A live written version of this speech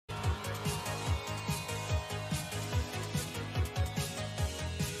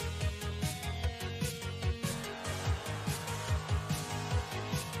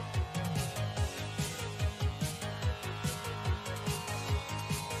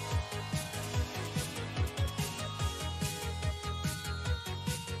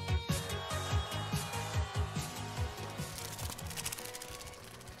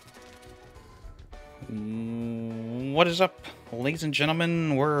What is up, ladies and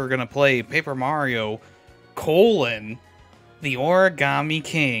gentlemen? We're gonna play Paper Mario, the Origami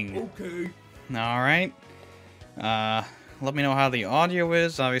King. Okay. Alright. Let me know how the audio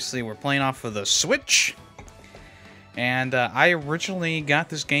is. Obviously, we're playing off of the Switch. And I originally got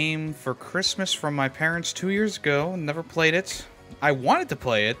this game for Christmas from my parents 2 years ago. Never played it. I wanted to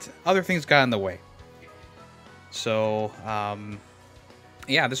play it. Other things got in the way. So,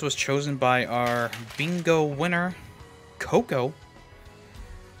 yeah, this was chosen by our bingo winner, Coco.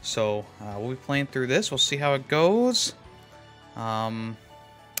 So, we'll be playing through this. We'll see how it goes. And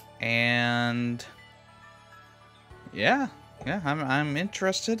yeah, I'm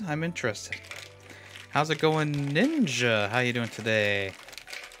interested. I'm interested. How's it going, Ninja? How you doing today?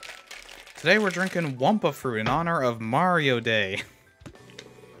 Today we're drinking Wumpa fruit in honor of Mario Day.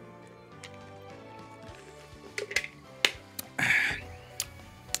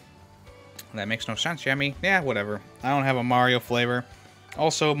 That makes no sense, Yemmy. Yeah, whatever. I don't have a Mario flavor.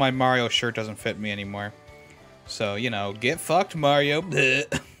 Also, my Mario shirt doesn't fit me anymore. So, you know, get fucked, Mario.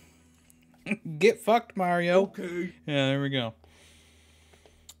 Get fucked, Mario. Okay. Yeah, there we go.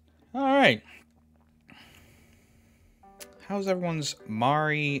 Alright. How's everyone's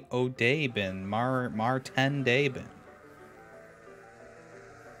Mario Day been? Mar 10 Day been?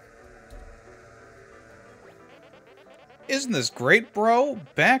 Isn't this great, bro?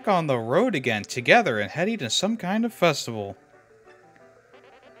 Back on the road again, together and heading to some kind of festival.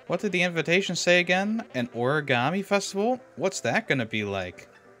 What did the invitation say again? An origami festival? What's that gonna be like?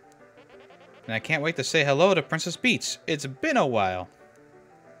 And I can't wait to say hello to Princess Beats. It's been a while.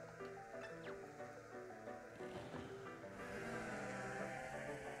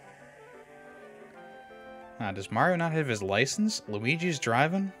 Does Mario not have his license? Luigi's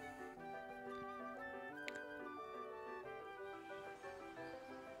driving?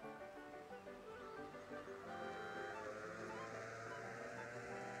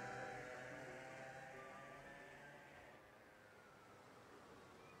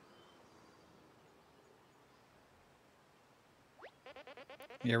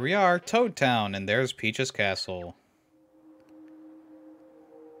 Here we are, Toad Town, and there's Peach's castle.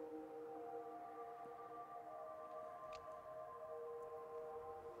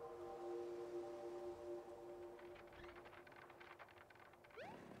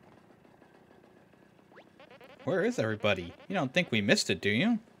 Where is everybody? You don't think we missed it, do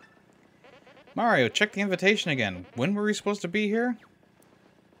you? Mario, check the invitation again. When were we supposed to be here?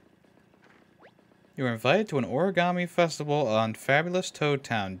 You were invited to an origami festival on Fabulous Toad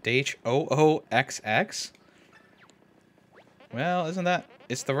Town. Date OOXX? Well, isn't that...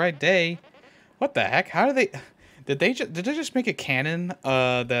 It's the right day. What the heck? How do they... Did they just make it canon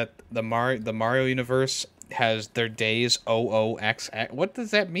that the Mario universe has their days OOXX? What does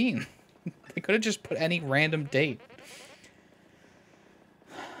that mean? They could have just put any random date.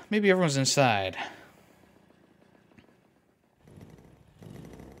 Maybe everyone's inside.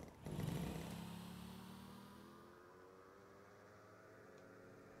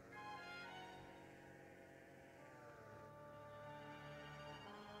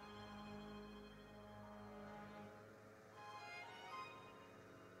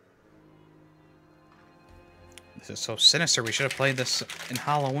 This is so sinister. We should have played this in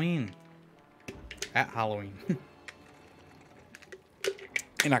Halloween. At Halloween.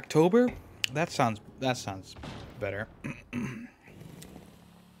 In October? That sounds better.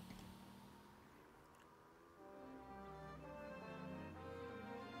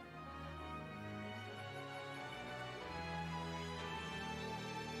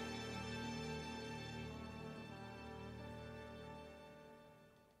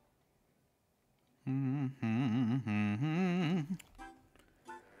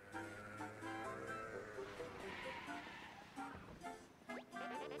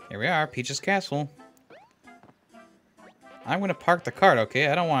 Here we are, Peach's castle. I'm gonna park the cart, okay?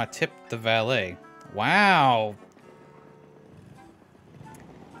 I don't want to tip the valet. Wow.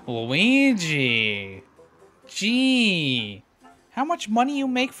 Luigi. Gee. How much money you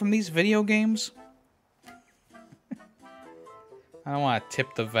make from these video games? I don't want to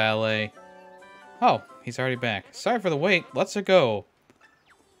tip the valet. Oh, he's already back. Sorry for the wait. Let's go.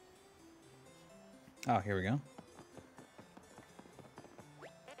 Oh, here we go.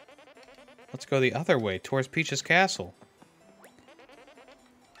 Let's go the other way, towards Peach's castle.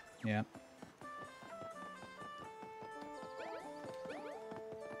 Yeah.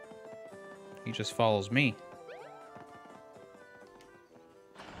 He just follows me.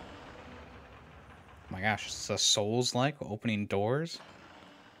 Oh my gosh, is this a Souls-like opening doors?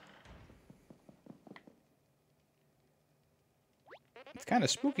 It's kind of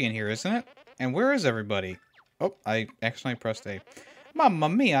spooky in here, isn't it? And where is everybody? Oh, I accidentally pressed A. Mamma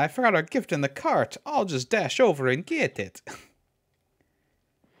mia, I forgot our gift in the cart. I'll just dash over and get it.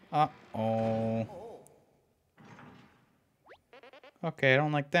 Uh-oh. Okay, I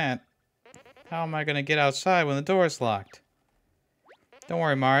don't like that. How am I gonna get outside when the door's locked? Don't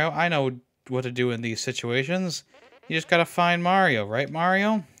worry, Mario. I know what to do in these situations. You just gotta find Mario, right,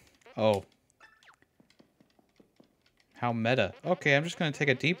 Mario? Oh. How meta. Okay, I'm just gonna take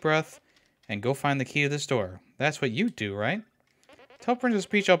a deep breath and go find the key to this door. That's what you do, right? Tell Princess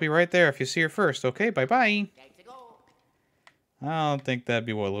Peach I'll be right there if you see her first, okay? Bye-bye. I don't think that'd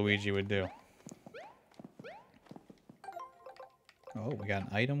be what Luigi would do. Oh, we got an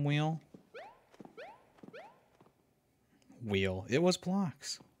item wheel. Wheel. It was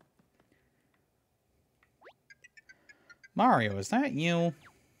blocks. Mario, is that you?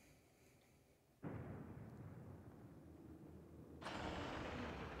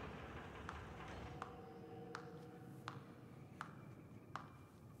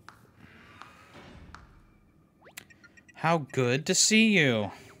 How good to see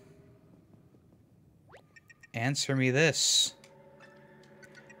you. Answer me this.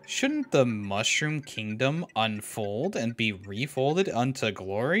 Shouldn't the Mushroom Kingdom unfold and be refolded unto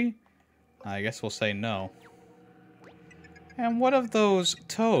glory? I guess we'll say no. And what of those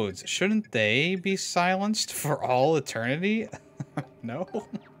toads? Shouldn't they be silenced for all eternity? No?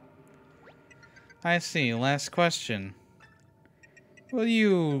 I see. Last question. Will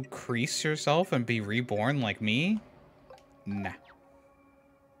you crease yourself and be reborn like me? Nah.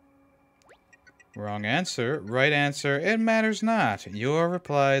 Wrong answer. Right answer. It matters not. Your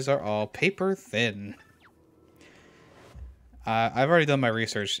replies are all paper thin. I've already done my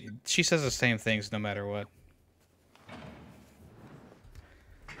research. She says the same things no matter what.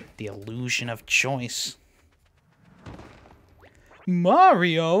 The illusion of choice.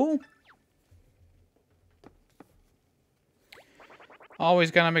 Mario!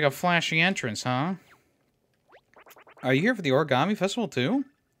 Always gotta make a flashy entrance, huh? Are you here for the Origami Festival too?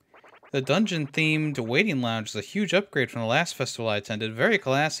 The dungeon-themed waiting lounge is a huge upgrade from the last festival I attended. Very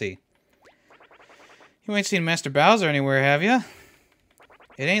classy. You ain't seen Master Bowser anywhere, have ya?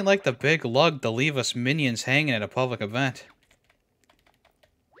 It ain't like the big lug to leave us minions hanging at a public event.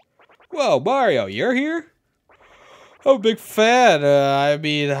 Whoa, Mario, you're here? I'm a big fan. I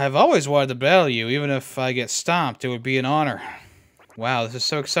mean, I've always wanted to battle you. Even if I get stomped, it would be an honor. Wow, this is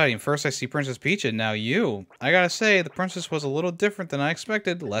so exciting. First I see Princess Peach and now you. I gotta say, the princess was a little different than I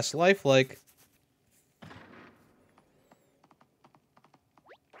expected. Less lifelike.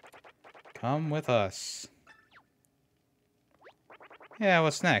 Come with us. Yeah,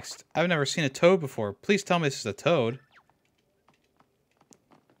 what's next? I've never seen a toad before. Please tell me this is a toad.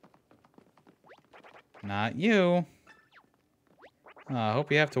 Not you. I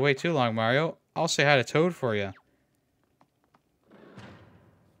hope you have to wait too long, Mario. I'll say hi to Toad for you.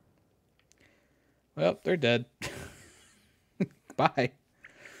 Well, they're dead. Bye.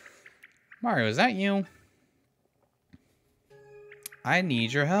 Mario, is that you? I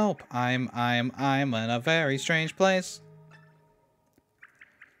need your help. I'm in a very strange place.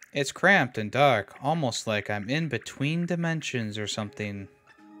 It's cramped and dark, almost like I'm in between dimensions or something.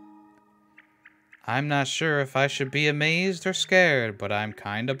 I'm not sure if I should be amazed or scared, but I'm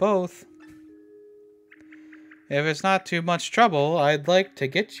kinda both. If it's not too much trouble, I'd like to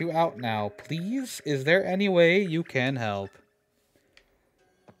get you out now. Please? Is there any way you can help?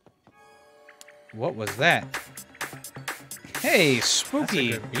 What was that? Hey,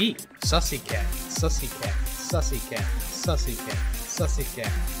 spooky! That's a good beat. Sussy cat, sussy cat, sussy cat, sussy cat, sussy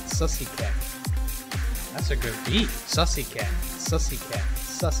cat, sussy cat. That's a good beat. Sussy cat, sussy cat,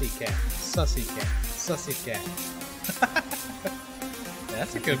 sussy cat, sussy cat, sussy cat.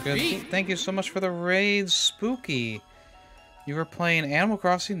 That's a good beat. Thank you so much for the raid, Spooky. You were playing Animal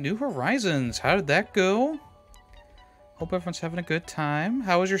Crossing New Horizons. How did that go? Hope everyone's having a good time.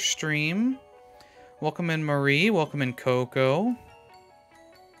 How was your stream? Welcome in Marie. Welcome in Coco.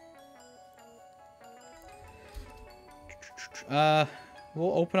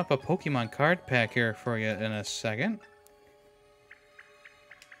 We'll open up a Pokemon card pack here for you in a second.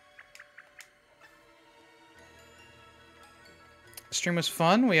 The stream was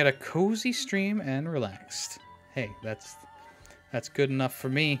fun. We had a cozy stream and relaxed. Hey, that's good enough for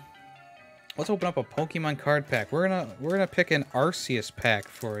me. Let's open up a Pokemon card pack. We're gonna pick an Arceus pack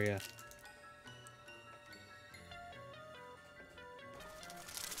for you.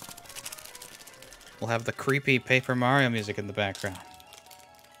 We'll have the creepy Paper Mario music in the background.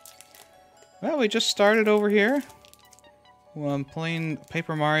 Well, we just started over here. Well, I'm playing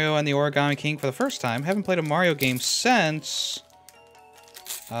Paper Mario and the Origami King for the first time. Haven't played a Mario game since...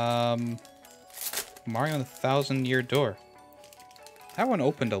 Mario and the Thousand-Year Door. That one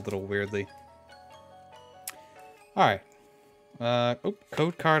opened a little weirdly. Alright. Oh,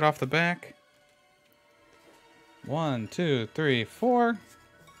 code card off the back. 1, 2, 3, 4.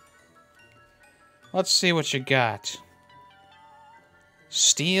 Let's see what you got.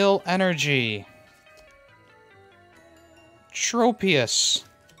 Steel Energy. Tropius.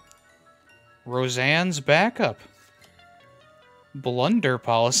 Roseanne's Backup. Blunder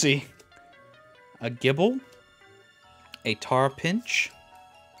Policy. A Gibble. A Tar Pinch.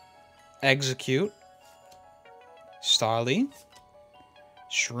 Execute. Starly.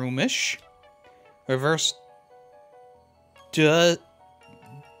 Shroomish. Reverse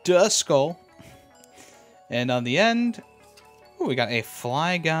Duskull. And on the end, ooh, we got a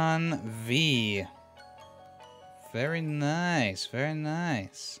Flygon V. Very nice, very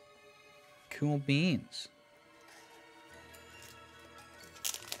nice. Cool beans.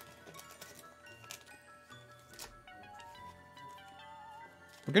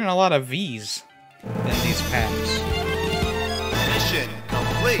 We're getting a lot of V's in these packs. Mission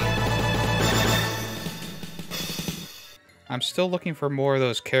complete. I'm still looking for more of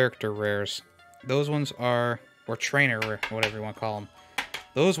those character rares. Those ones are, or trainer rare, whatever you want to call them.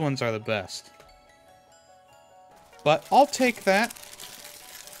 Those ones are the best. But I'll take that.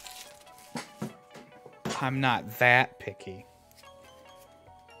 I'm not that picky.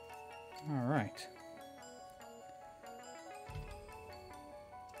 All right.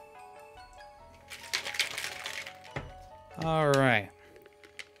 All right.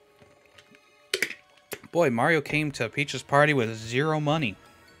 Boy, Mario came to Peach's party with 0 money.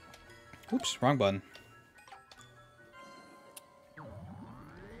 Oops, wrong button.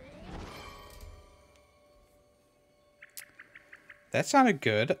 That sounded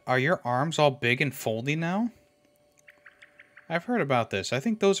good. Are your arms all big and foldy now? I've heard about this. I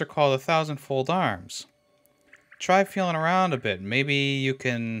think those are called 1,000-fold arms. Try feeling around a bit. Maybe you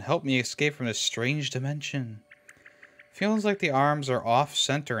can help me escape from this strange dimension. Feels like the arms are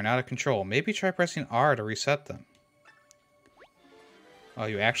off-center and out of control. Maybe try pressing R to reset them. Oh,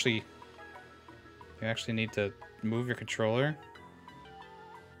 you actually need to move your controller?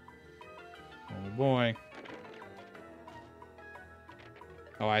 Oh boy.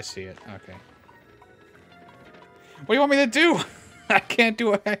 Oh, I see it. Okay. What do you want me to do? I can't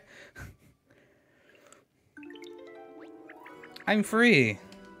do it. I'm free.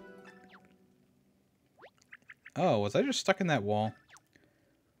 Oh, was I just stuck in that wall?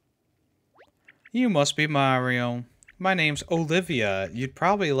 You must be Mario. My name's Olivia. You'd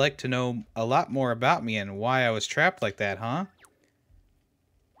probably like to know a lot more about me and why I was trapped like that, huh?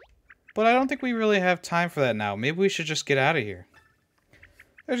 But I don't think we really have time for that now. Maybe we should just get out of here.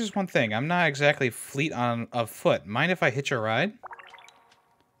 There's just one thing. I'm not exactly fleet of foot. Mind if I hitch a ride?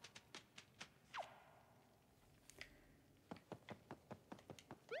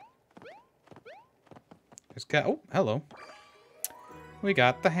 Oh, hello. We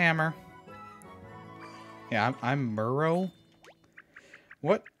got the hammer. Yeah, I'm Murrow.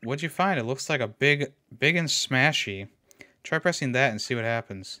 What'd you find? It looks like a big and smashy. Try pressing that and see what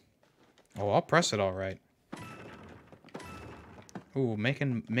happens. Oh, I'll press it all right. Ooh,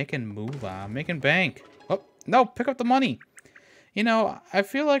 making moolah, making bank. Oh, no, pick up the money. You know, I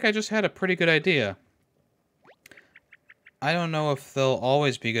feel like I just had a pretty good idea. I don't know if they'll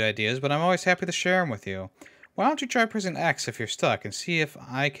always be good ideas, but I'm always happy to share them with you. Why don't you try pressing X if you're stuck and see if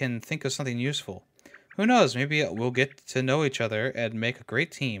I can think of something useful? Who knows, maybe we'll get to know each other and make a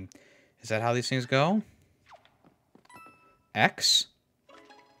great team. Is that how these things go? X?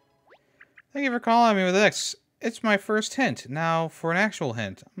 Thank you for calling me with X. It's my first hint. Now for an actual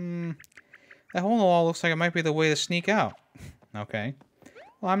hint. That hole in the wall looks like it might be the way to sneak out. Okay.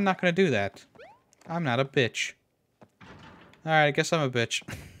 Well, I'm not going to do that. I'm not a bitch. Alright, I guess I'm a bitch.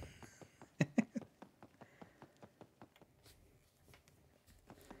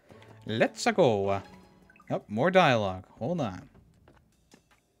 Let's go. Oh, more dialogue. Hold on.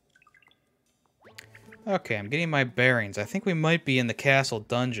 Okay, I'm getting my bearings. I think we might be in the castle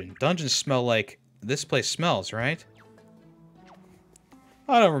dungeon. Dungeons smell like this place smells, right?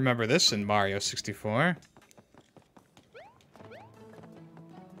 I don't remember this in Mario 64.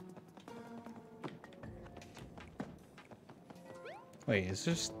 Wait, this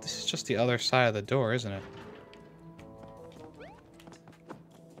is just the other side of the door, isn't it?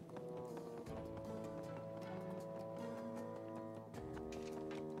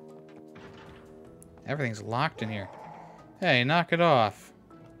 Everything's locked in here. Hey, knock it off.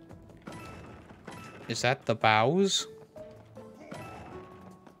 Is that the bows?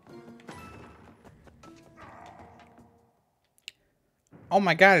 Oh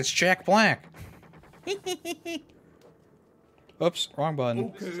my god, it's Jack Black. Oops, wrong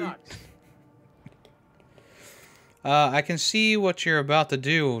button. Sucks. I can see what you're about to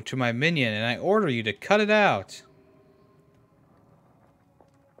do to my minion, and I order you to cut it out.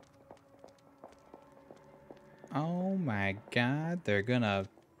 Oh my god, they're gonna...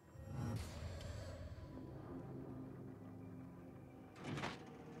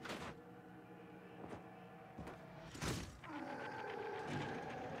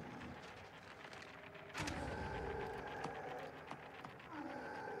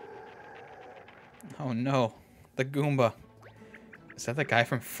 Oh no, the Goomba. Is that the guy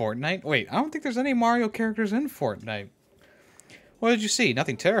from Fortnite? Wait, I don't think there's any Mario characters in Fortnite. What did you see?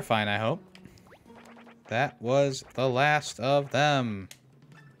 Nothing terrifying, I hope. That was the last of them.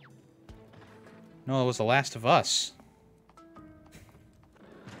 No, it was the last of us.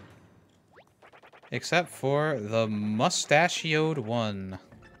 Except for the mustachioed one.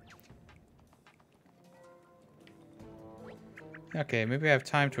 Okay, maybe I have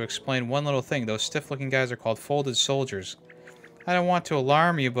time to explain one little thing. Those stiff-looking guys are called folded soldiers. I don't want to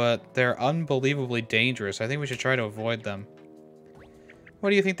alarm you, but they're unbelievably dangerous. I think we should try to avoid them. What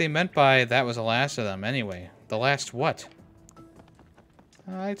do you think they meant by that was the last of them, anyway? The last what?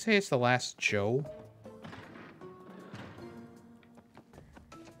 I'd say it's the last Joe.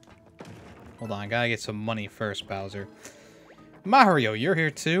 Hold on, I gotta get some money first, Bowser. Mario, you're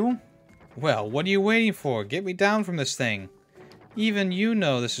here too? Well, what are you waiting for? Get me down from this thing. Even you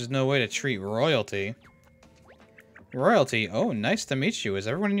know this is no way to treat royalty. Royalty? Oh, nice to meet you. Is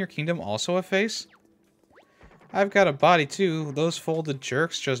everyone in your kingdom also a face? I've got a body too. Those folded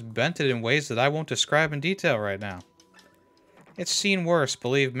jerks just bent it in ways that I won't describe in detail right now. It's seen worse,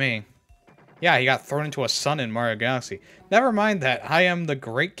 believe me. Yeah, he got thrown into a sun in Mario Galaxy. Never mind that. I am the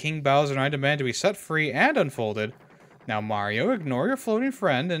great King Bowser and I demand to be set free and unfolded. Now, Mario, ignore your floating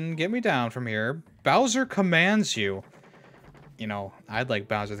friend and get me down from here. Bowser commands you. You know, I'd like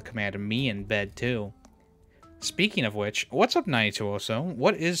Bowser to command me in bed, too. Speaking of which, what's up, 92also?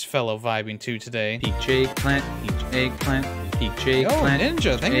 What is fellow vibing to today? Peach eggplant, peach eggplant, peach eggplant. Oh,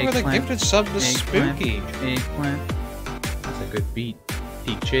 Ninja, thank you for the gifted sub to Spooky. Eggplant. That's a good beat.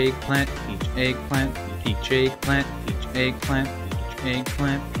 Peach eggplant, peach eggplant, peach eggplant, peach eggplant, peach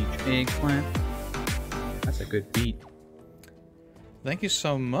eggplant, peach eggplant. That's a good beat. Thank you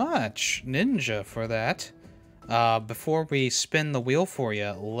so much, Ninja, for that. Before we spin the wheel for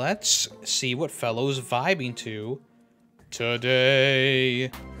you, let's see what fellow's vibing to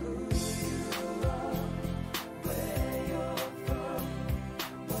today.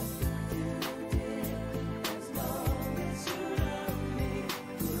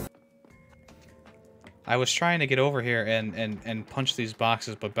 I was trying to get over here and punch these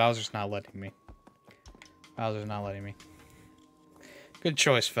boxes, but Bowser's not letting me. Bowser's not letting me. Good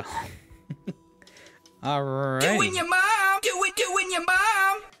choice, fellow. Alright. Doing your mom! Doing your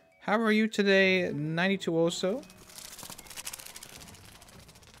mom! How are you today, 92also?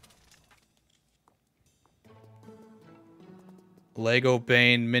 Lego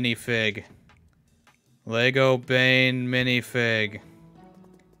Bane minifig. Lego Bane minifig.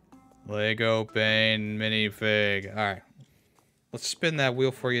 Lego Bane minifig. Alright. Let's spin that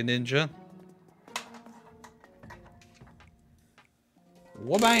wheel for you, Ninja.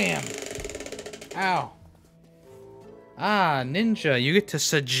 Wha-bam! Ow. Ah, Ninja, you get to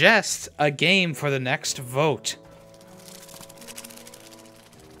suggest a game for the next vote.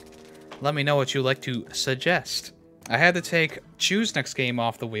 Let me know what you'd like to suggest. I had to choose next game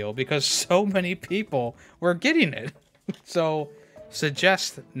off the wheel because so many people were getting it. So,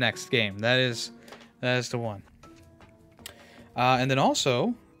 suggest next game. That is the one. And then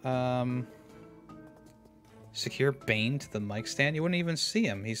also, secure Bane to the mic stand. You wouldn't even see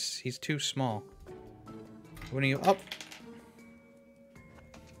him. He's too small. Wouldn't you? Oh.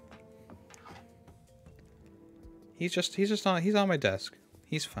 He's on my desk.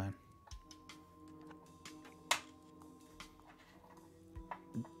 He's fine.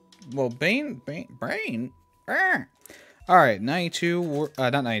 Well, Brain. All right, 92.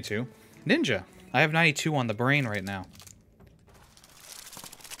 Not 92. Ninja. I have 92 on the brain right now.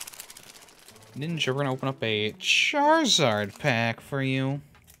 Ninja, we're gonna open up a Charizard pack for you.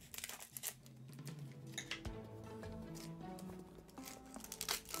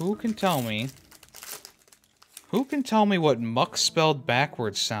 Who can tell me what muck spelled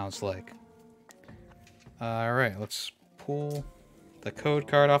backwards sounds like? Alright, let's pull the code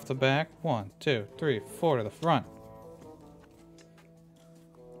card off the back. 1, 2, 3, 4 to the front.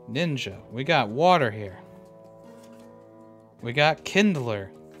 Ninja, we got water here. We got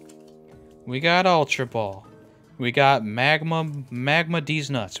Kindler. We got Ultra Ball. We got Magma D's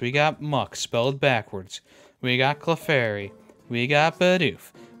nuts. We got Muck spelled backwards. We got Clefairy. We got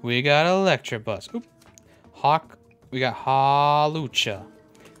Bidoof. We got Electrobus. Oop. Hawk. We got Halucha.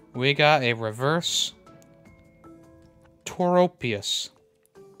 We got a reverse Tauropius.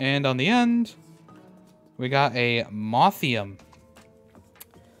 And on the end, we got a Mothium.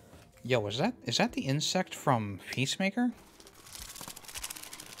 Yo, is that the insect from Peacemaker?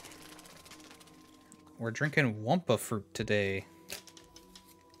 We're drinking Wumpa fruit today.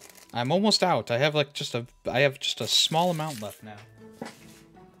 I'm almost out. I have just a small amount left now.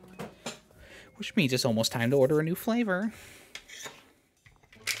 Which means it's almost time to order a new flavor.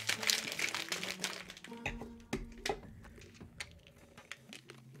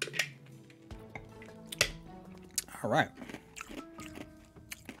 All right.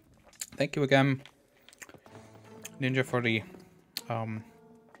 Thank you again, Ninja, for the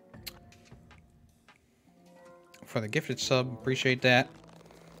gifted sub. Appreciate that.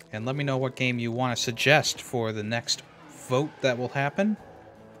 And let me know what game you want to suggest for the next vote that will happen.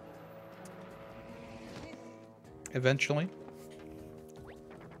 Eventually.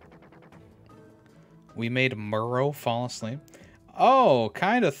 We made Murrow fall asleep. Oh,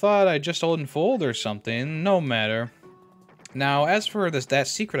 kind of thought I just unfold or something. No matter. Now, as for that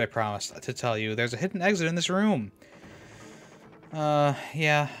secret I promised to tell you, there's a hidden exit in this room.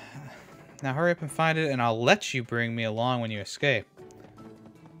 Yeah. Now hurry up and find it, and I'll let you bring me along when you escape.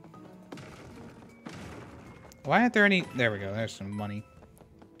 Why aren't there any... There we go, there's some money.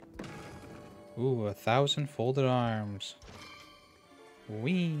 Ooh, 1,000 folded arms.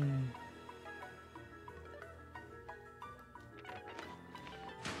 Whee!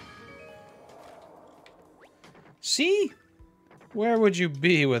 See? Where would you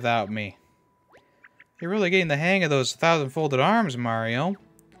be without me? You're really getting the hang of those 1,000 folded arms, Mario.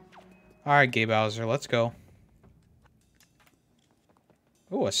 Alright, Gay Bowser, let's go.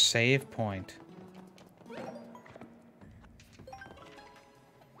 Ooh, a save point.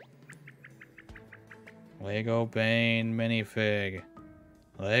 Lego Bane minifig.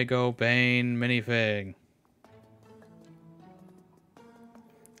 Lego Bane minifig.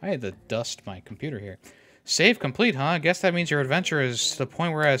 I had to dust my computer here. Save complete, huh? I guess that means your adventure is to the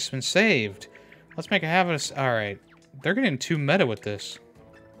point where it's been saved. Let's make a habit of... Alright. They're getting too meta with this.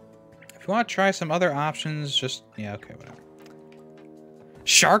 If you want to try some other options, just... Yeah, okay, whatever.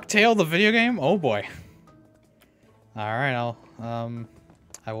 Shark Tale, the video game? Oh, boy. Alright,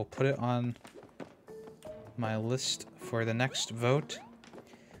 I will put it on my list for the next vote.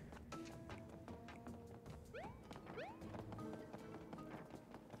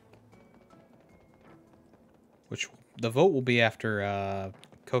 Which the vote will be after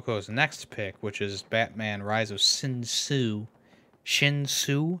Coco's next pick, which is Batman Rise of Shinsu.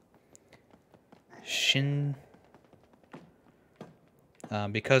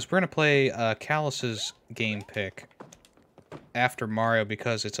 Because we're going to play Callus's game pick after Mario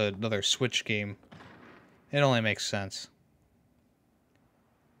because it's another Switch game. It only makes sense.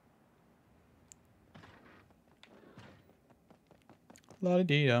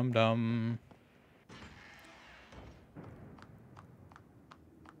 La-dee-dum-dum.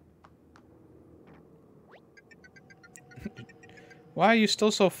 Why are you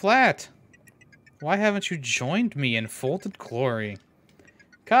still so flat? Why haven't you joined me in folded glory?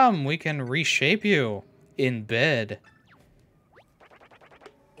 Come, we can reshape you in bed.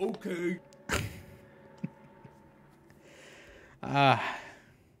 Okay.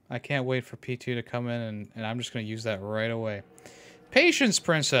 I can't wait for P2 to come in, and I'm just going to use that right away. Patience,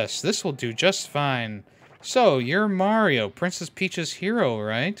 Princess. This will do just fine. So, you're Mario, Princess Peach's hero,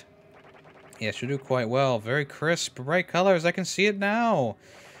 right? Yes, you do quite well. Very crisp, bright colors. I can see it now.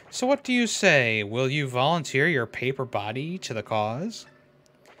 So what do you say? Will you volunteer your paper body to the cause?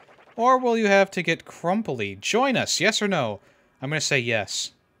 Or will you have to get crumply? Join us, yes or no? I'm going to say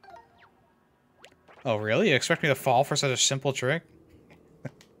yes. Oh, really? You expect me to fall for such a simple trick?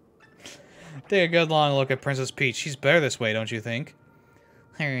 Take a good long look at Princess Peach. She's better this way, don't you think?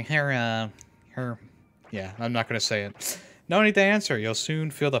 Yeah, I'm not going to say it. No need to answer. You'll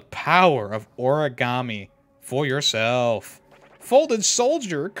soon feel the power of origami for yourself. Folded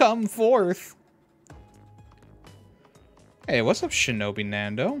soldier, come forth. Hey, what's up, Shinobi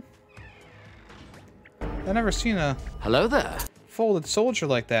Nando? I've never seen a Hello there. folded soldier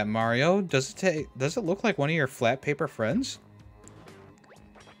like that, Mario. Does it look like one of your flat paper friends?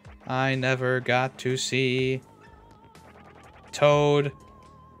 I never got to see Toad.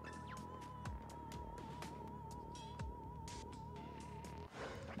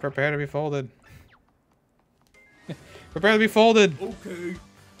 Prepare to be folded. Prepare to be folded. Okay.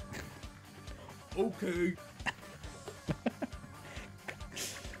 Okay.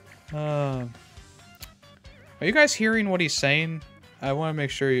 Are you guys hearing what he's saying? I want to make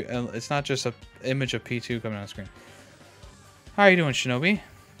sure it's not just an image of P2 coming on screen. How are you doing, Shinobi?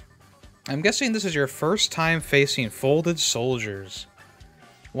 I'm guessing this is your first time facing folded soldiers.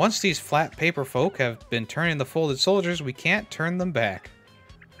 Once these flat paper folk have been turning the folded soldiers, we can't turn them back.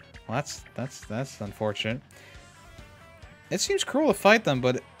 Well, that's unfortunate. It seems cruel to fight them,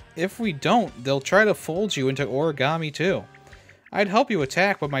 but if we don't, they'll try to fold you into origami too. I'd help you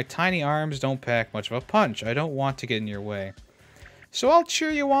attack, but my tiny arms don't pack much of a punch. I don't want to get in your way. So I'll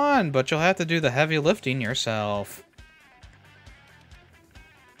cheer you on, but you'll have to do the heavy lifting yourself.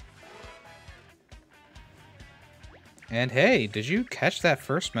 And hey, did you catch that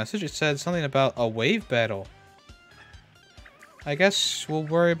first message? It said something about a wave battle. I guess we'll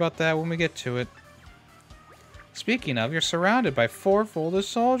worry about that when we get to it. Speaking of, you're surrounded by 4 folded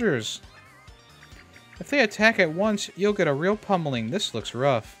soldiers. If they attack at once, you'll get a real pummeling. This looks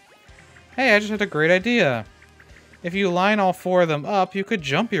rough. Hey, I just had a great idea. If you line all 4 of them up, you could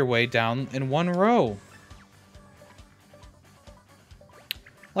jump your way down in one row.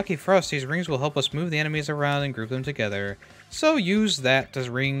 Lucky for us, these rings will help us move the enemies around and group them together. So use that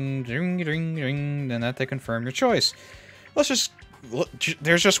to ring, and that to confirm your choice. Let's just... Look,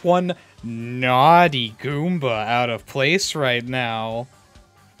 there's just one naughty Goomba out of place right now.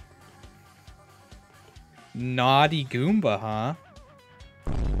 Naughty Goomba, huh?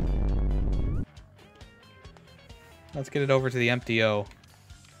 Let's get it over to the empty O.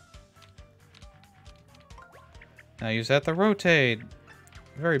 Now use that to rotate.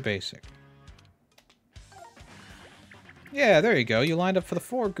 Very basic. Yeah, there you go. You lined up for the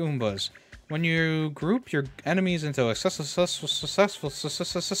 4 Goombas. When you group your enemies into a successful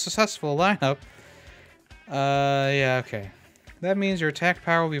lineup, yeah, okay. That means your attack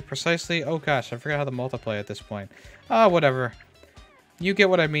power will be precisely... Oh gosh, I forgot how to multiply at this point. Whatever. You get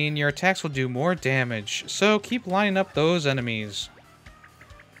what I mean. Your attacks will do more damage. So keep lining up those enemies.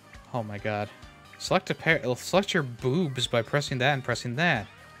 Oh my god. Select your boobs by pressing that and pressing that.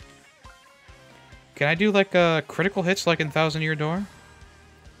 Can I do like critical hits like in Thousand Year Door?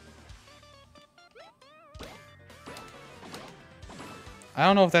 I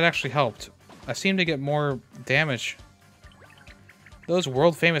don't know if that actually helped. I seem to get more damage. Those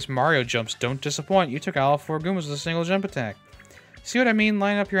world-famous Mario jumps don't disappoint. You took all 4 Goombas with a single jump attack. See what I mean?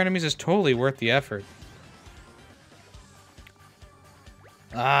 Lining up your enemies is totally worth the effort.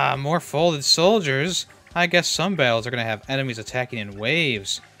 Ah, more folded soldiers. I guess some battles are gonna have enemies attacking in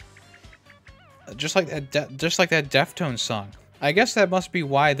waves. Just like that Deftones song. I guess that must be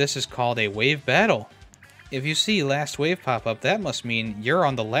why this is called a wave battle. If you see last wave pop up, that must mean you're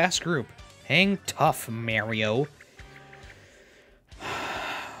on the last group. Hang tough, Mario.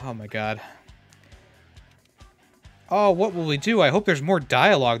 Oh my god. Oh, what will we do? I hope there's more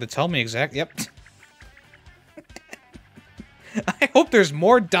dialogue to tell me exactly. Yep. I hope there's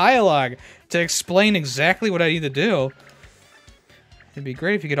more dialogue to explain exactly what I need to do. It'd be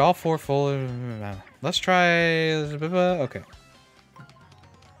great if you get all 4 full... Let's try... Okay.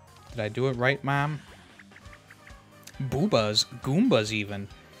 Did I do it right, Mom? Boobas. Goombas, even.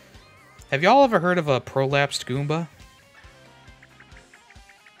 Have y'all ever heard of a prolapsed Goomba?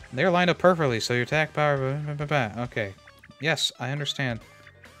 They're lined up perfectly, so your attack power... Okay. Yes, I understand.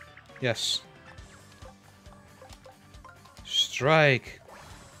 Yes. Strike.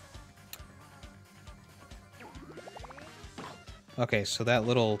 Okay, so that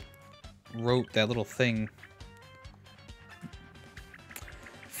little... that little thing...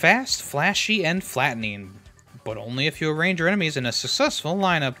 Fast, flashy, and flattening. But only if you arrange your enemies in a successful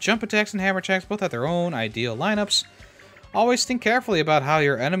lineup. Jump attacks and hammer attacks both have their own ideal lineups. Always think carefully about how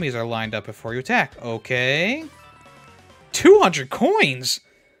your enemies are lined up before you attack. Okay. 200 coins?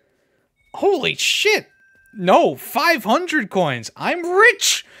 Holy shit! No, 500 coins! I'm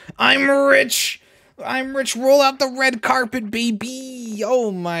rich! I'm rich! I'm rich! Roll out the red carpet, baby!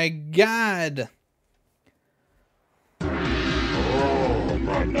 Oh my god!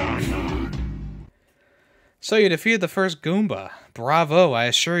 So you defeated the first Goomba. Bravo, I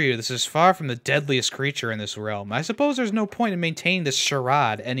assure you, this is far from the deadliest creature in this realm. I suppose there's no point in maintaining this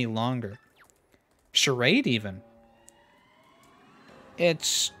charade any longer. Charade, even.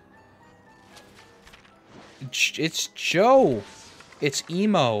 It's Joe. It's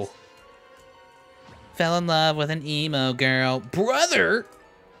emo. Fell in love with an emo girl. Brother!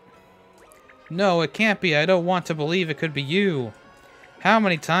 No, it can't be. I don't want to believe it could be you. How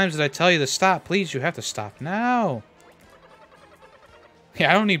many times did I tell you to stop? Please, you have to stop now. Yeah,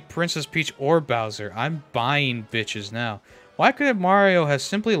 I don't need Princess Peach or Bowser. I'm buying bitches now. Why couldn't Mario have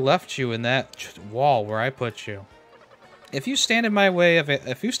simply left you in that wall where I put you? If you stand in my way of it,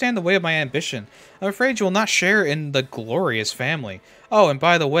 if you stand in the way of my ambition, I'm afraid you will not share in the glorious family. Oh, and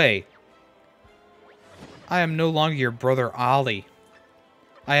by the way, I am no longer your brother Ollie.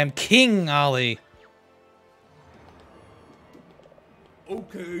 I am King Ollie.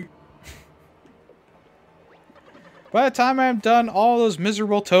 Okay. By the time I am done, all those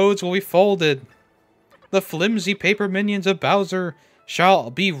miserable toads will be folded. The flimsy paper minions of Bowser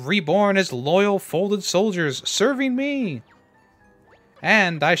shall be reborn as loyal folded soldiers, serving me.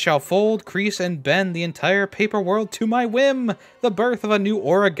 And I shall fold, crease, and bend the entire paper world to my whim, the birth of a new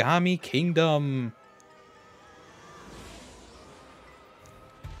Origami kingdom.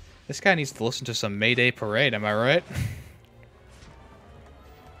 This guy needs to listen to some Mayday Parade, am I right?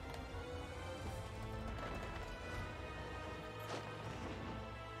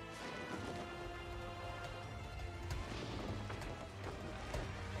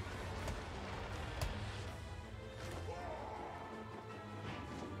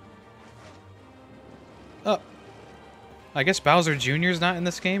 Oh. I guess Bowser Jr. is not in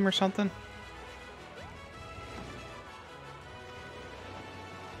this game or something?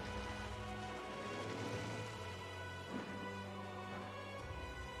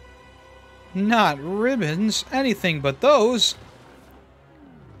 Not ribbons, anything but those.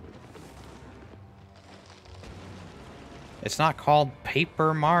 It's not called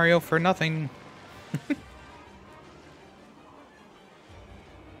Paper Mario for nothing.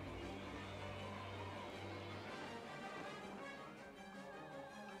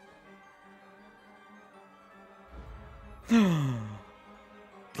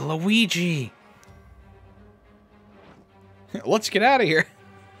 Luigi. Let's get out of here.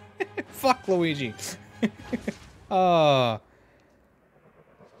 Fuck Luigi. Yo,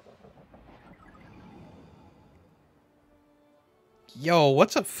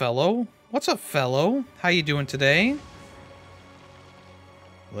 what's up, fellow? What's up, fellow? How you doing today?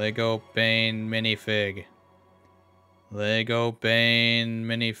 Lego Bane minifig. Lego Bane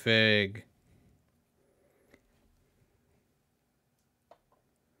minifig.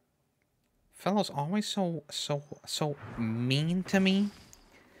 Fellow's always so mean to me.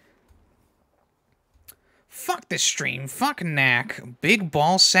 Fuck this stream. Fuck Knack. Big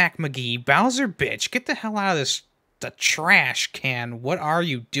ball sack McGee. Bowser bitch. Get the hell out of the trash can. What are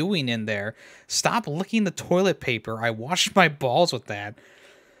you doing in there? Stop licking the toilet paper. I washed my balls with that.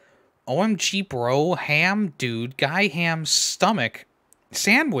 OMG bro. Ham dude. Guy ham stomach.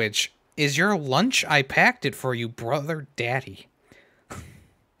 Sandwich. Is your lunch? I packed it for you, brother daddy.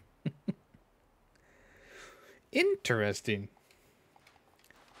 Interesting.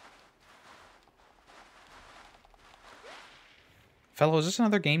 Fellow, is this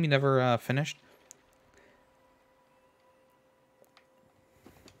another game you never finished?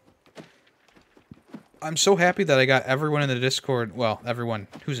 I'm so happy that I got everyone in the Discord, well, everyone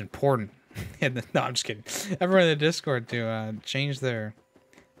who's important. No, I'm just kidding. Everyone in the Discord to change their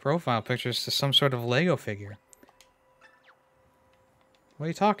profile pictures to some sort of Lego figure. What are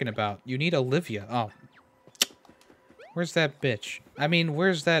you talking about? You need Olivia. Oh. Where's that bitch? I mean,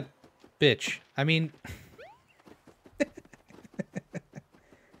 where's that bitch? I mean...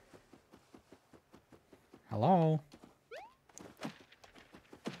 Hello?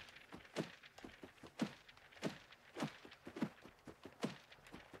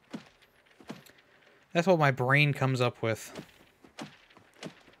 That's what my brain comes up with.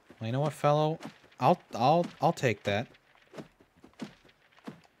 Well, you know what, fellow? I'll take that.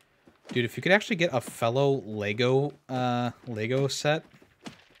 Dude, if you could actually get a fellow Lego set.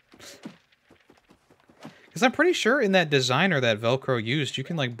 Because I'm pretty sure in that designer that Velcro used, you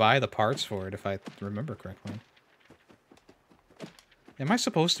can, like, buy the parts for it, if I remember correctly. Am I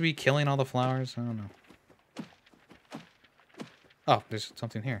supposed to be killing all the flowers? I don't know. Oh, there's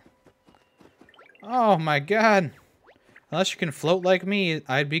something here. Oh, my God. Unless you can float like me,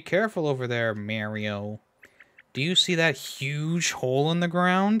 I'd be careful over there, Mario. Do you see that huge hole in the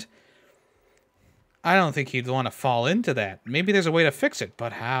ground? I don't think you'd want to fall into that. Maybe there's a way to fix it,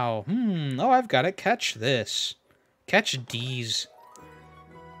 but how? Oh, I've got it. Catch this. Catch these.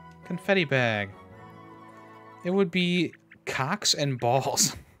 Confetti bag. It would be cocks and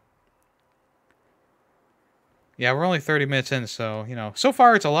balls. Yeah, we're only 30 minutes in, so, you know. So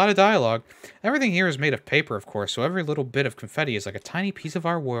far, it's a lot of dialogue. Everything here is made of paper, of course, so every little bit of confetti is like a tiny piece of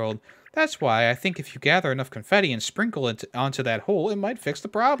our world. That's why I think if you gather enough confetti and sprinkle it onto that hole, it might fix the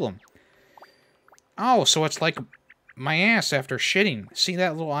problem. Oh, so it's like my ass after shitting. See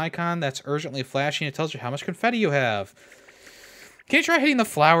that little icon that's urgently flashing? It tells you how much confetti you have. Can you try hitting the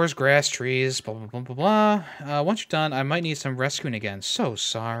flowers, grass, trees, blah, blah, blah, blah, blah. Once you're done, I might need some rescuing again. So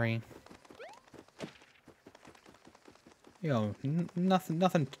sorry. You know, nothing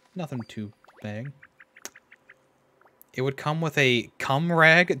too big. It would come with a cum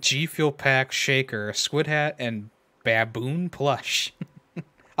rag, G Fuel pack, shaker, a squid hat, and baboon plush.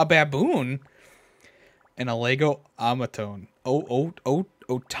 A baboon? And a Lego automaton. Automaton?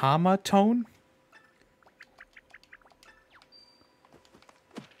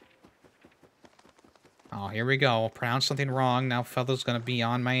 Oh, here we go. I'll pronounce something wrong. Now fella's gonna be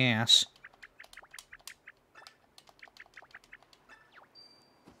on my ass.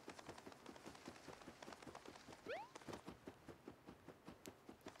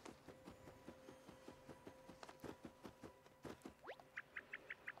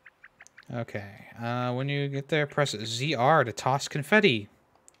 Okay, when you get there, press ZR to toss confetti.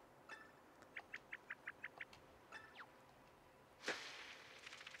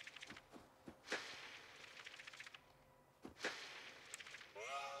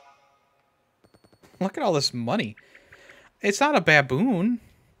 Look at all this money. It's not a baboon.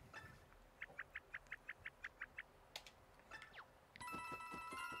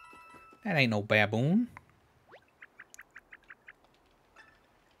 That ain't no baboon.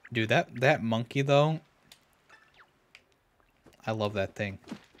 Dude, that monkey, though, I love that thing.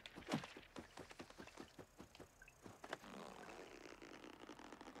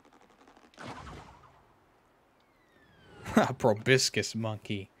 A proboscis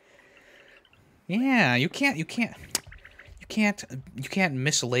monkey. Yeah, you can't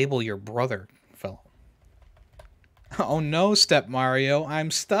mislabel your brother, fellow. Oh no, Step Mario,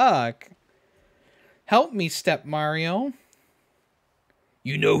 I'm stuck. Help me, Step Mario.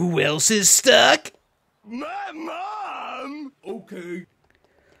 You know who else is stuck? My mom! Okay.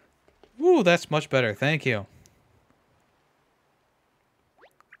 Ooh, that's much better. Thank you.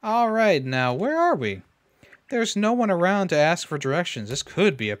 Alright, now, where are we? There's no one around to ask for directions. This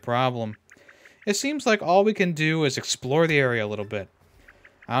could be a problem. It seems like all we can do is explore the area a little bit.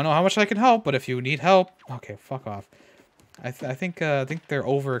 I don't know how much I can help, but if you need help... Okay, fuck off. I think they're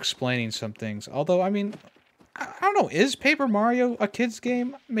over-explaining some things. Although, I mean... I don't know, is Paper Mario a kid's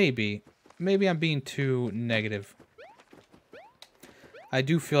game? Maybe. Maybe I'm being too negative. I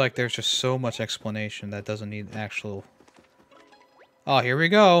do feel like there's just so much explanation that doesn't need actual... Oh, here we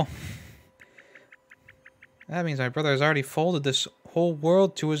go. That means my brother has already folded this whole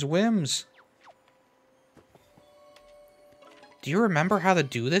world to his whims. Do you remember how to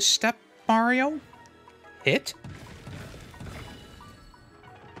do this step, Mario? Hit?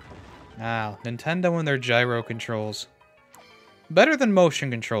 Ah, Nintendo and their gyro controls. Better than motion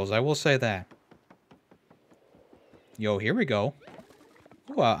controls, I will say that. Yo, here we go.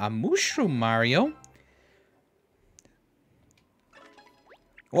 Ooh, a mushroom, Mario.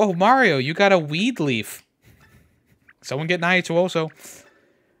 Whoa, Mario, you got a weed leaf. Someone get Nayatuoso.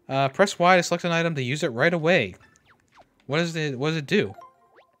 Press Y to select an item to use it right away. What does it do?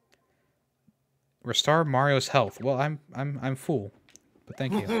 Restore Mario's health. Well, I'm full. But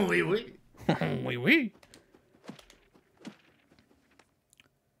thank you. Oui, oui. Oui, oui.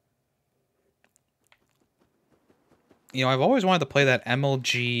 You know, I've always wanted to play that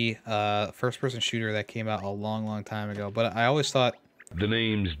MLG first-person shooter that came out a long, long time ago. But I always thought... The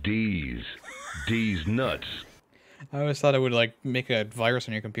name's D's. D's nuts. I always thought it would, like, make a virus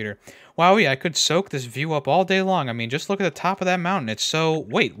on your computer. Wow, yeah, I could soak this view up all day long. I mean, just look at the top of that mountain. It's so...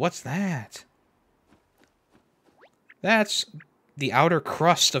 Wait, what's that? That's the outer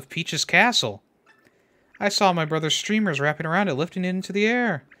crust of Peach's castle. I saw my brother's streamers wrapping around it, lifting it into the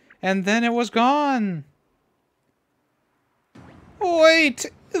air. And then it was gone. Wait,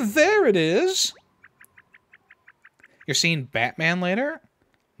 there it is. You're seeing Batman later?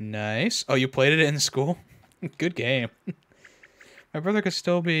 Nice. Oh, you played it in school? Good game. My brother could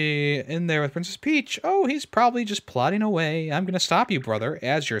still be in there with Princess Peach. Oh, he's probably just plotting away. I'm gonna stop you, brother.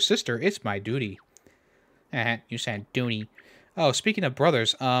 As your sister, it's my duty. You said duty. Oh, speaking of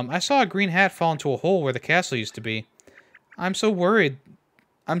brothers, I saw a green hat fall into a hole where the castle used to be. I'm so worried.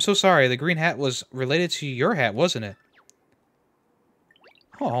 I'm so sorry. The green hat was related to your hat, wasn't it?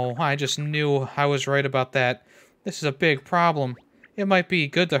 Oh, I just knew I was right about that. This is a big problem. It might be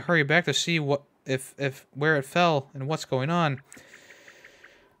good to hurry back to see what where it fell and what's going on.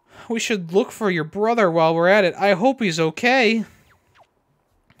 We should look for your brother while we're at it. I hope he's okay.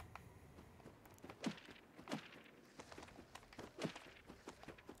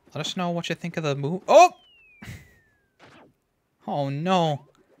 Let us know what you think of the move. Oh! Oh no.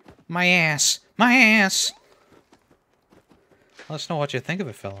 My ass. My ass! Let us know what you think of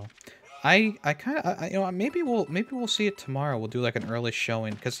it, fellow. I kind of, you know, maybe we'll see it tomorrow. We'll do like an early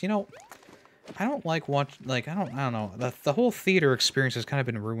showing, because, you know, I don't like I don't know. The whole theater experience has kind of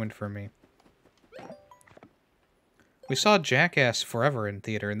been ruined for me. We saw Jackass Forever in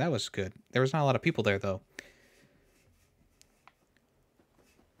theater, and that was good. There was not a lot of people there, though.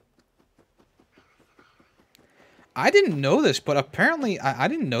 I didn't know this, but apparently I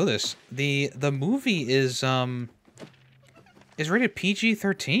didn't know this. The movie is rated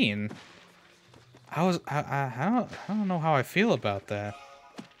PG-13. I don't know how I feel about that.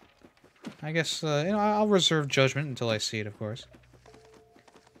 I guess you know, I'll reserve judgment until I see it, of course.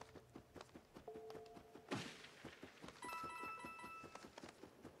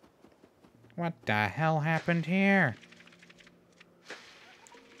 What the hell happened here?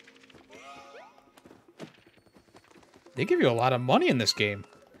 They give you a lot of money in this game.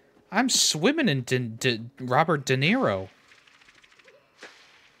 I'm swimming in Robert De Niro.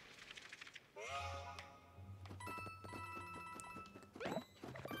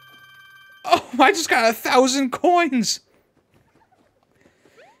 Oh, I just got 1,000 coins!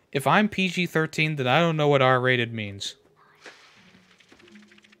 If I'm PG-13, then I don't know what R-rated means.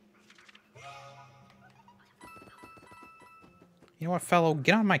 You know what, fellow?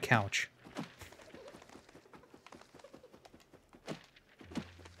 Get on my couch.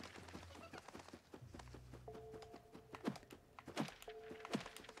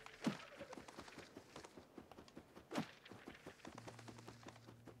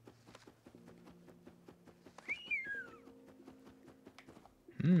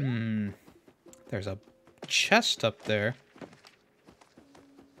 There's a chest up there.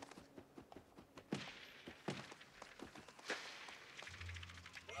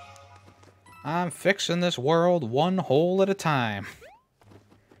 I'm fixing this world one hole at a time.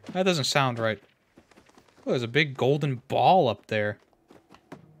 That doesn't sound right. Oh, there's a big golden ball up there.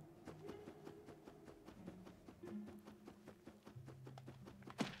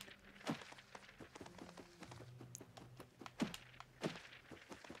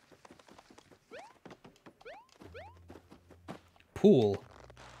 Pool.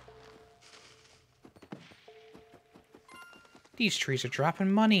 These trees are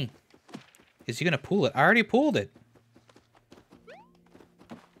dropping money. Is he gonna pool it? I already pooled it.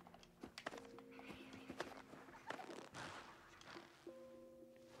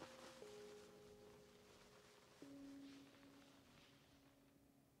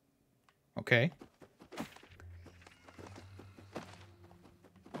 Okay.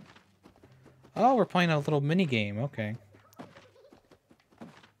 Oh, we're playing a little mini game. Okay.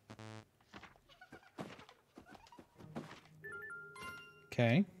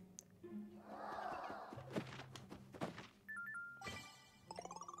 Okay.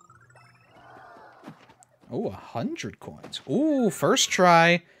 Oh, 100 coins. Ooh, first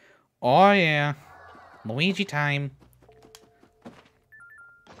try. Oh, yeah. Luigi time.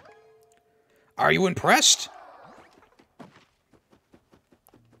 Are you impressed?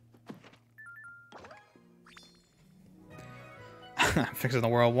 Fixing the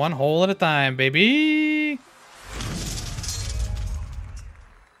world one hole at a time, baby.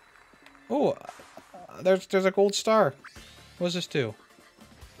 Oh, there's a gold star. What does this do?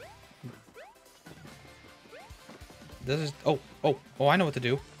 This is... Oh, I know what to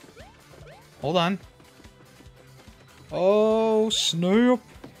do. Hold on. Oh, snap.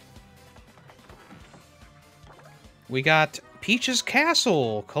 We got Peach's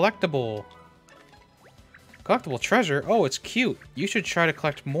Castle. Collectible. Collectible treasure? Oh, it's cute. You should try to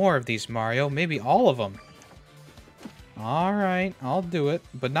collect more of these, Mario. Maybe all of them. Alright, I'll do it.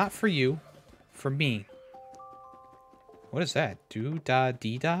 But not for you. For me. What is that?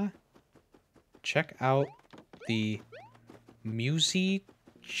 Do-da-dee-da? Check out the Musée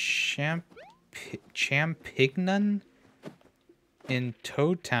Champignon in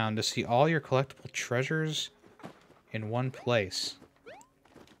Toad Town to see all your collectible treasures in one place.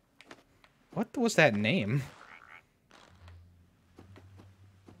 What was that name?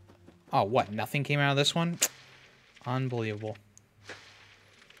 Oh, what? Nothing came out of this one? Unbelievable.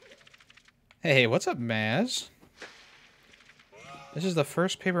 Hey, what's up, Maz? This is the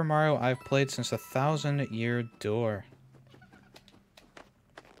first Paper Mario I've played since the 1,000-Year Door.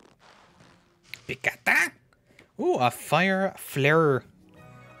 Picata! Ooh, a fire flare.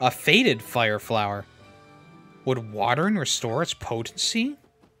 A faded fire flower. Would watering restore its potency?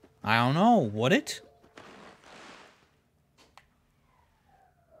 I don't know, would it?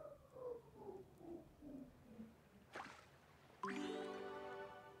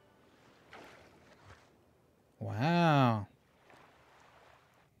 Wow.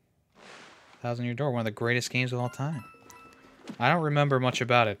 1,000-Year Door, one of the greatest games of all time. I don't remember much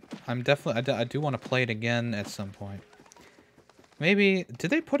about it. I'm definitely... I do want to play it again at some point. Maybe...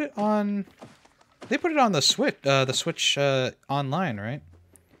 Did they put it on... They put it on the Switch online, right?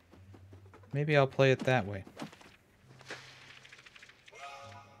 Maybe I'll play it that way.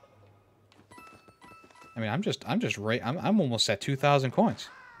 I mean, I'm just right. I'm almost at 2,000 coins.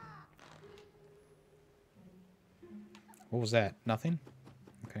 What was that? Nothing?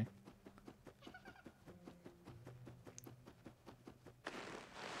 Okay.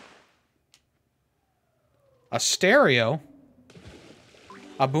 A stereo?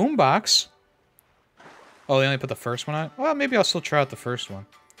 A boombox? Oh, they only put the first one on? Well, maybe I'll still try out the first one.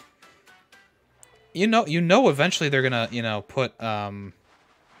 You know eventually they're gonna, put, Birdo?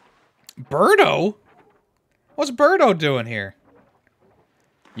 What's Birdo doing here?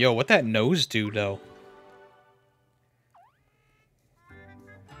 Yo, what that nose do, though?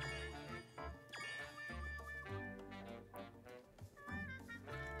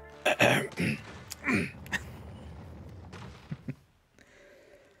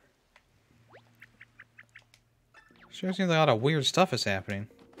 Sure seems like a lot of weird stuff is happening.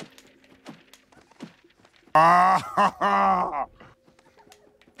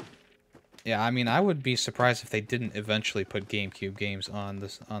 Yeah, I mean, I would be surprised if they didn't eventually put GameCube games on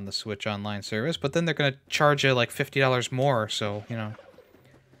the Switch Online service, but then they're gonna charge you like $50 more, so,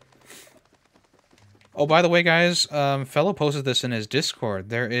 Oh, by the way, guys, fellow posted this in his Discord.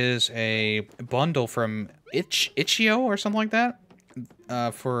 There is a bundle from Itch.io or something like that,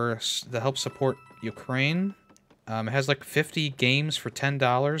 to help support Ukraine. It has like 50 games for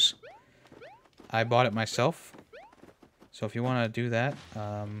 $10. I bought it myself. So if you want to do that,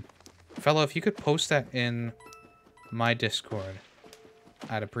 fellow, if you could post that in my Discord,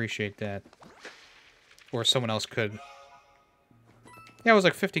 I'd appreciate that. Or someone else could. Yeah, it was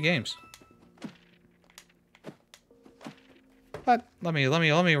like 50 games. But let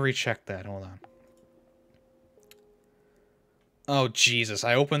me recheck that. Hold on. Oh Jesus!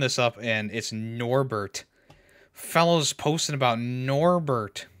 I opened this up and it's Norbert. Fellows posting about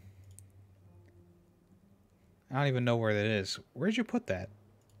Norbert. I don't even know where that is. Where'd you put that?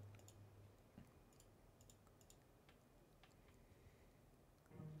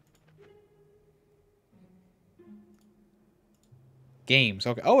 Games.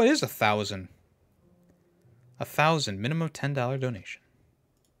 Okay. Oh, it is 1,000. 1,000. Minimum $10 donation.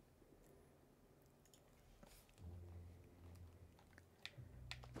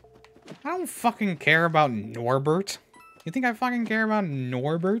 I don't fucking care about Norbert. You think I fucking care about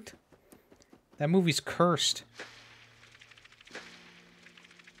Norbert? That movie's cursed.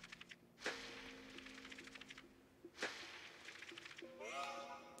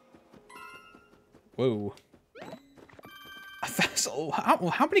 Whoa.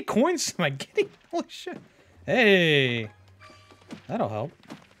 How many coins am I getting? Holy shit. Hey. That'll help.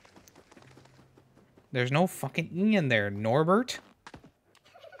 There's no fucking E in there, Norbert.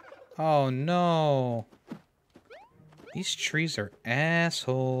 Oh no. These trees are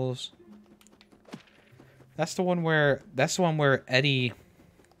assholes. That's the one where Eddie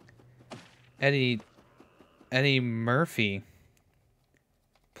Murphy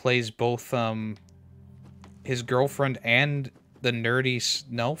plays both his girlfriend and the nerdy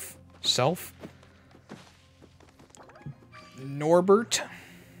self. Norbert.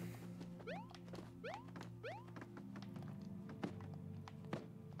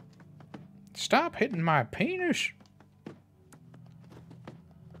 Stop hitting my penis.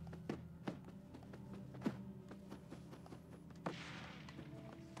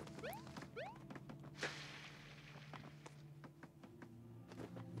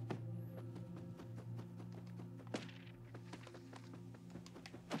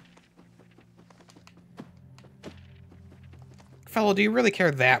 Fellow, do you really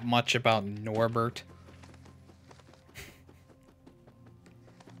care that much about Norbert?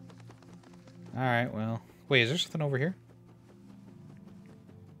 Alright, well. Wait, is there something over here?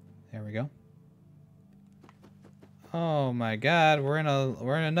 There we go. Oh my god, we're in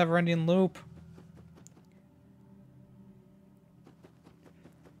a never-ending loop.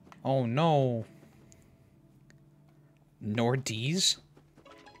 Oh no. Nordies?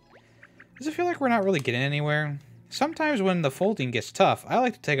 Does it feel like we're not really getting anywhere? Sometimes when the folding gets tough, I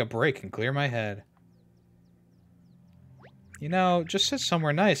like to take a break and clear my head. You know, just sit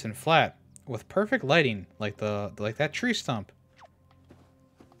somewhere nice and flat, with perfect lighting, like that tree stump.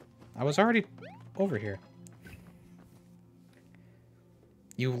 I was already over here.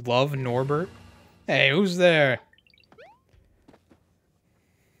 You love Norbert? Hey, who's there?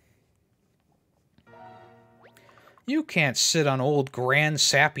 You can't sit on old Grand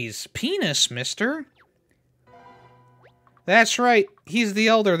Sappy's penis, mister. That's right. He's the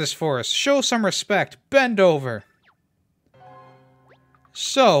elder of this forest. Show some respect. Bend over.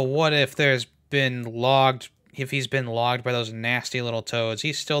 So, what if he's been logged by those nasty little toads?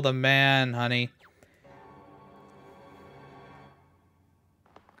 He's still the man, honey.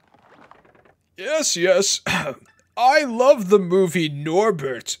 Yes, yes. I love the movie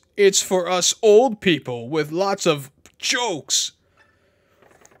Norbert. It's for us old people with lots of jokes.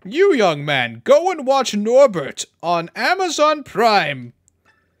 You, young man, go and watch Norbert on Amazon Prime.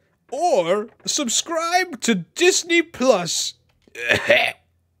 Or subscribe to Disney Plus.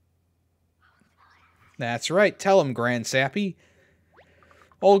 That's right, tell him, Grand Sappy.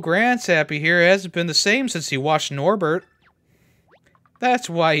 Old Grand Sappy here hasn't been the same since he watched Norbert. That's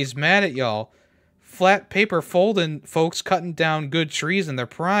why he's mad at y'all. Flat paper folding folks cutting down good trees in their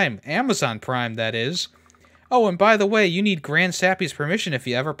prime. Amazon Prime, that is. Oh, and by the way, you need Grand Sappy's permission if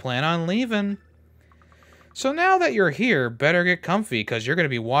you ever plan on leaving. So now that you're here, better get comfy, because you're going to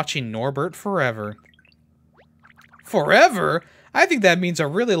be watching Norbert forever. Forever? I think that means a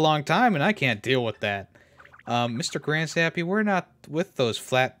really long time, and I can't deal with that. Mr. Grand Sappy, we're not with those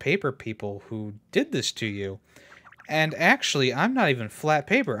flat paper people who did this to you. And actually, I'm not even flat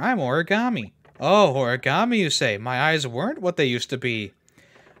paper. I'm Origami. Oh, Origami, you say? My eyes weren't what they used to be.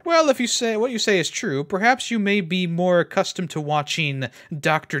 Well, if you say what you say is true, perhaps you may be more accustomed to watching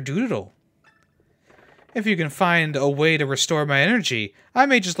Dr. Doodle. If you can find a way to restore my energy, I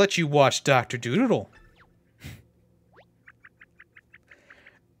may just let you watch Dr. Doodle.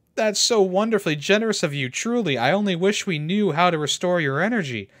 That's so wonderfully generous of you, truly. I only wish we knew how to restore your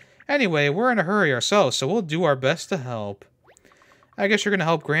energy. Anyway, we're in a hurry ourselves, so we'll do our best to help. I guess you're going to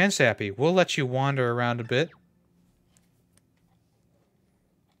help Grand Sappy. We'll let you wander around a bit.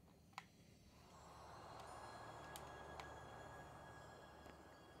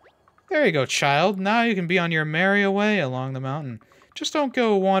 There you go, child. Now you can be on your merry way along the mountain. Just don't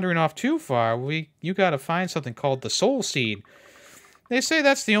go wandering off too far. You gotta find something called the Soul Seed. They say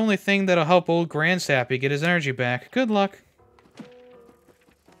that's the only thing that'll help old Grand Sappy get his energy back. Good luck.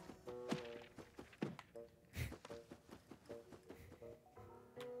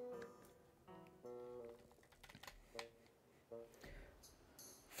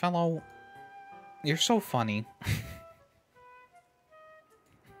 Fellow, you're so funny.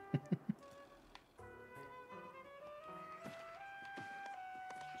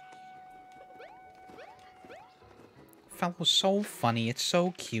 Fellow's so funny. It's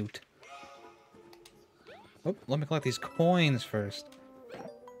so cute. Oh, let me collect these coins first.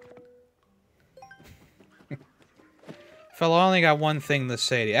 Fellow, I only got one thing to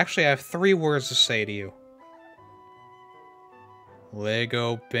say to you. Actually, I have 3 words to say to you.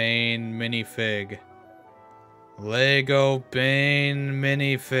 Lego Bane Minifig. Lego Bane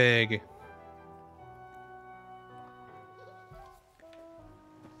Minifig.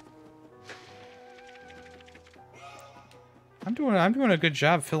 I'm doing a good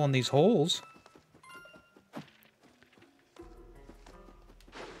job filling these holes.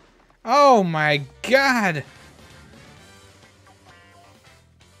 Oh my god!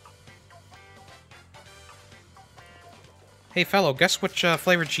 Hey fellow, guess which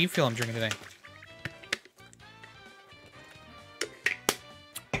flavored G Fuel I'm drinking today?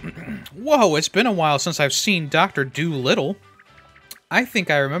 Whoa, it's been a while since I've seen Dr. Doolittle. I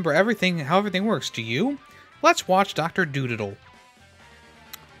think I remember how everything works. Do you? Let's watch Dr. Doolittle.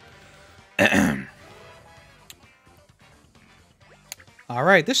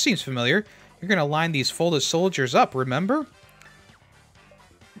 Alright, this seems familiar. You're gonna line these folded soldiers up, remember?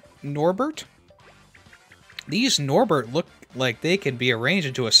 Norbert? These Norbert look like they can be arranged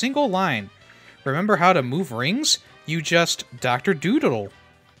into a single line. Remember how to move rings? You just Dr. Doolittle.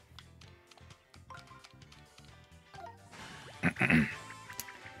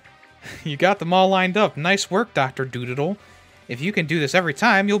 You got them all lined up. Nice work, Dr. Doolittle. If you can do this every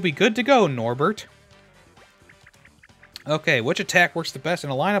time, you'll be good to go, Norbert. Okay, which attack works the best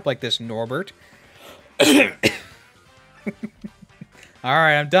in a lineup like this, Norbert? Alright,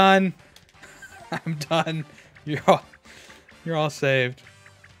 I'm done. I'm done. You're all saved.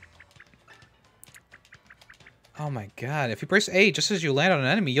 Oh my god, if you press A just as you land on an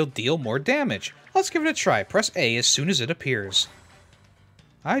enemy, you'll deal more damage. Let's give it a try. Press A as soon as it appears.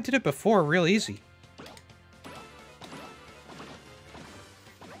 I did it before, real easy.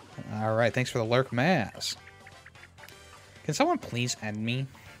 Alright, thanks for the lurk mass. Can someone please end me?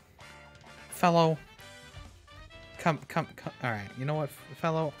 Fellow. Come. Alright, you know what,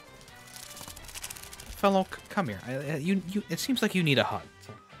 fellow? Fellow, come here. It seems like you need a hug.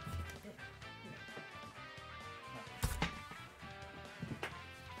 So.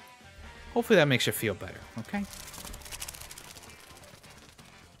 Hopefully that makes you feel better, okay?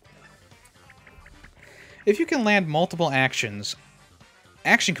 If you can land multiple action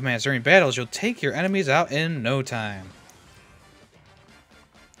commands during battles, you'll take your enemies out in no time.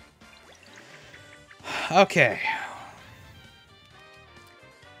 Okay.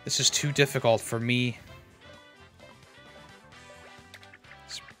 This is too difficult for me.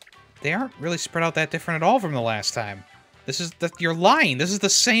 They aren't really spread out that different at all from the last time. You're lying. This is the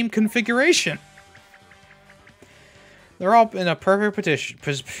same configuration. They're all in a perfect position.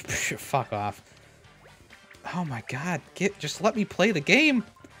 Fuck off. Oh my god. Just let me play the game.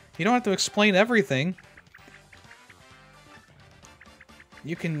 You don't have to explain everything.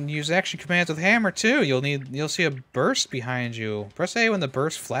 You can use action commands with hammer too. You'll see a burst behind you. Press A when the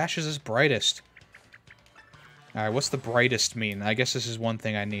burst flashes is brightest. Alright, what's the brightest mean? I guess this is one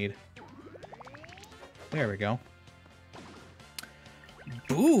thing I need. There we go.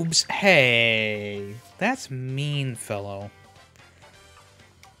 Boobs? Hey, that's mean, fellow.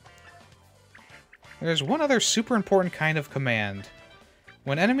 There's one other super important kind of command.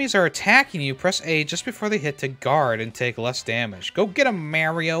 When enemies are attacking you, press A just before they hit to guard and take less damage. Go get 'em,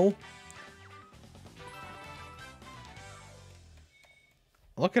 Mario!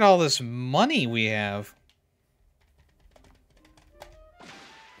 Look at all this money we have.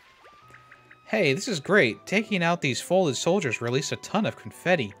 Hey, this is great. Taking out these folded soldiers release a ton of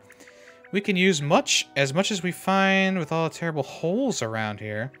confetti. We can use as much as we find with all the terrible holes around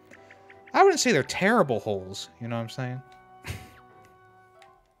here. I wouldn't say they're terrible holes, you know what I'm saying?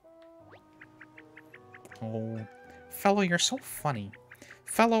 Oh, fellow, you're so funny.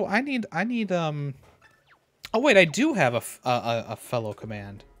 Fellow, I need, oh wait, I do have a fellow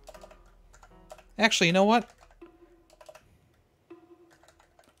command. Actually, you know what?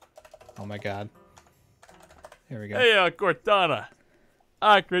 Oh my god. There we go. Hey, Cortana.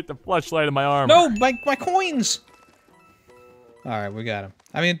 I create the flashlight in my armor. No, my coins! Alright, we got him.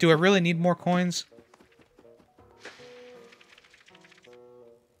 I mean, do I really need more coins?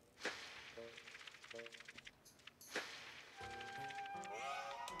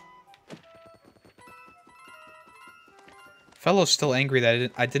 Fellow's still angry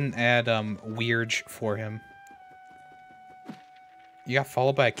that I didn't add, Weird for him. You got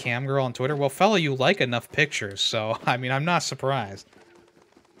followed by a cam girl on Twitter? Well, fellow, you like enough pictures, so, I mean, I'm not surprised.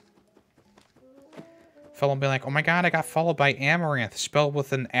 Fellow will be like, oh my god, I got followed by Amaranth, spelled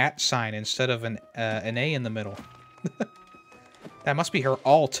with an @ sign instead of an A in the middle. That must be her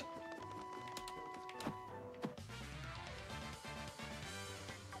alt.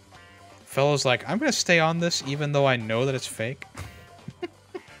 Fellow's like, I'm gonna stay on this even though I know that it's fake.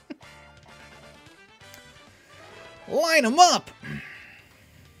 Line them up!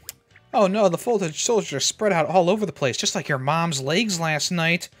 Oh no, the folded soldiers are spread out all over the place, just like your mom's legs last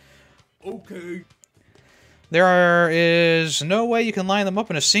night. Okay. There is no way you can line them up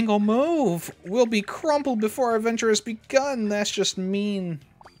in a single move. We'll be crumpled before our adventure has begun. That's just mean.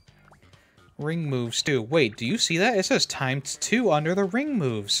 Ring moves, too. Wait, do you see that? It says ×2 under the ring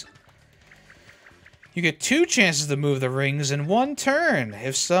moves. You get 2 chances to move the rings in 1 turn.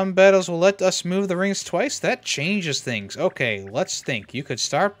 If some battles will let us move the rings twice, that changes things. Okay, let's think. You could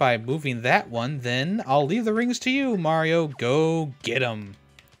start by moving that one, then I'll leave the rings to you, Mario. Go get 'em.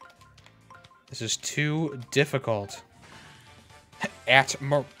 This is too difficult. At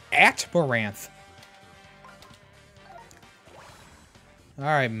Moranth.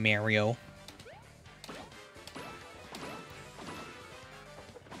 Alright, Mario.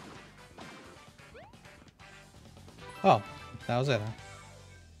 Oh, that was it, huh?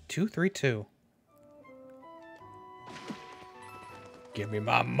 232. Give me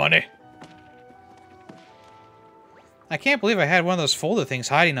my money. I can't believe I had one of those folded things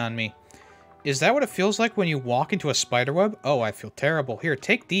hiding on me. Is that what it feels like when you walk into a spiderweb? Oh, I feel terrible. Here,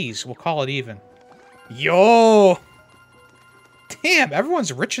 take these. We'll call it even. Yo! Damn,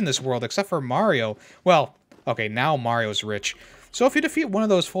 everyone's rich in this world except for Mario. Well, okay, now Mario's rich. So if you defeat one of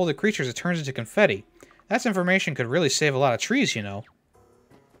those folded creatures, it turns into confetti. That information could really save a lot of trees, you know.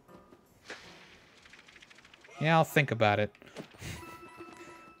 Yeah, I'll think about it.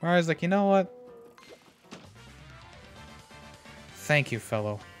 Mario's like, you know what? Thank you,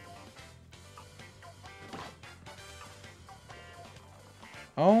 fellow.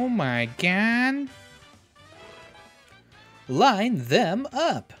 Oh my god. Line them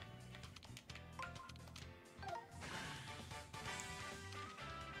up.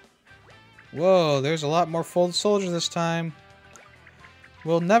 Whoa, there's a lot more folded soldiers this time.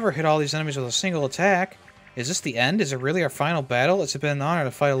 We'll never hit all these enemies with a single attack. Is this the end? Is it really our final battle? It's been an honor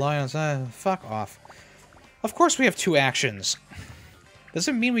to fight alliance. Fuck off. Of course we have 2 actions. Does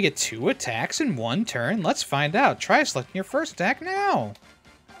it mean we get 2 attacks in 1 turn? Let's find out. Try selecting your first attack now.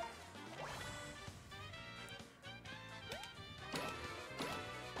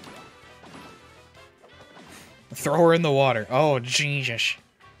 Throw her in the water. Oh, Jesus.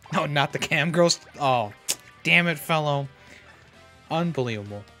 No, not the cam girls. Oh, damn it, fellow.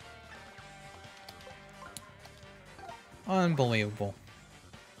 Unbelievable. Unbelievable.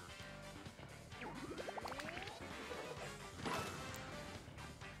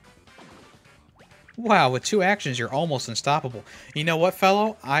 Wow, with 2 actions, you're almost unstoppable. You know what,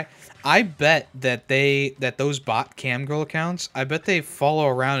 fellow? I bet that those bot camgirl accounts, I bet they follow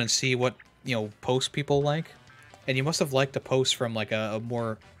around and see what, you know, posts people like. And you must have liked a post from, like, a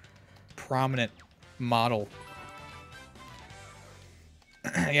more prominent model.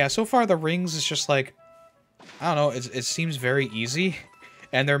 Yeah, so far the rings is just like, I don't know, it seems very easy.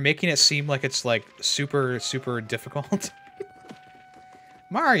 And they're making it seem like it's, like, super, super difficult.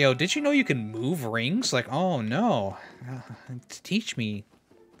 Mario, did you know you can move rings? Like, oh no. Teach me.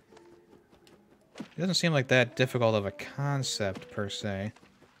 It doesn't seem like that difficult of a concept, per se.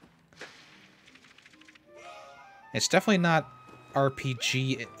 It's definitely not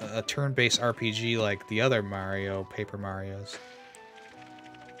RPG, a turn-based RPG like the other Mario, Paper Marios.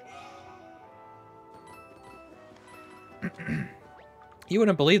 You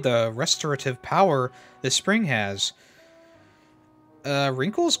wouldn't believe the restorative power this spring has.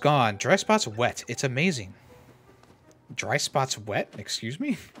 Wrinkles gone. Dry spots wet. It's amazing. Dry spots wet? Excuse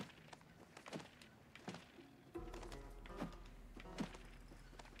me?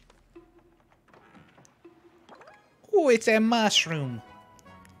 Oh, it's a mushroom.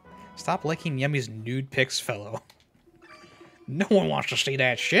 Stop liking Yemmy's nude pics, fellow. No one wants to see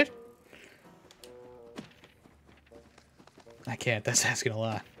that shit. I can't. That's asking a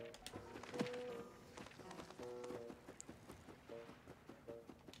lot.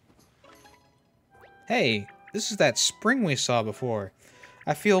 Hey, this is that spring we saw before.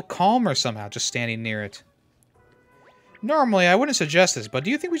 I feel calmer somehow just standing near it. Normally, I wouldn't suggest this, but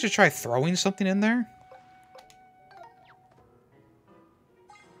do you think we should try throwing something in there?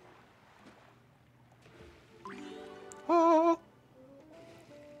 Oh.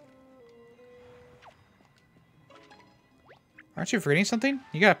 Aren't you forgetting something?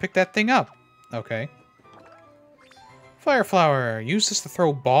 You gotta pick that thing up. Okay. Fire flower. Use this to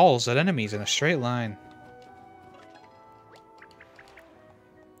throw balls at enemies in a straight line.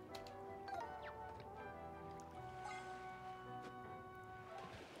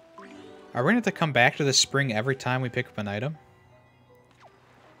 Are we going to have to come back to this spring every time we pick up an item?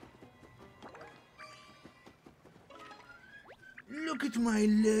 Look at my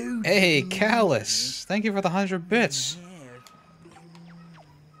load. Hey, Callus! Thank you for the 100 bits.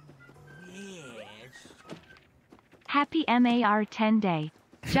 Happy MAR 10 day.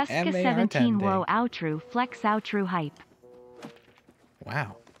 Juska MAR 17 10 day. Wo outro flex outro hype.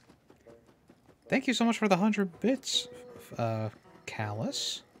 Wow. Thank you so much for the 100 bits,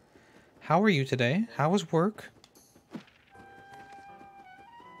 Callus. How are you today? How was work?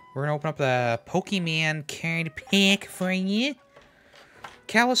 We're gonna open up the Pokemon card pack for you.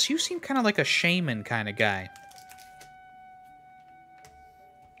 Callus, you seem kind of like a shaman kind of guy.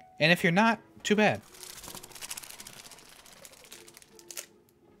 And if you're not, too bad.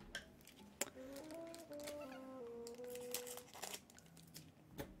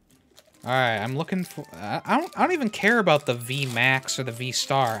 Alright, I'm looking for... I don't even care about the V Max or the V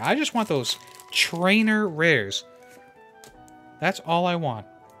Star. I just want those trainer rares. That's all I want.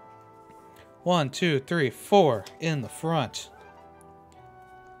 1, 2, 3, 4 in the front.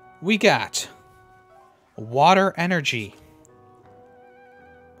 We got Water Energy.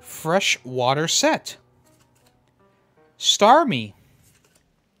 Fresh Water Set. Starmie.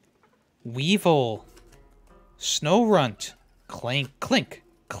 Weevil. Snowrunt. Clink.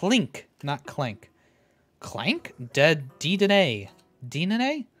 Clink, not clank. Clank? Dead D-Dene.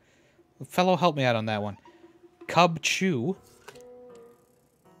 D-Dene? Fellow, help me out on that one. Cub Chew.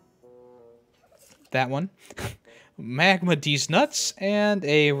 That one. Magma D's Nuts. And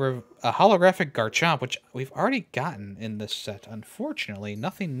a holographic Garchomp, which we've already gotten in this set. Unfortunately,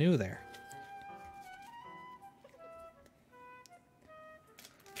 nothing new there.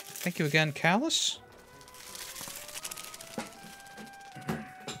 Thank you again, Callus.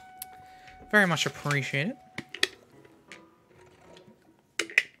 Very much appreciate it.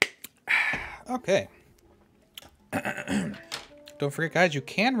 Okay. Don't forget, guys, you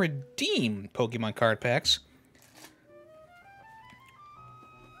can redeem Pokemon card packs.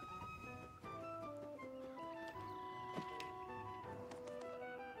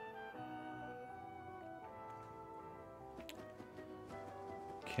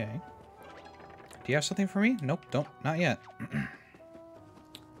 Okay. Do you have something for me? Nope, don't. Not yet.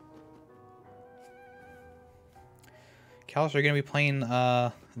 Callus, are you going to be playing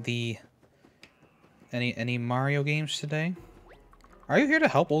any Mario games today? Are you here to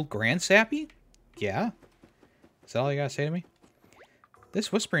help old Grand Sappy? Yeah. Is that all you got to say to me?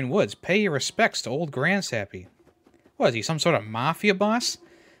 This Whispering Woods. Pay your respects to old Grandsappy. What, is he some sort of mafia boss?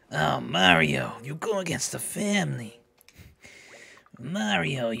 Oh, Mario, you go against the family.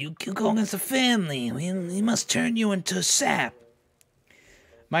 Mario, you go against the family. We must turn you into sap.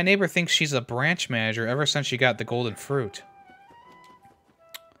 My neighbor thinks she's a branch manager ever since she got the golden fruit.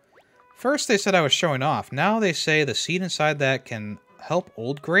 First they said I was showing off. Now they say the seed inside that can help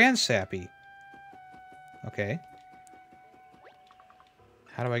old Grandsappy. Okay.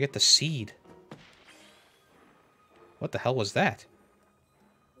 How do I get the seed? What the hell was that?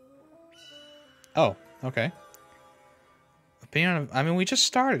 Oh, okay. Opinion of, I mean, we just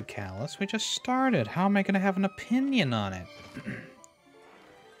started, Callus. We just started. How am I going to have an opinion on it?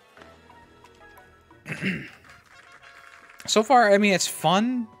 So far, I mean, it's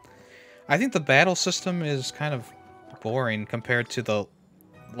fun. I think the battle system is kind of boring compared to the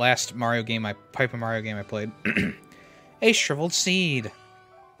last Mario game, Paper Mario game I played. A shriveled seed.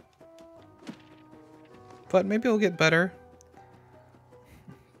 But maybe it'll get better.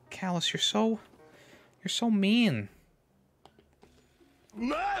 Callus, you're so mean.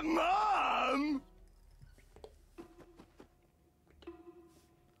 My mom!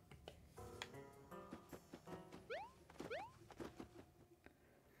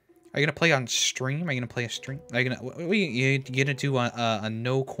 Are you gonna play on stream? Are you gonna play a stream? Are you gonna? What are you gonna do a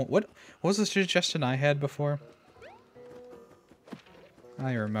no? What was the suggestion I had before?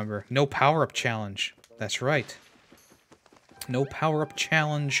 I remember. No power up challenge. That's right. No power up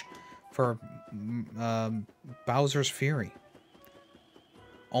challenge for Bowser's Fury.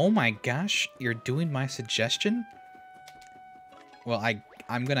 Oh my gosh! You're doing my suggestion? Well,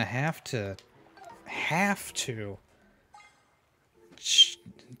 I'm gonna have to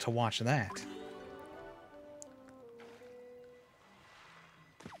watch that.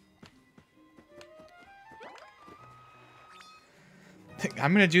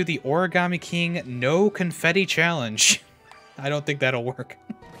 I'm gonna do the Origami King no confetti challenge. I don't think that'll work.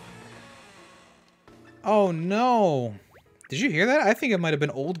 Oh no! Did you hear that? I think it might have been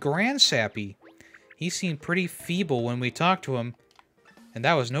old Grandsappy. He seemed pretty feeble when we talked to him, and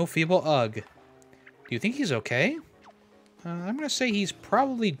that was no feeble ugh. Do you think he's okay? I'm gonna say he's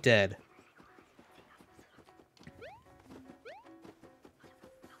probably dead.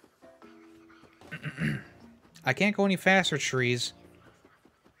 I can't go any faster, trees.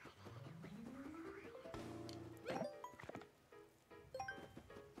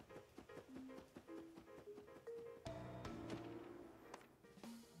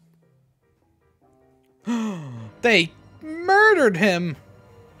 They murdered him!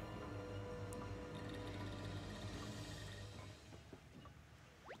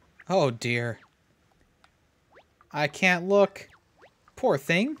 Oh dear. I can't look. Poor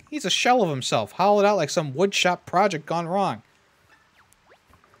thing. He's a shell of himself, hollowed out like some woodshop project gone wrong.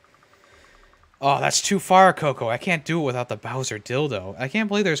 Oh, that's too far, Coco. I can't do it without the Bowser dildo. I can't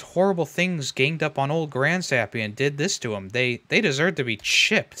believe there's horrible things ganged up on old Grandsappy and did this to him. They deserve to be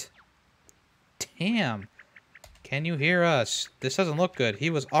chipped. Damn. Can you hear us? This doesn't look good. He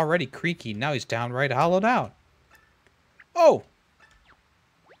was already creaky. Now he's downright hollowed out. Oh!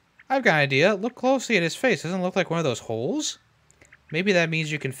 I've got an idea. Look closely at his face. Doesn't it look like one of those holes? Maybe that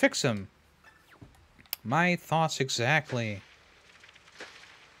means you can fix him. My thoughts exactly.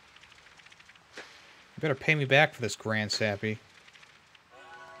 You better pay me back for this, Grandsappy.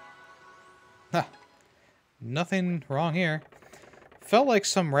 Huh. Nothing wrong here. Felt like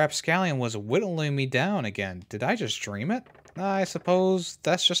some rapscallion was whittling me down again. Did I just dream it? I suppose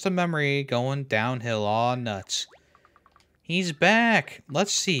that's just a memory going downhill aw nuts. He's back.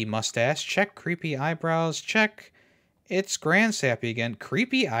 Let's see. Mustache. Check. Creepy eyebrows. Check. It's Grandsappy again.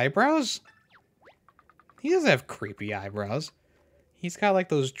 Creepy eyebrows? He doesn't have creepy eyebrows. He's got like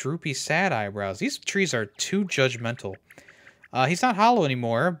those droopy sad eyebrows. These trees are too judgmental. He's not hollow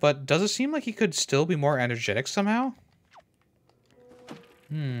anymore, but does it seem like he could still be more energetic somehow?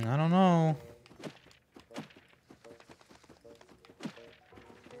 I don't know.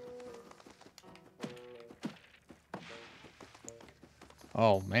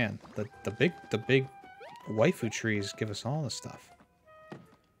 Oh man, the big waifu trees give us all the stuff.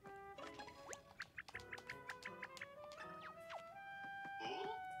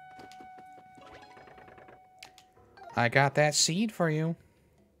 I got that seed for you.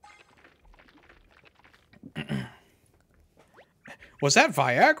 Was that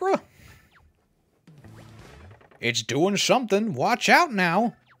Viagra? It's doing something. Watch out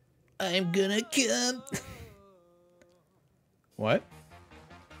now. I'm gonna come. What?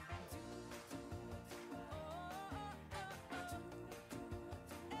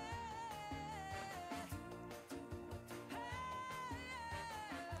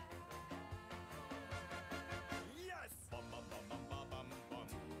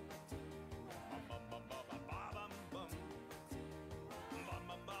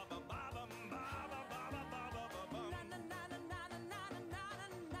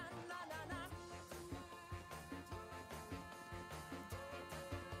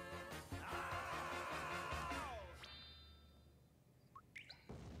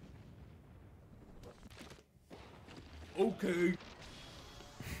 Okay.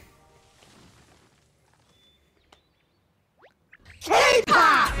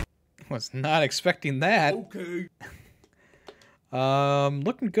 Was not expecting that. Okay.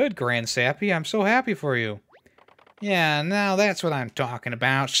 Looking good, Grand Sappy. I'm so happy for you. Yeah, now that's what I'm talking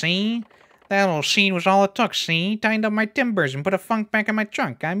about, see? That little scene was all it took, see? Tightened up my timbers and put a funk back in my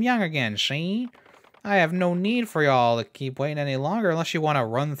trunk. I'm young again, see? I have no need for y'all to keep waiting any longer unless you want to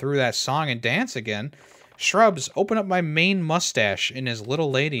run through that song and dance again. Shrubs, open up my main mustache in his little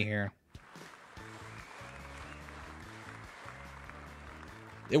lady here.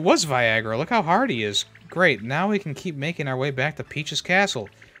 It was Viagra. Look how hard he is. Great, now we can keep making our way back to Peach's castle.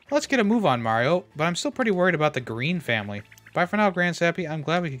 Let's get a move on, Mario, but I'm still pretty worried about the Green family. Bye for now, Grand Sappy. I'm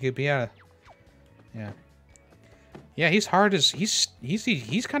glad we could be out of... Yeah. Yeah, he's hard as... He's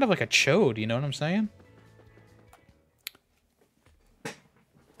kind of like a chode, you know what I'm saying?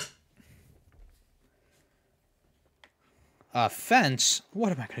 A fence?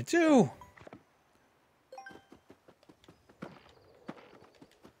 What am I gonna do?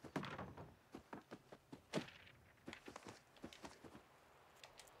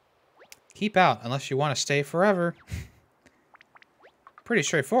 Keep out, unless you want to stay forever. Pretty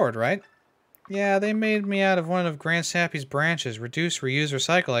straightforward, right? Yeah, they made me out of one of Grand Sappy's branches. Reduce, reuse,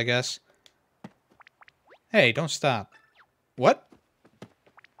 recycle, I guess. Hey, don't stop. What?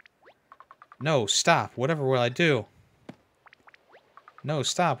 No, stop. Whatever will I do? No,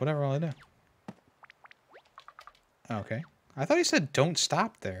 stop. Whatever will I do? Okay. I thought he said don't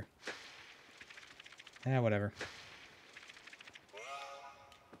stop there. Yeah, whatever.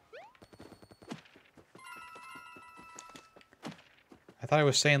 I thought I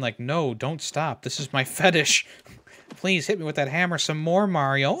was saying, like, no, don't stop. This is my fetish. Please hit me with that hammer some more,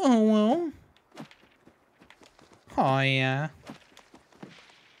 Mario. Oh, well. Oh, yeah.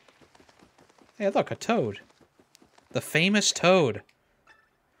 Hey, look, a toad. The famous toad.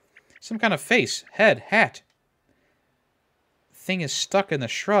 Some kind of face, head, hat. Thing is stuck in the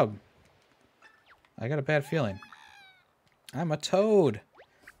shrub. I got a bad feeling. I'm a toad.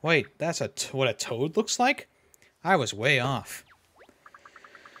 Wait, that's what a toad looks like? I was way off.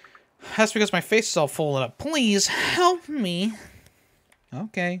 That's because my face is all folded up. Please, help me.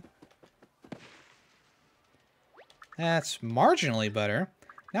 Okay. That's marginally better.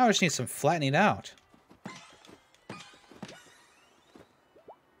 Now I just need some flattening out.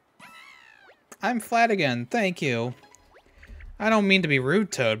 I'm flat again, thank you. I don't mean to be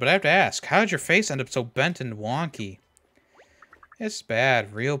rude, Toad, but I have to ask, how did your face end up so bent and wonky? It's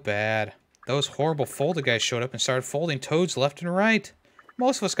bad, real bad. Those horrible folded guys showed up and started folding Toads left and right.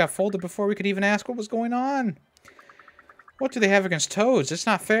 Most of us got folded before we could even ask what was going on. What do they have against Toads? It's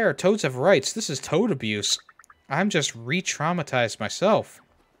not fair. Toads have rights. This is Toad abuse. I'm just re-traumatized myself.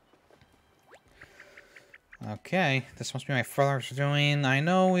 Okay, this must be my father's doing. I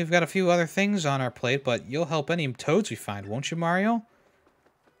know we've got a few other things on our plate, but you'll help any Toads we find, won't you, Mario?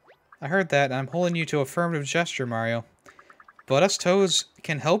 I heard that, and I'm holding you to affirmative gesture, Mario. But us Toads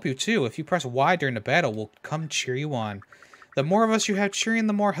can help you, too. If you press Y during the battle, we'll come cheer you on. The more of us you have cheering,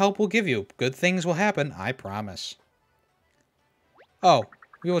 the more help we'll give you. Good things will happen, I promise. Oh,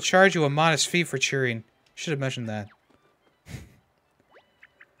 we will charge you a modest fee for cheering. Should have mentioned that.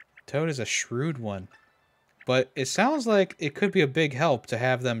 Toad is a shrewd one. But it sounds like it could be a big help to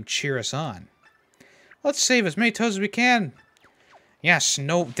have them cheer us on. Let's save as many Toads as we can. Yes,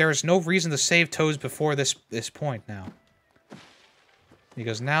 there's no reason to save Toads before this point now.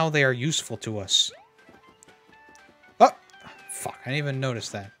 Because now they are useful to us. Oh! Fuck, I didn't even notice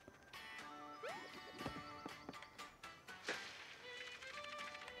that.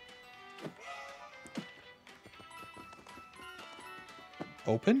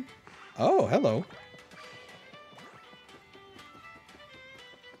 Open? Oh, hello.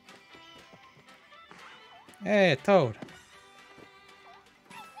 Hey, Toad.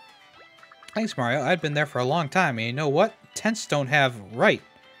 Thanks, Mario. I've been there for a long time, and you know what? Tents don't have right.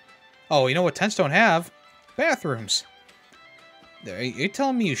 Oh, you know what tents don't have? Bathrooms. Are you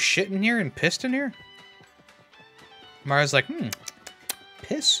telling me you shit in here and pissed in here? Mario's like,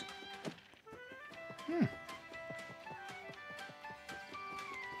 piss?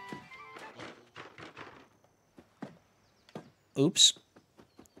 Oops.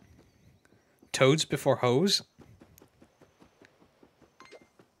 Toads before hose?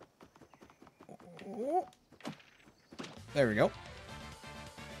 There we go.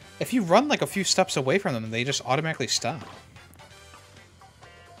 If you run like a few steps away from them, they just automatically stop.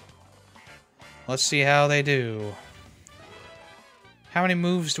 Let's see how they do. How many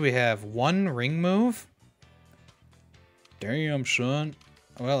moves do we have? One ring move? Damn, son.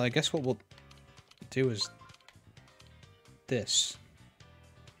 Well, I guess what we'll do is... this.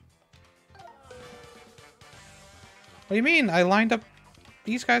 What do you mean? I lined up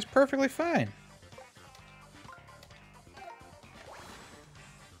these guys perfectly fine.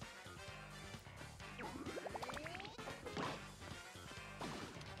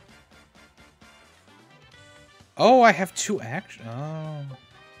 Oh, I have 2 action. Oh.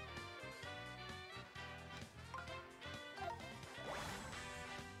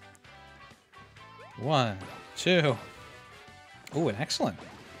 One, two. Ooh, an excellent.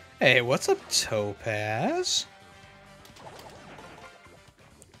 Hey, what's up, Topaz?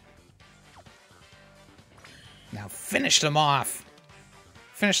 Now finish them off.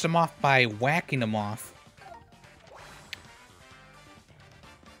 Finish them off by whacking them off.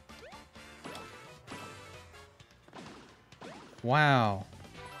 Wow.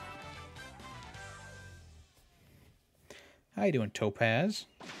 How you doing, Topaz?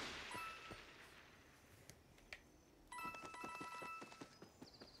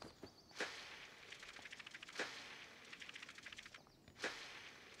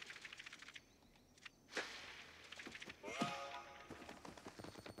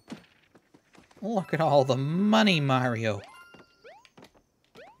 Look at all the money, Mario.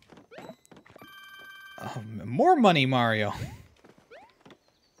 Oh, more money, Mario.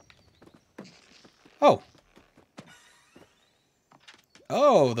 Oh.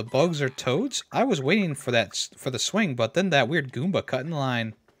 Oh, the bugs are toads? I was waiting for that for the swing, but then that weird Goomba cut in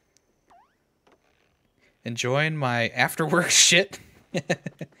line. Enjoying my after-work shit?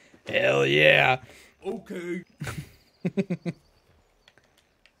 Hell yeah. Okay.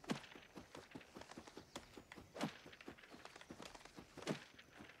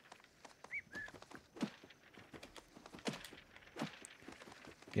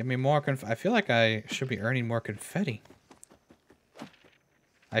 Give me more I feel like I should be earning more confetti.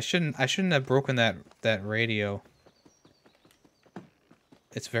 I shouldn't have broken that radio.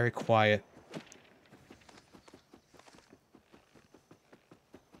 It's very quiet.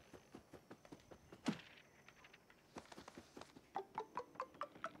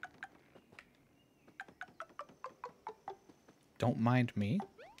 Don't mind me.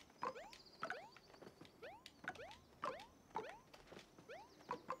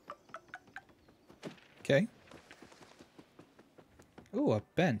 Okay. Ooh, a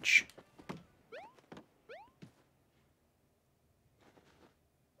bench.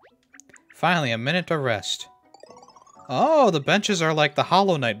 Finally, a minute to rest. Oh, the benches are like the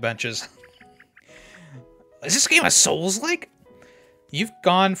Hollow Knight benches. Is this game of Souls-like? You've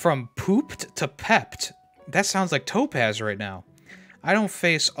gone from pooped to pepped. That sounds like Topaz right now. I don't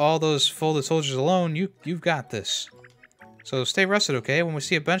face all those folded soldiers alone. You've got this. So stay rested, okay? When we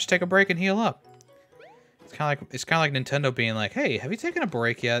see a bench, take a break and heal up. It's kind of like Nintendo being like, "Hey, have you taken a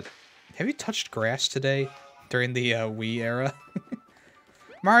break yet? Have you touched grass today?" During the Wii era.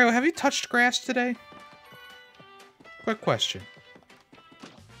 Mario, have you touched grass today? Quick question.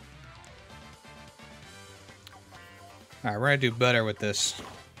 All right, we're gonna do better with this.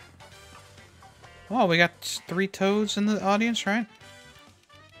 Oh, we got 3 toads in the audience, right?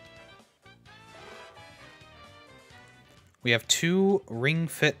 We have 2 ring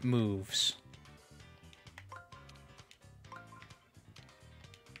fit moves.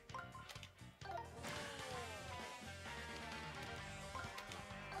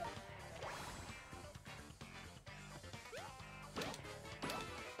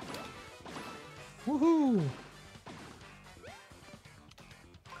 Woohoo!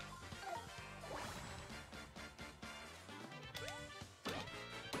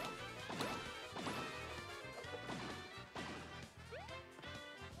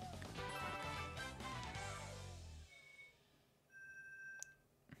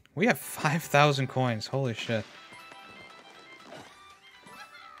 We have 5,000 coins. Holy shit.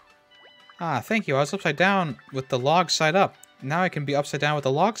 Ah, thank you. I was upside down with the log side up. Now I can be upside down with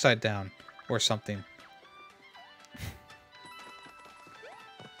the log side down. Or something.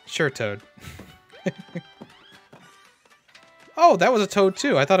 Sure, Toad. Oh, that was a toad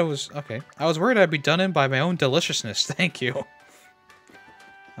too. I thought it was... Okay. I was worried I'd be done in by my own deliciousness. Thank you.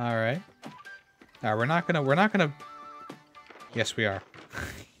 Alright. Alright, we're not gonna... Yes, we are.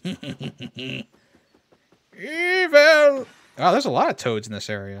 Evil! Oh, there's a lot of toads in this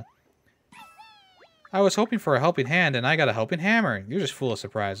area. I was hoping for a helping hand, and I got a helping hammer. You're just full of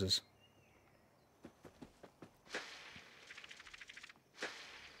surprises.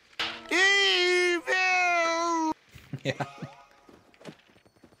 Evil! Yeah.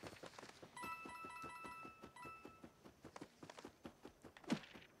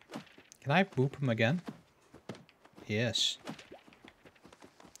 Can I boop him again? Yes.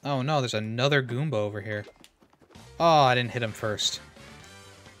 Oh no, there's another Goomba over here. Oh, I didn't hit him first.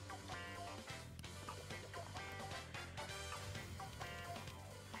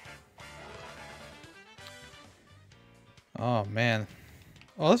 Oh, man.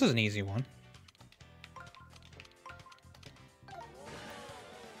 Oh, this is an easy one.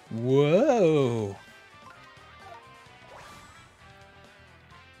 Whoa!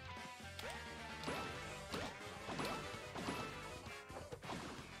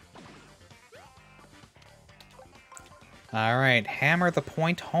 Alright, hammer the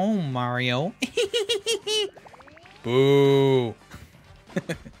point home, Mario. Boo!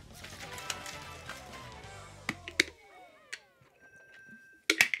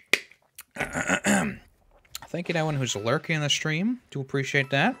 Thank you to everyone who's lurking in the stream. Do appreciate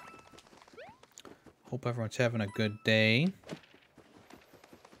that. Hope everyone's having a good day.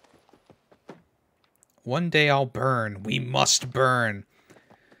 One day I'll burn. We must burn.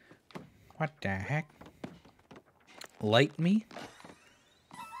 What the heck? Light me?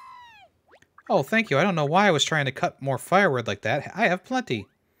 Oh, thank you. I don't know why I was trying to cut more firewood like that. I have plenty.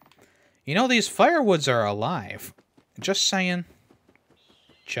 You know, these firewoods are alive. Just saying.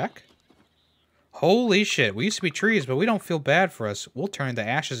 Check. Holy shit. We used to be trees, but we don't feel bad for us. We'll turn into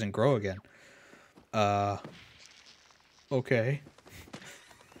ashes and grow again. Okay.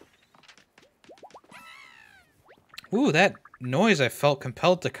 Ooh, that noise I felt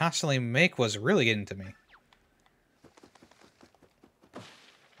compelled to constantly make was really getting to me.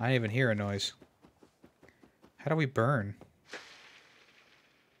 I didn't even hear a noise. How do we burn?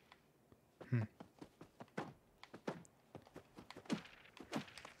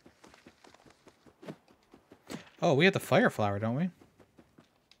 Oh, we have the fire flower, don't we?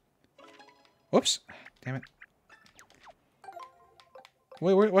 Whoops. Damn it.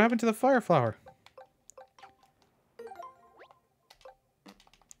 Wait, what happened to the fire flower?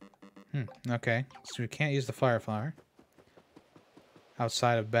 Okay. So we can't use the fire flower.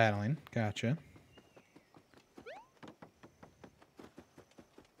 Outside of battling. Gotcha.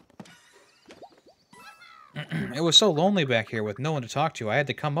 It was so lonely back here with no one to talk to. I had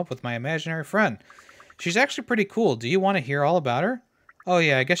to come up with my imaginary friend. She's actually pretty cool. Do you want to hear all about her? Oh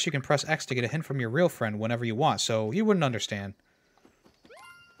yeah, I guess you can press X to get a hint from your real friend whenever you want, so you wouldn't understand.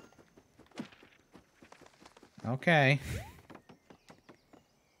 Okay.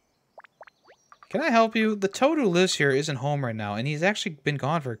 Can I help you? The toad who lives here isn't home right now, and he's actually been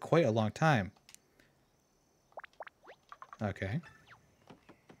gone for quite a long time. Okay.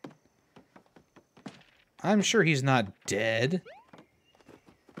 I'm sure he's not dead.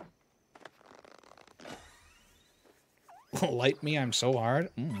 Light me, I'm so hard.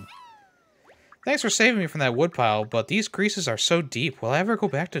 Thanks for saving me from that woodpile, but these creases are so deep. Will I ever go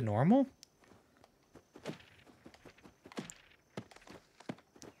back to normal?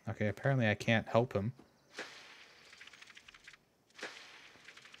 Okay, apparently I can't help him.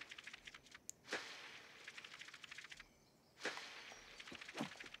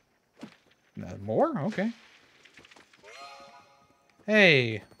 More? Okay.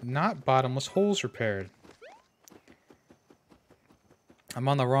 Hey, not bottomless holes repaired. I'm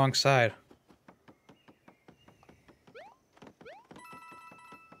on the wrong side.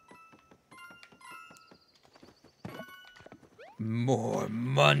 More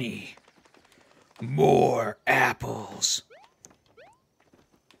money. More apples.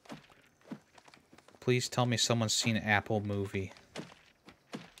 Please tell me someone's seen an Apple movie.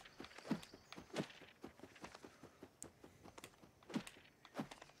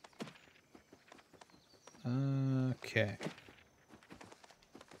 Okay.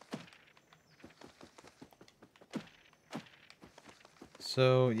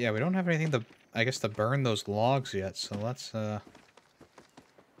 So, yeah, we don't have anything to, I guess, to burn those logs yet, so let's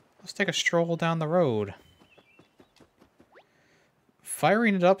take a stroll down the road.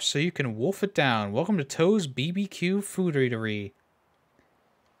 Firing it up so you can wolf it down. Welcome to Toe's BBQ Food Eatery.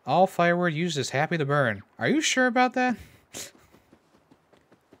 All firewood used is happy to burn. Are you sure about that?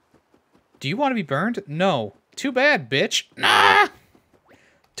 Do you want to be burned? No. Too bad, bitch. Nah!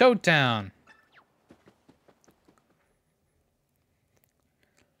 Toad Town.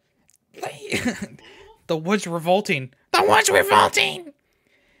 The wood's revolting. The wood's revolting!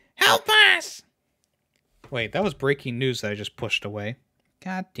 Help us! Wait, that was breaking news that I just pushed away.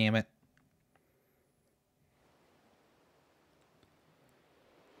 God damn it.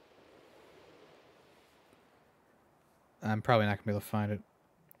 I'm probably not going to be able to find it.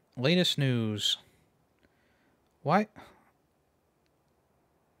 Latest news. Why?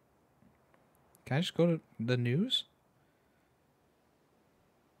 Can I just go to the news?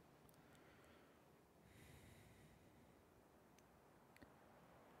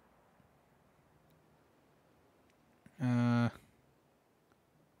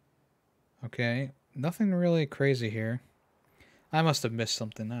 Okay, nothing really crazy here. I must have missed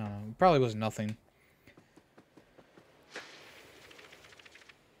something. I don't know. It probably was nothing.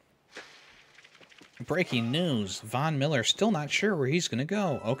 Breaking news. Von Miller still not sure where he's gonna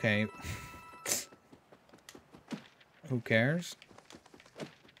go. Okay. Who cares?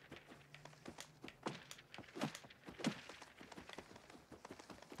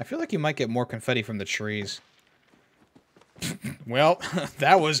 I feel like you might get more confetti from the trees. Well,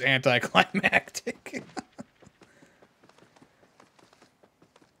 that was anticlimactic.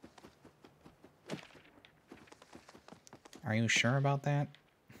 Are you sure about that?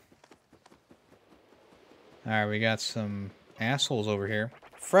 Alright, we got some assholes over here.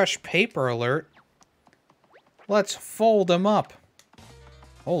 Fresh paper alert. Let's fold them up.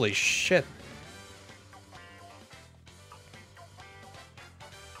 Holy shit.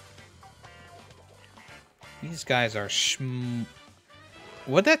 These guys are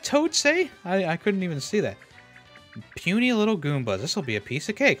What'd that toad say? I couldn't even see that. Puny little Goombas. This'll be a piece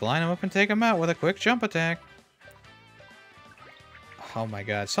of cake. Line them up and take them out with a quick jump attack. Oh my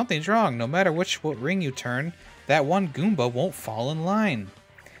god, something's wrong. No matter what ring you turn, that one Goomba won't fall in line.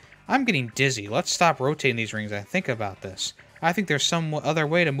 I'm getting dizzy. Let's stop rotating these rings and think about this. I think there's some other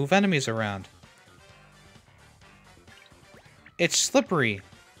way to move enemies around. It's slippery.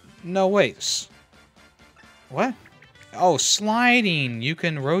 No, wait. What? Oh, sliding. You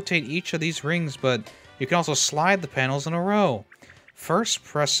can rotate each of these rings, but you can also slide the panels in a row. First,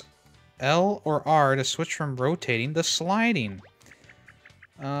 press L or R to switch from rotating to sliding.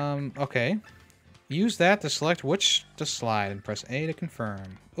 Okay. Use that to select which to slide and press A to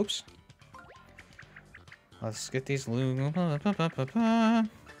confirm. Oops. Let's get these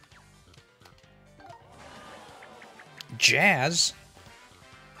Jazz?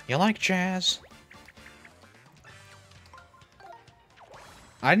 You like jazz?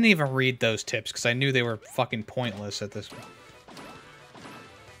 I didn't even read those tips because I knew they were fucking pointless at this point.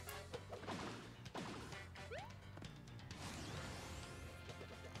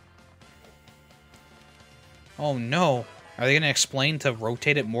 Oh no. Are they going to explain to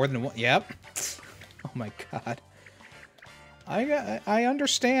rotate it more than one? Yep. Oh my god. I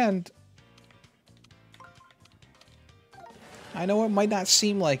understand. I know it might not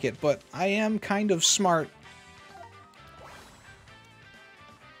seem like it, but I am kind of smart.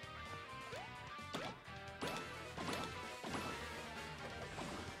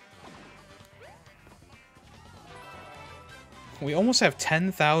 We almost have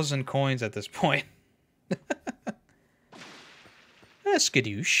 10,000 coins at this point.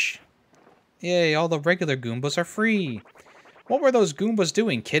 Skadoosh. Yay, all the regular Goombas are free. What were those Goombas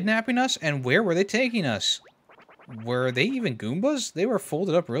doing? Kidnapping us? And where were they taking us? Were they even Goombas? They were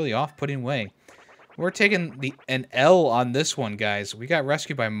folded up really off-putting way. We're taking an L on this one, guys. We got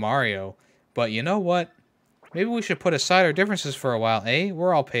rescued by Mario. But you know what? Maybe we should put aside our differences for a while, eh?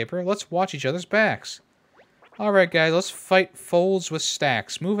 We're all paper. Let's watch each other's backs. Alright, guys. Let's fight folds with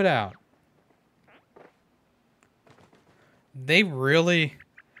stacks. Move it out. They really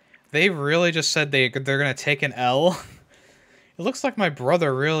just said they're gonna take an L. It looks like my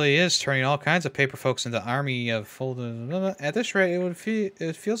brother really is turning all kinds of paper folks into army of folded. At this rate,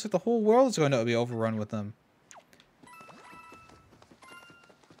 it feels like the whole world is going to be overrun with them.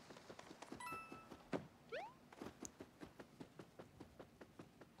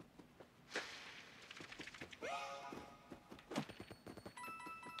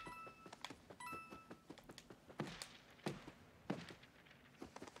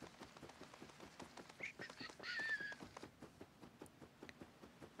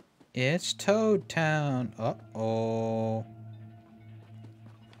 It's Toad Town. Uh-oh.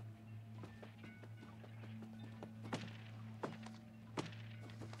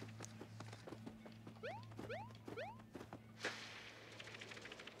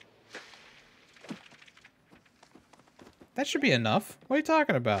 That should be enough. What are you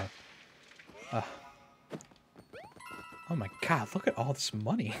talking about? Oh my god, look at all this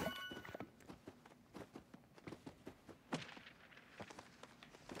money.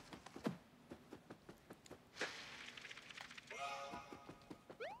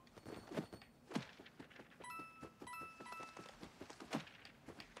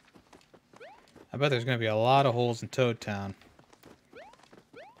 I bet there's going to be a lot of holes in Toad Town.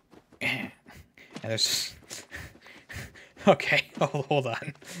 And there's... Okay, hold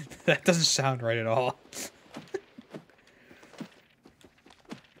on. That doesn't sound right at all.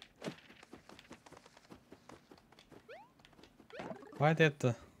 Why'd they have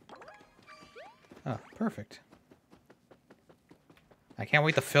to... Oh, perfect. I can't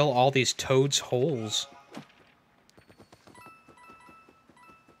wait to fill all these Toad's holes.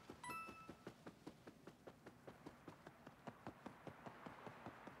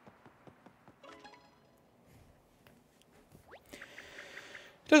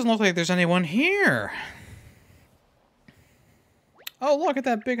 Doesn't look like there's anyone here. Oh, look at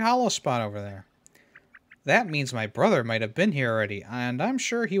that big hollow spot over there. That means my brother might have been here already, and I'm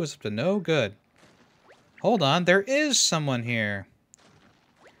sure he was up to no good. Hold on, there is someone here.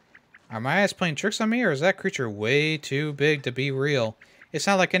 Are my eyes playing tricks on me, or is that creature way too big to be real? It's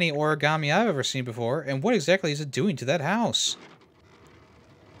not like any origami I've ever seen before, and what exactly is it doing to that house?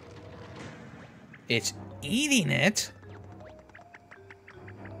 It's eating it?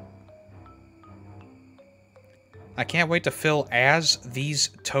 I can't wait to fill as these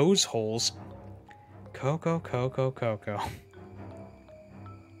toes holes. Coco, Coco, Coco.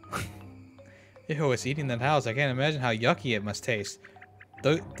 Ew, it's eating that house. I can't imagine how yucky it must taste.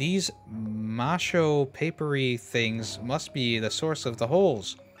 These macho papery things must be the source of the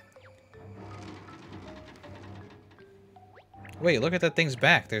holes. Wait, look at that thing's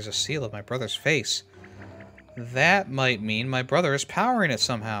back. There's a seal of my brother's face. That might mean my brother is powering it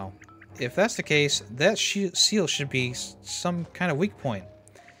somehow. If that's the case, that seal should be some kind of weak point.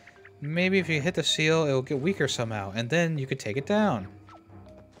 Maybe if you hit the seal, it'll get weaker somehow, and then you could take it down.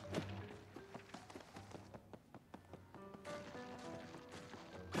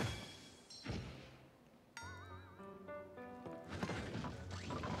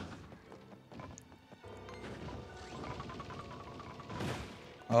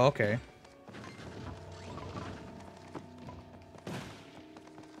 Oh, okay.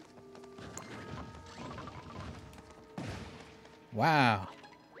 Wow.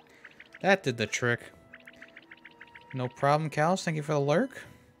 That did the trick. No problem, Callus. Thank you for the lurk.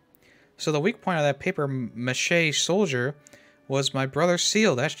 So the weak point of that paper mache soldier was my brother's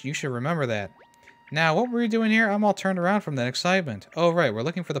seal. You should remember that. Now, what were we doing here? I'm all turned around from that excitement. Oh, right. We're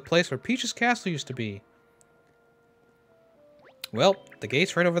looking for the place where Peach's castle used to be. Well, the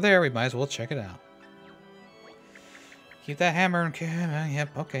gate's right over there. We might as well check it out. Keep that hammer and...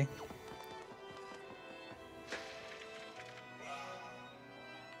 Yep, okay.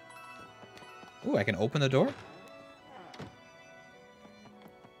 Ooh, I can open the door?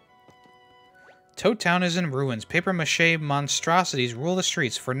 Toad Town is in ruins. Paper-mache monstrosities rule the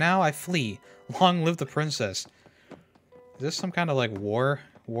streets. For now, I flee. Long live the princess. Is this some kind of, like, war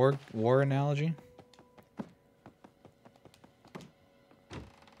analogy?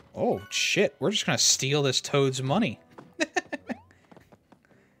 Oh, shit. We're just gonna steal this toad's money.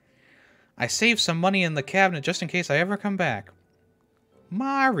 I saved some money in the cabinet just in case I ever come back.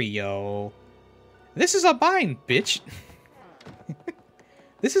 Mario. This is a mine, bitch.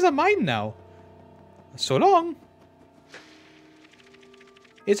 This is a mine now. So long.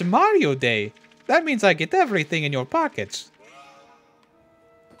 It's Mario Day. That means I get everything in your pockets.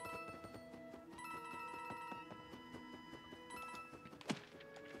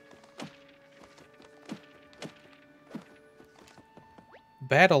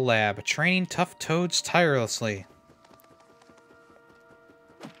 Battle Lab, training tough toads tirelessly.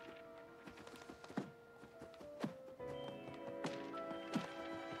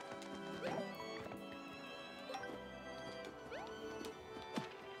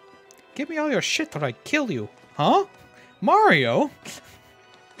 Give me all your shit or I kill you. Huh? Mario?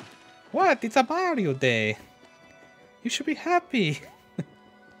 What? It's a Mario Day. You should be happy.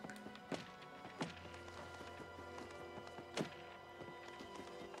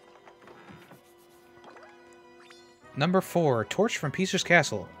 Number 4, torch from Peach's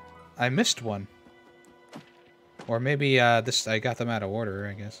castle. I missed one. Or maybe I got them out of order,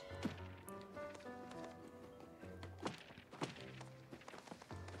 I guess.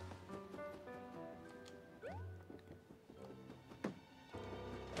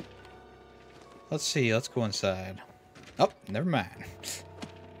 Let's see, let's go inside. Oh, never mind.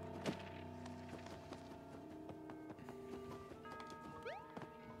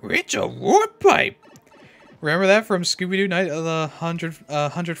 It's a warp pipe! Remember that from Scooby-Doo Night of the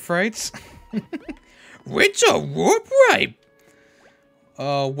 100 Frights? It's a warp pipe!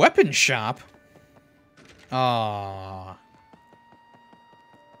 Weapon shop? Aww.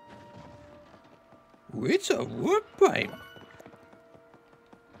 It's a warp pipe.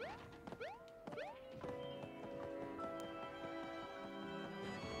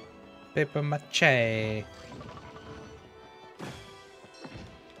 Paper mache.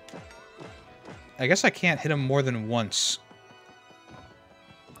 I guess I can't hit him more than once.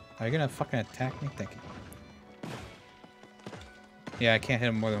 Are you gonna fucking attack me? Thank you. Yeah, I can't hit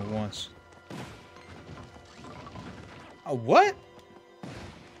him more than once. Oh, what?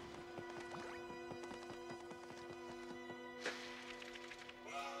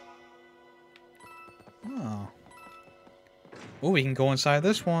 Oh. Oh, we can go inside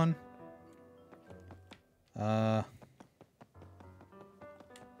this one.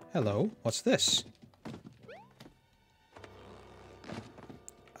 Hello, what's this?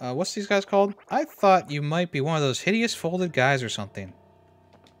 What's these guys called? I thought you might be one of those hideous folded guys or something.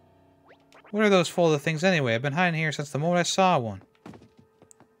 What are those folded things anyway? I've been hiding here since the moment I saw one.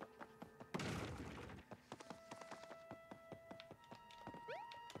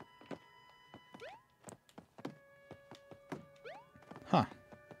 Huh.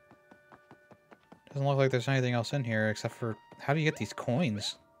 Doesn't look like there's anything else in here except for... How do you get these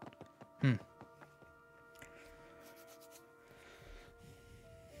coins? Hmm.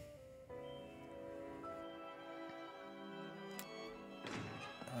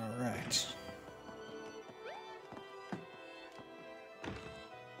 Alright.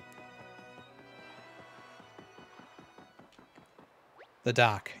 The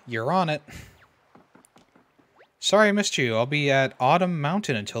dock. You're on it. Sorry I missed you. I'll be at Autumn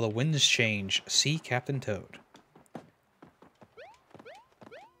Mountain until the winds change. See Captain Toad.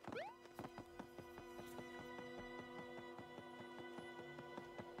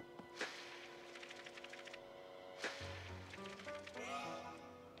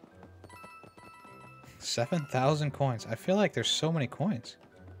 $7,000 coins. I feel like there's so many coins.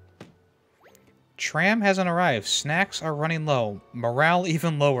 Tram hasn't arrived. Snacks are running low. Morale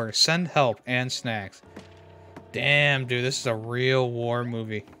even lower. Send help and snacks. Damn, dude, this is a real war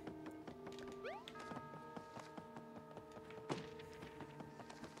movie.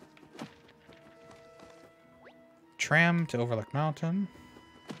 Tram to Overlook Mountain.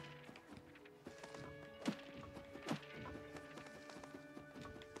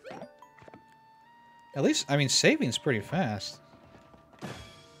 At least, I mean, saving's pretty fast.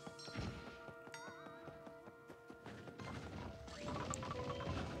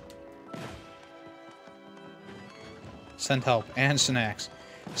 Send help and snacks.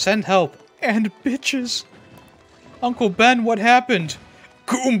 Send help and bitches. Uncle Ben, what happened?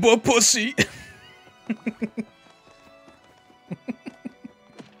 Goomba pussy.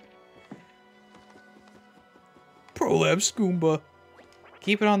 Prolapse Goomba.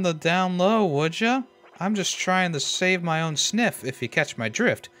 Keep it on the down low, would ya? I'm just trying to save my own sniff, if you catch my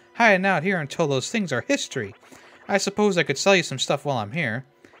drift. Hiding out here until those things are history. I suppose I could sell you some stuff while I'm here.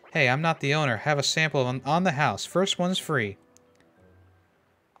 Hey, I'm not the owner. Have a sample on the house. First one's free.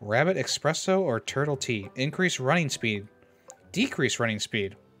 Rabbit espresso or turtle tea? Increase running speed. Decrease running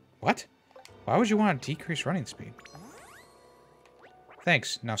speed. What? Why would you want to decrease running speed?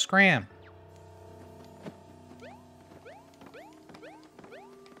 Thanks. Now scram.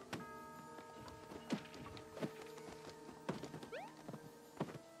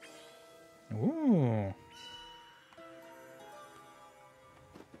 Ooh.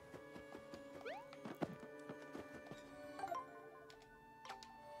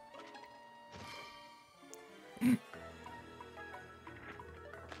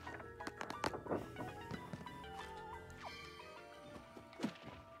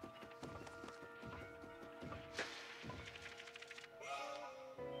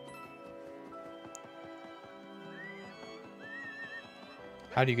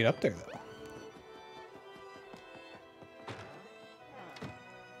 How do you get up there, though?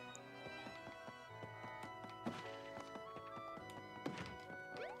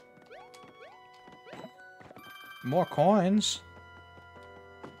 More coins.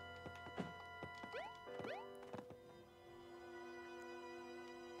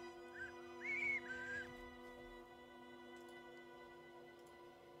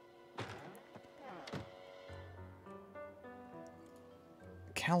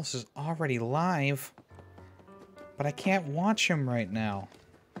 Callus is already live, but I can't watch him right now.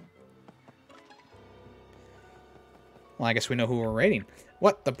 Well, I guess we know who we're raiding.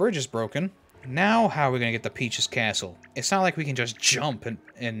 What? The bridge is broken. Now how are we going to get to Peach's castle? It's not like we can just jump in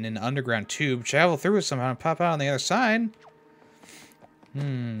an underground tube, travel through it somehow, and pop out on the other side.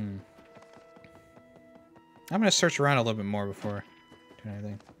 I'm going to search around a little bit more before doing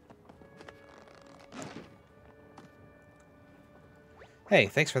anything. Hey,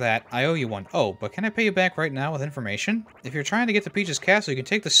 thanks for that. I owe you one. Oh, but can I pay you back right now with information? If you're trying to get to Peach's castle, you can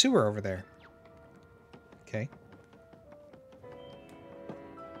take the sewer over there. Okay.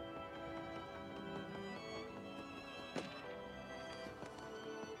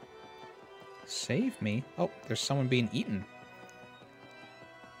 Save me? Oh, there's someone being eaten.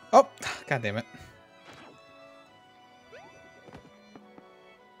 Oh, god damn it.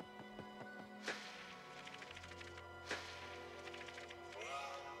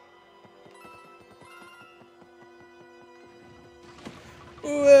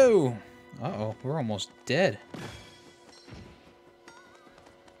 Whoa! Uh-oh, we're almost dead.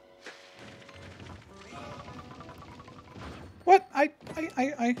 What? I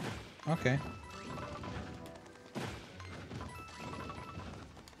Okay.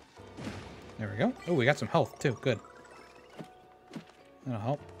 There we go. Oh, we got some health, too. Good. That'll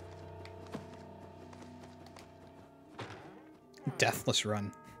help. Deathless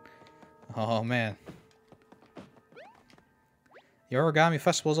run. Oh, man. The Origami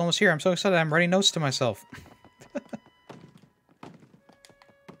Festival is almost here. I'm so excited. I'm writing notes to myself.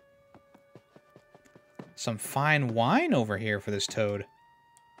 Some fine wine over here for this toad.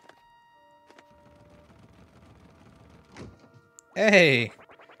 Hey!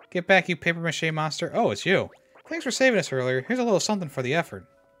 Get back, you papier-mâché monster. Oh, it's you. Thanks for saving us earlier. Here's a little something for the effort.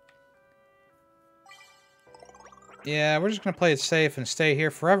 Yeah, we're just gonna play it safe and stay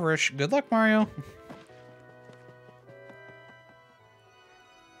here forever-ish. Good luck, Mario.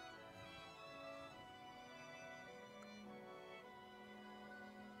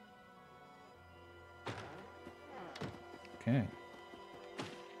 Okay.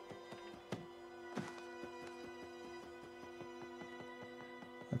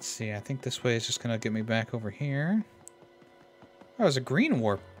 Let's see, I think this way is just gonna get me back over here. Oh, there's a green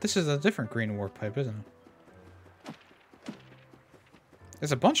warp. This is a different green warp pipe, isn't it?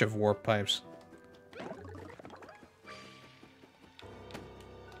 There's a bunch of warp pipes.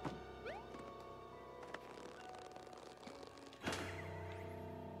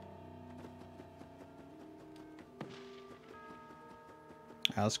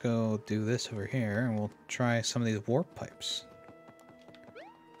 Let's go do this over here, and we'll try some of these warp pipes.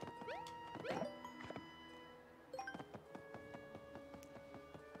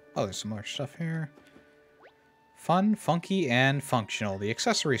 Oh, there's some more stuff here. Fun, funky, and functional. The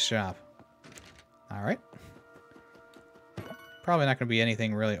accessory shop. Alright. Probably not going to be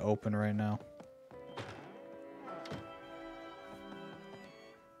anything really open right now.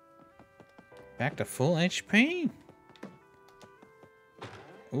 Back to full HP.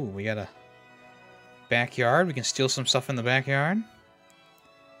 Ooh, we got a backyard. We can steal some stuff in the backyard.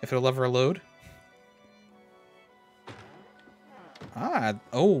 If it'll ever load. Ah,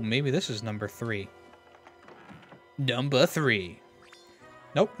 oh, maybe this is number 3. Number 3.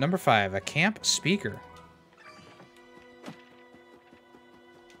 Nope, number 5. A camp speaker.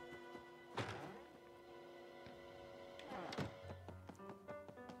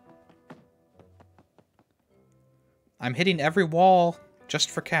 I'm hitting every wall just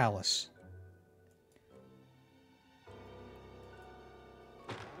for Callus.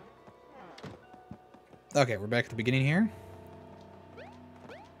 Okay, we're back at the beginning here.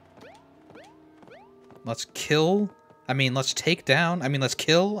 Let's kill. I mean, let's take down. I mean, let's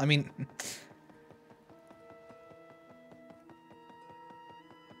kill. I mean...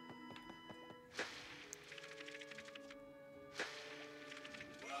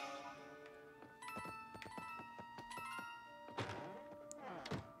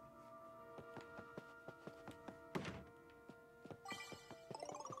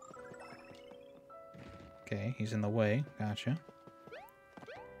 Okay, he's in the way. Gotcha.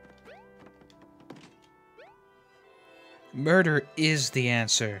 Murder is the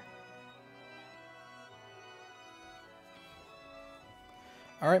answer.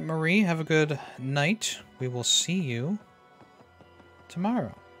 Alright, Marie, have a good night. We will see you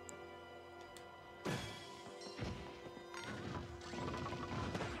tomorrow.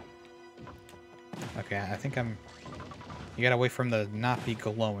 Okay, I think I'm... You gotta wait for him to not be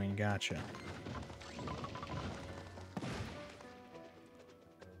glowing. Gotcha.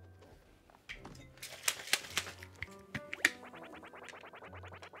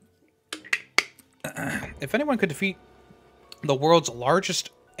 If anyone could defeat the world's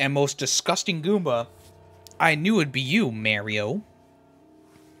largest and most disgusting Goomba, I knew it'd be you, Mario.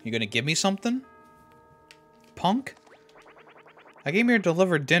 You gonna give me something? Punk? I came here to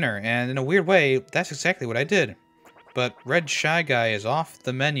deliver dinner, and in a weird way, that's exactly what I did. But Red Shy Guy is off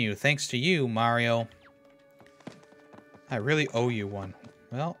the menu thanks to you, Mario. I really owe you one.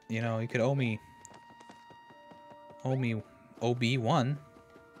 Well, you know, you could owe me OB1.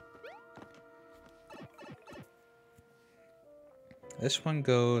 This one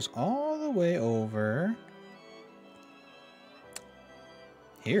goes all the way over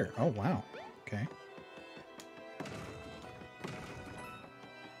here. Oh, wow. Okay.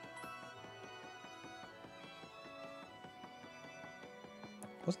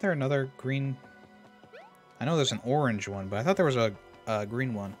 Wasn't there another green? I know there's an orange one, but I thought there was a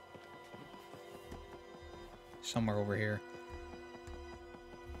green one. Somewhere over here.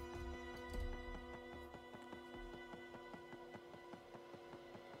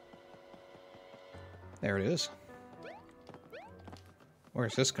 There it is.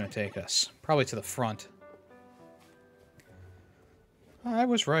 Where's this going to take us? Probably to the front. I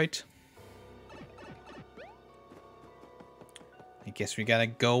was right. I guess we gotta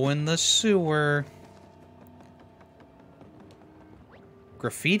go in the sewer.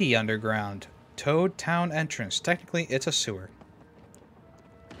 Graffiti underground. Toad Town entrance. Technically, it's a sewer.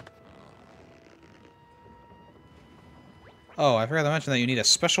 Oh, I forgot to mention that you need a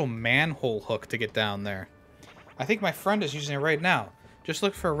special manhole hook to get down there. I think my friend is using it right now. Just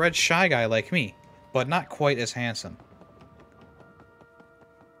look for a red shy guy like me, but not quite as handsome.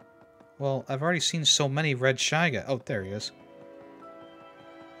 Well, I've already seen so many red shy guys. Oh, there he is.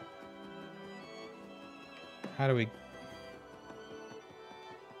 How do we...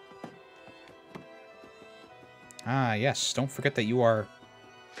 Ah, yes. Don't forget that you are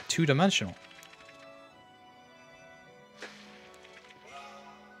two-dimensional.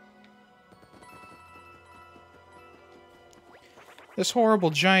 This horrible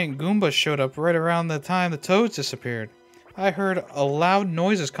giant Goomba showed up right around the time the toads disappeared. I heard loud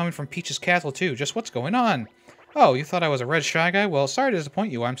noises coming from Peach's castle, too. Just what's going on? Oh, you thought I was a red shy guy? Well, sorry to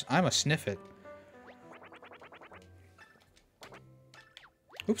disappoint you. I'm a Sniffit.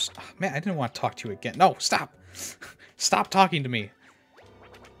 Oops. Oh, man, I didn't want to talk to you again. No, stop. Stop talking to me.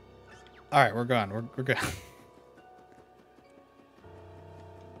 Alright, we're gone. We're good.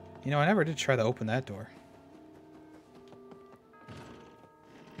 You know, I never did try to open that door.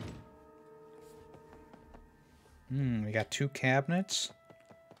 We got 2 cabinets.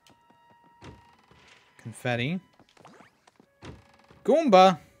 Confetti.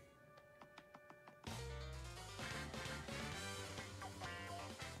 Goomba!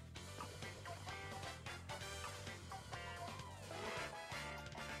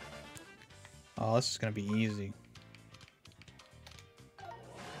 Oh, this is gonna be easy.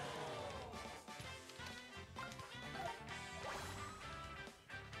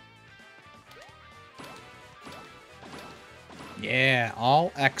 Yeah,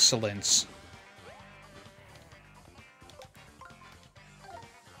 all excellence.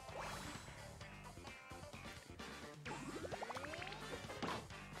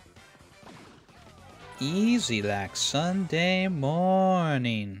 Easy like Sunday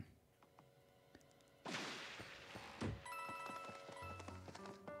morning.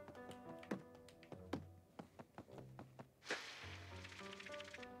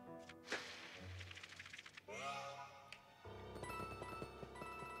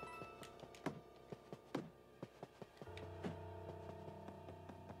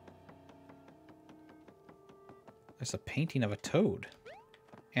 There's a painting of a toad.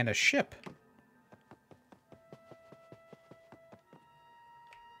 And a ship.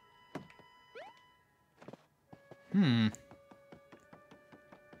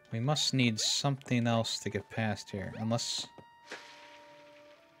 We must need something else to get past here. Unless...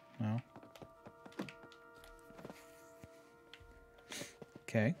 No.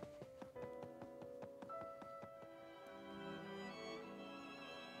 Okay.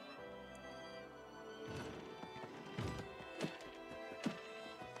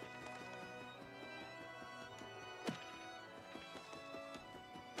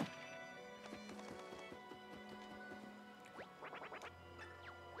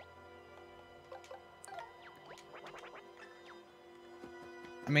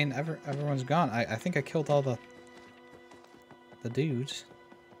 I mean, everyone's gone. I think I killed all the dudes.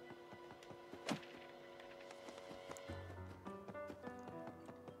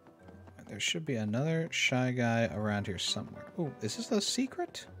 There should be another shy guy around here somewhere. Oh, is this a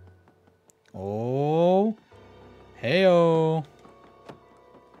secret? Oh. Hey-oh.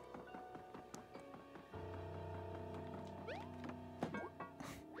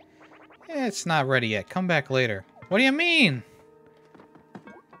 It's not ready yet. Come back later. What do you mean?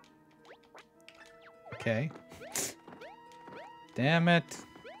 Okay. Damn it.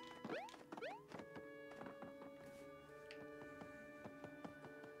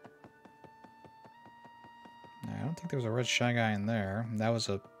 I don't think there was a red shy guy in there. That was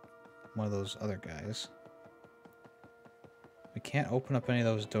one of those other guys. We can't open up any of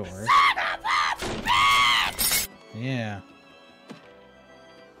those doors. Yeah.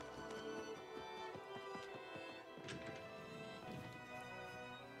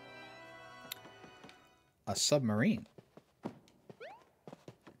 A submarine.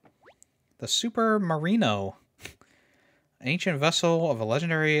 The Super Marino. Ancient vessel of a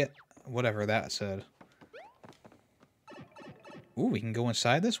legendary... whatever that said. Ooh, we can go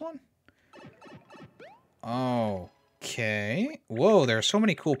inside this one? Okay. Whoa, there are so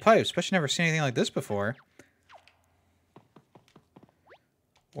many cool pipes. Especially never seen anything like this before.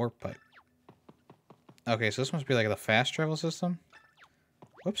 Warp pipe. Okay, so this must be like the fast travel system.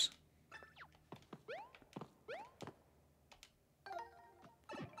 Whoops.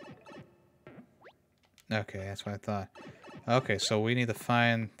 Okay, that's what I thought. Okay, so we need to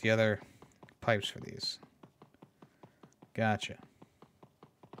find the other pipes for these. Gotcha.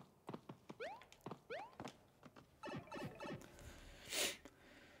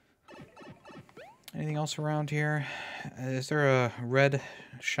 Anything else around here? Is there a red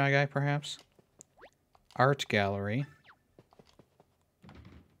Shy Guy, perhaps? Art gallery.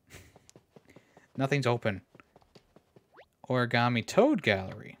 Nothing's open. Origami Toad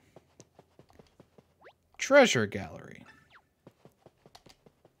gallery. Treasure gallery.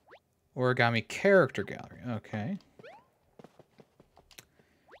 Origami character gallery. Okay.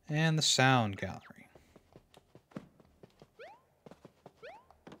 And the sound gallery.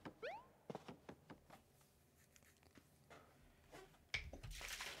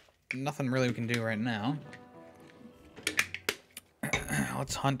 Nothing really we can do right now.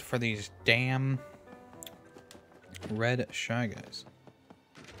 Let's hunt for these damn red Shy Guys.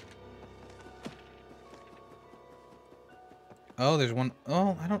 Oh, there's one.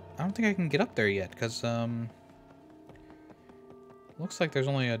 Oh, I don't think I can get up there yet, because looks like there's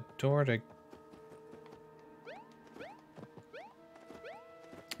only a door to.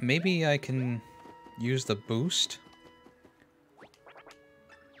 Maybe I can use the boost.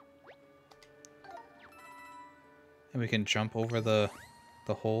 And we can jump over the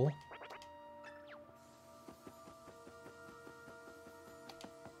hole.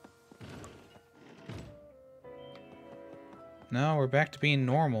 No, we're back to being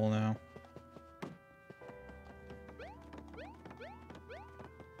normal now.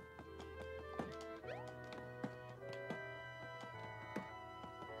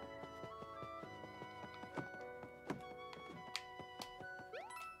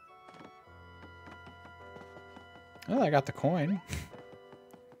 Oh, I got the coin.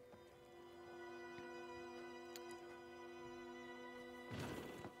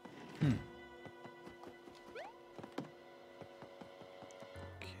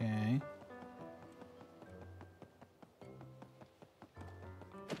 Okay.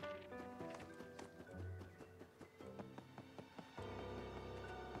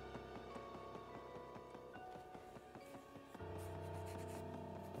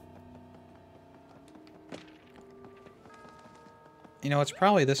 You know, it's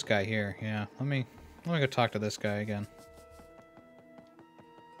probably this guy here. Yeah, let me go talk to this guy again.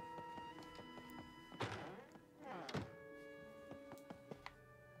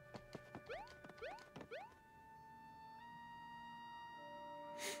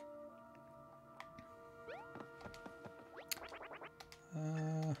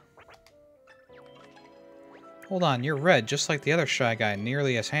 Hold on, you're red, just like the other Shy Guy,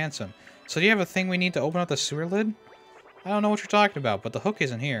 nearly as handsome. So do you have a thing we need to open up the sewer lid? I don't know what you're talking about, but the hook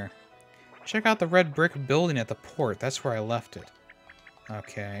isn't here. Check out the red brick building at the port. That's where I left it.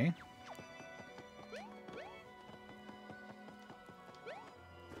 Okay.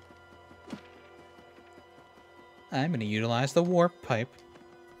 I'm going to utilize the warp pipe.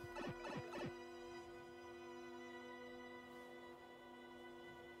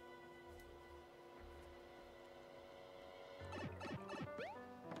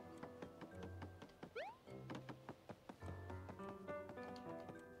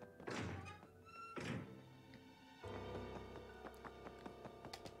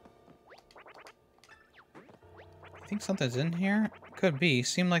 I think something's in here? Could be.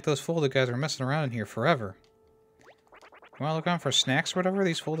 Seemed like those folded guys were messing around in here forever. You want to look around for snacks or whatever?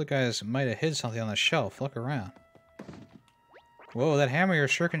 These folded guys might have hid something on the shelf. Look around. Whoa, that hammer here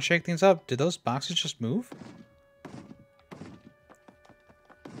sure can shake things up. Did those boxes just move?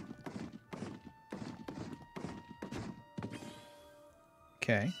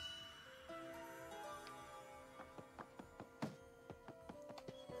 Okay.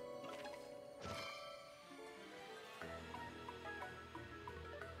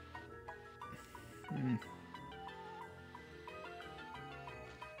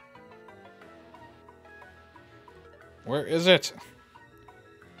 Where is it?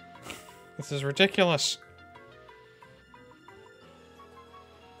 This is ridiculous.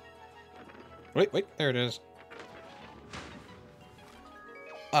 Wait, there it is.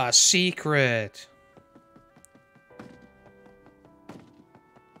 A secret.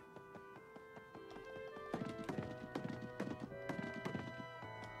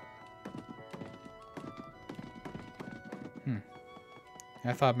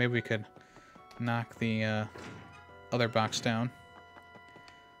 I thought maybe we could knock the other box down.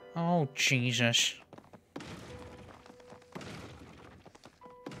 Oh, Jesus.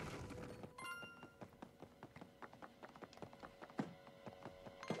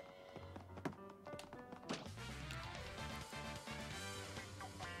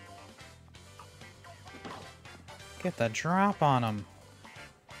 Get the drop on him.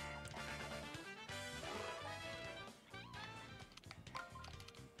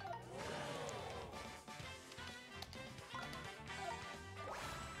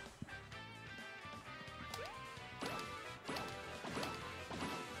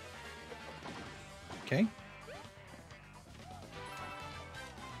 Okay.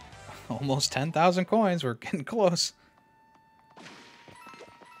 Almost 10,000 coins. We're getting close.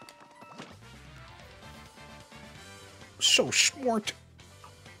 So smart.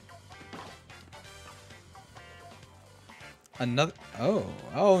 Another. Oh.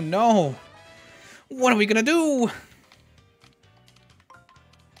 Oh no. What are we gonna do?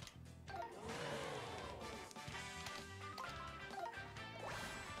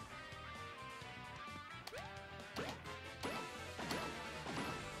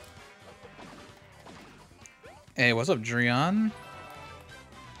 Hey, what's up, Drion?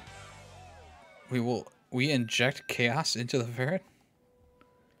 We inject chaos into the ferret?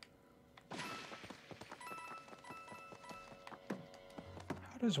 How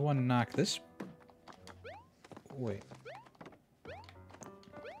does one knock this? Wait.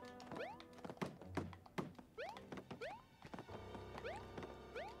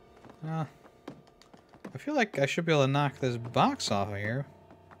 I feel like I should be able to knock this box off of here.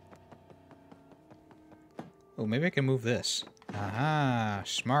 Oh, maybe I can move this. Aha,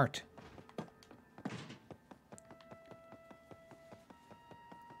 smart.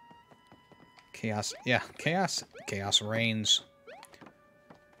 Chaos, yeah, chaos reigns.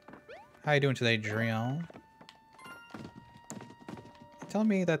 How you doing today, Drion? Tell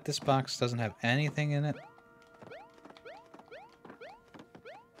me that this box doesn't have anything in it.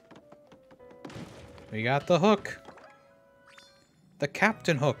 We got the hook. The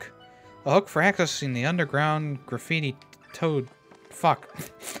captain hook. A hook for accessing the underground graffiti toad. Fuck.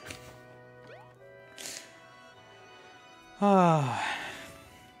 Ah.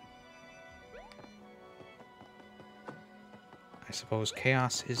 I suppose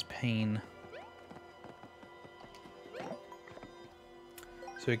chaos is pain.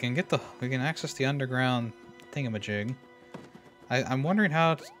 So we can access the underground thingamajig. I'm wondering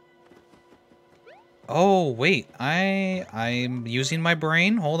how. Oh wait, I'm using my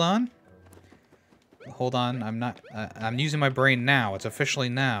brain. Hold on. Hold on. I'm not. I'm using my brain now. It's officially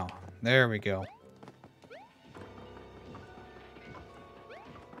now. There we go.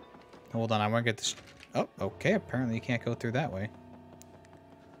 Hold on. I want to get this. Oh, okay. Apparently you can't go through that way.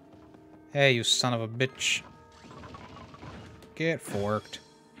 Hey, you son of a bitch. Get forked.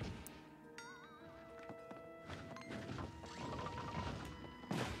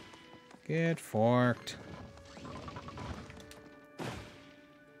 Get forked.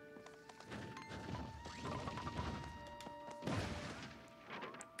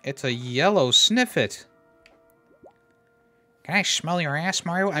 It's a yellow Sniffit. Can I smell your ass,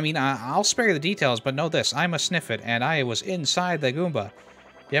 Mario? I mean, I'll spare you the details, but know this. I'm a Sniffit, and I was inside the Goomba.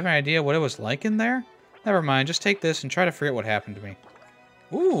 Do you have an idea what it was like in there? Never mind, just take this and try to forget what happened to me.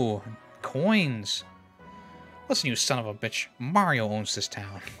 Ooh, coins. Listen, you son of a bitch. Mario owns this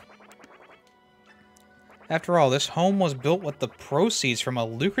town. After all, this home was built with the proceeds from a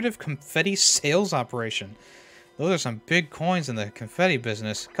lucrative confetti sales operation. Those are some big coins in the confetti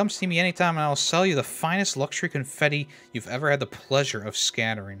business. Come see me anytime and I'll sell you the finest luxury confetti you've ever had the pleasure of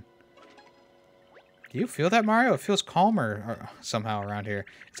scattering. Do you feel that, Mario? It feels calmer somehow around here.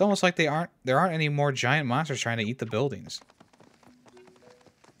 It's almost like there aren't any more giant monsters trying to eat the buildings.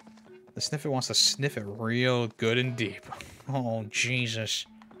 The Sniffit wants to sniff it real good and deep. Oh, Jesus.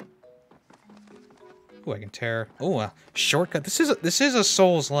 Ooh, I can tear. Oh, a shortcut. This is a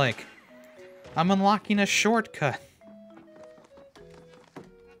Souls-like. I'm unlocking a shortcut.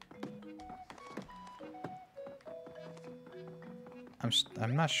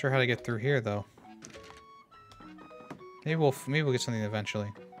 I'm not sure how to get through here though. Maybe we'll get something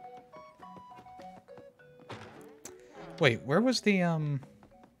eventually. Wait, where was the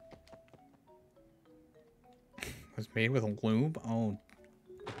was made with lube? Oh.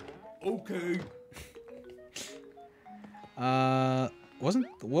 Okay. Wasn't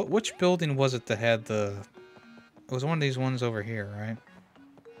which building was it that had the? It was one of these ones over here, right?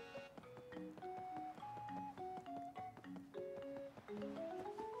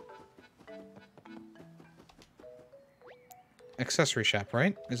 Accessory shop,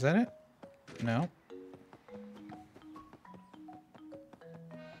 right? Is that it? No.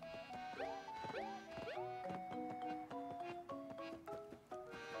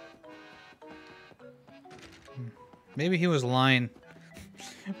 Maybe he was lying.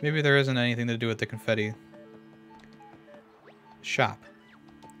 Maybe there isn't anything to do with the confetti. Shop.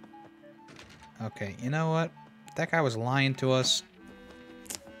 Okay, you know what? That guy was lying to us.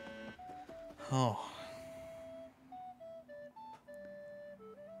 Oh.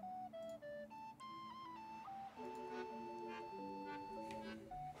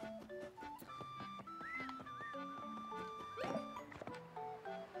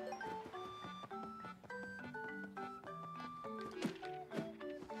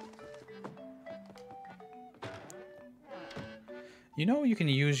 You know you can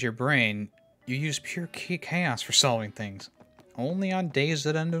use your brain. You use pure chaos for solving things. Only on days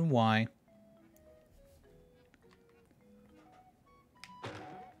that end in Y.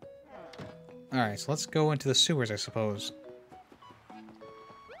 Alright, so let's go into the sewers, I suppose.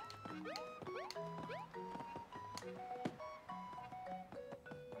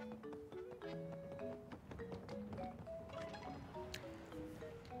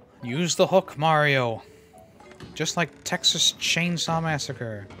 Use the hook, Mario. Just like Texas Chainsaw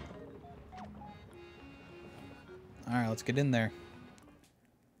Massacre. Alright, let's get in there.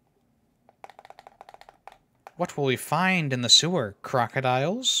 What will we find in the sewer?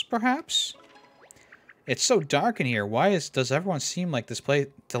 Crocodiles, perhaps? It's so dark in here. Why does everyone seem like this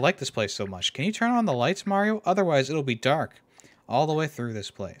place so much? Can you turn on the lights, Mario? Otherwise, it'll be dark all the way through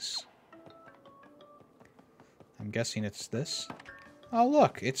this place. I'm guessing it's this. Oh,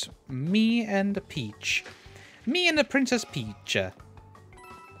 look, it's me and Peach. Me and the Princess Peach.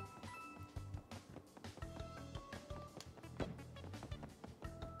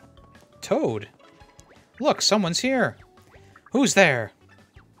 Toad. Look, someone's here. Who's there?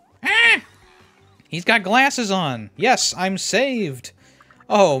 Ah! He's got glasses on. Yes, I'm saved.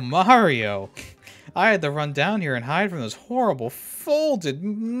 Oh, Mario. I had to run down here and hide from those horrible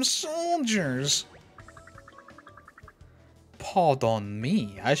folded soldiers. Pardon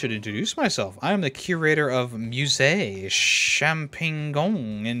me. I should introduce myself. I am the curator of Musée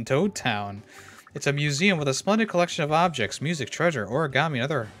Champignon in Toad Town. It's a museum with a splendid collection of objects, music, treasure, origami, and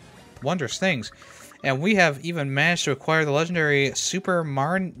other wondrous things. And we have even managed to acquire the legendary Super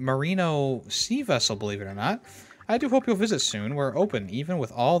Marino sea vessel, believe it or not. I do hope you'll visit soon. We're open, even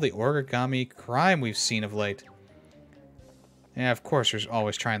with all the origami crime we've seen of late. Yeah, of course, there's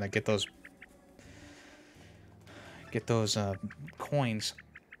always trying to get those coins.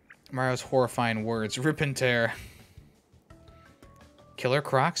 Mario's horrifying words. Rip and tear. Killer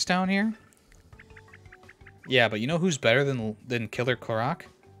Croc's down here? Yeah, but you know who's better than Killer Croc?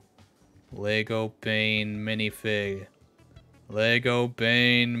 Lego Bane Minifig. Lego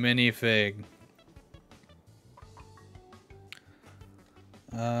Bane Minifig.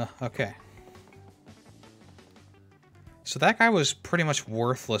 Okay. So that guy was pretty much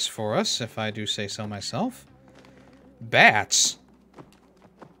worthless for us, if I do say so myself. Bats.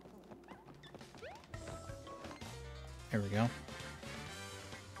 Here we go.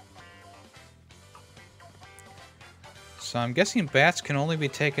 So I'm guessing bats can only be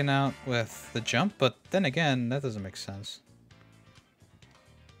taken out with the jump, but then again, that doesn't make sense.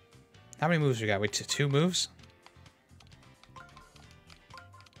 How many moves we got? Wait, two moves?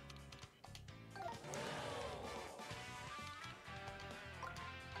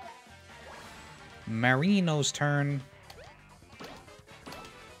 Marino's turn.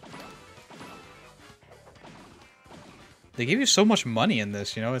 They give you so much money in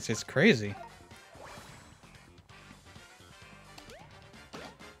this, you know, it's crazy.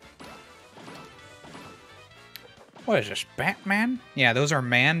 What is this, Batman? Yeah, those are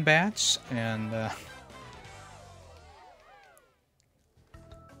man bats, and that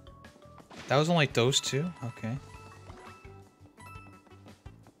was only those two? Okay.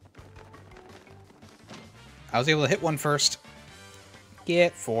 I was able to hit one first.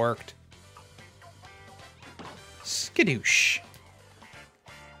 Get forked. Skadoosh.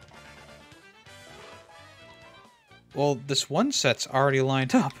 Well, this one set's already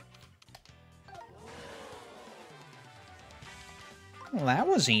lined up. Well, that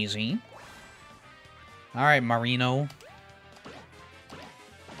was easy. Alright, Marino.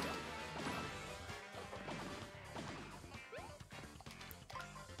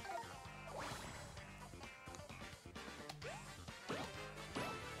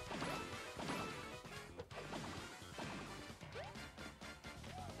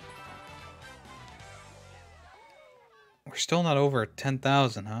 We're still not over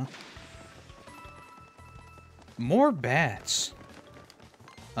 10,000, huh? More bats.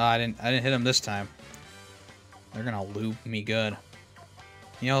 I didn't hit them this time. They're gonna loop me good.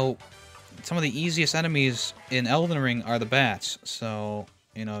 You know, some of the easiest enemies in Elden Ring are the bats. So,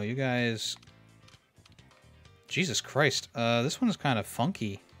 you know, you guys... Jesus Christ. This one is kind of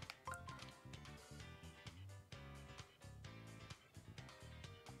funky.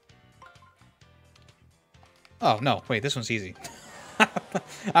 Oh, no. Wait, this one's easy.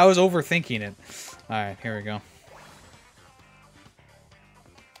 I was overthinking it. Alright, here we go.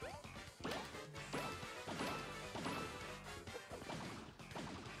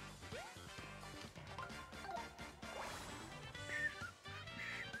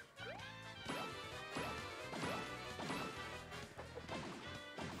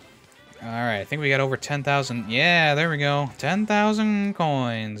 Alright, I think we got over 10,000. Yeah, there we go. 10,000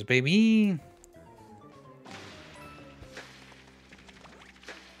 coins, baby.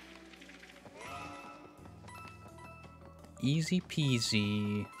 Easy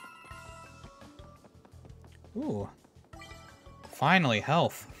peasy. Ooh. Finally,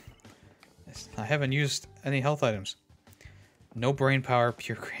 health. I haven't used any health items. No brain power,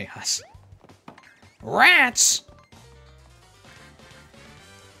 pure chaos. Rats!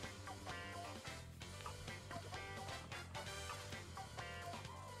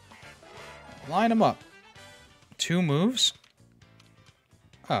 Line them up. 2 moves?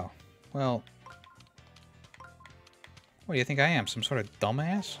 Oh, well... What do you think I am? Some sort of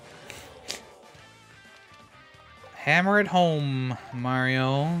dumbass? Hammer it home,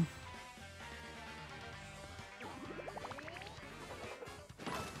 Mario.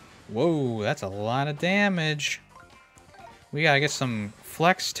 Whoa, that's a lot of damage. We gotta get some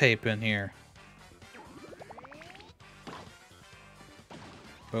flex tape in here.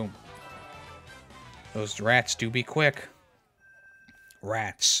 Boom. Those rats do be quick.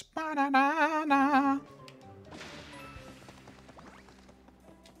 Rats. Ba-da-da-da.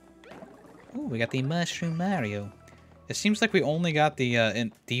 Ooh, we got the Mushroom Mario. It seems like we only got the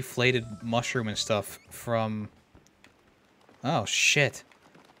deflated mushroom and stuff from... Oh, shit.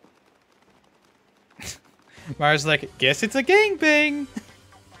 Mario's like, guess it's a gangbang!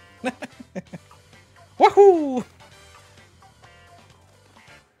 Woohoo!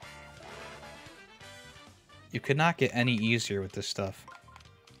 You could not get any easier with this stuff.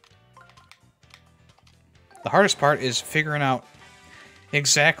 The hardest part is figuring out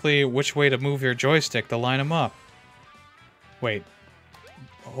exactly which way to move your joystick to line them up. Wait.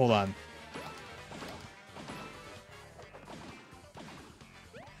 Hold on.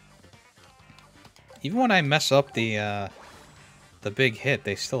 Even when I mess up the big hit,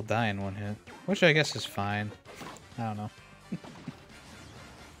 they still die in one hit. Which I guess is fine. I don't know.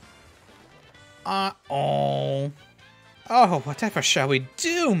 Uh-oh. Oh, whatever shall we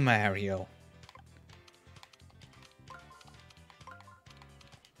do, Mario?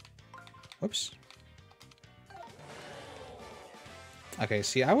 Whoops. Okay,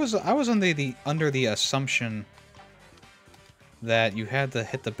 see, I was under the assumption that you had to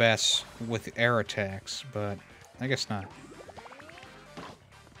hit the bass with air attacks, but I guess not.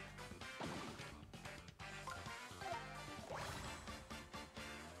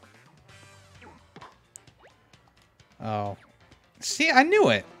 Oh. See, I knew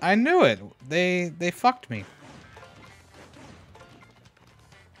it. I knew it. They fucked me.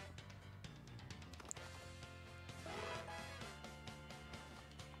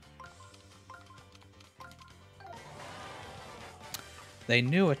 They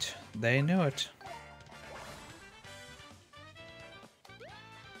knew it. They knew it.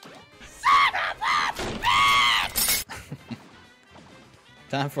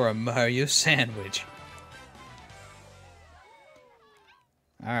 Time for a Mario sandwich.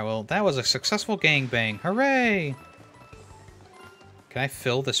 Alright, well, that was a successful gangbang. Hooray! Can I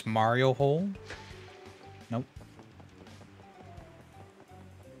fill this Mario hole? Nope.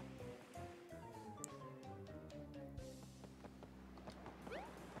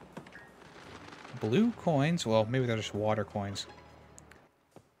 Blue coins? Well, maybe they're just water coins.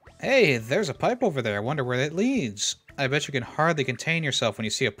 Hey, there's a pipe over there. I wonder where that leads. I bet you can hardly contain yourself when you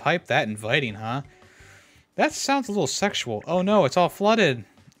see a pipe that inviting, huh? That sounds a little sexual. Oh no, it's all flooded.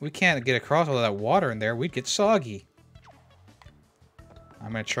 We can't get across all that water in there. We'd get soggy.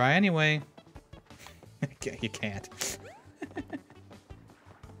 I'm gonna try anyway. You can't.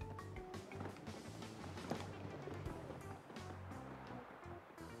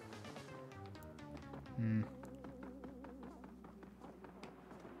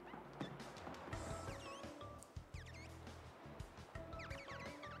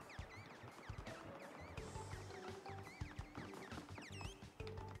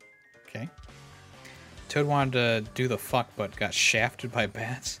 Okay. Toad wanted to do the fuck, but got shafted by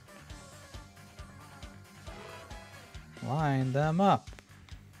bats. Line them up.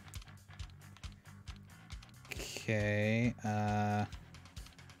 Okay,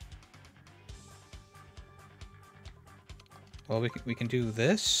 well, we can do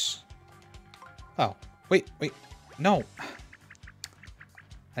this. Oh, wait, no.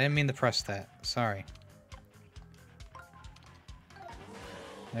 I didn't mean to press that. Sorry.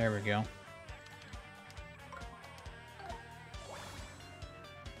 There we go.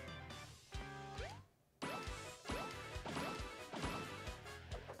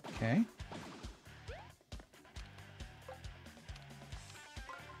 Okay.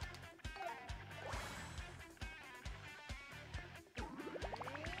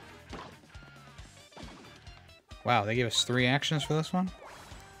 Wow, they gave us 3 actions for this one?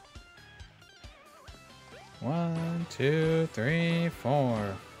 1, 2, 3,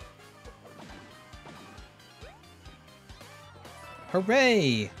 4.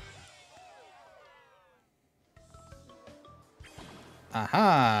 Hooray!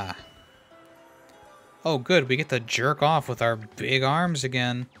 Aha! Oh good, we get to jerk off with our big arms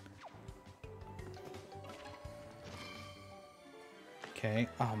again. Okay.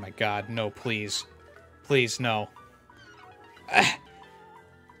 Oh my god, no, please. Please, no.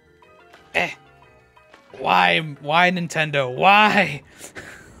 Why, Nintendo? Why?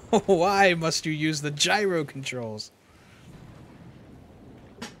 Why must you use the gyro controls?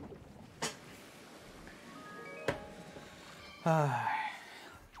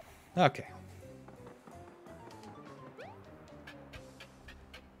 Okay.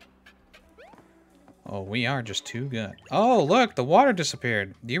 Oh, we are just too good. Oh, look, the water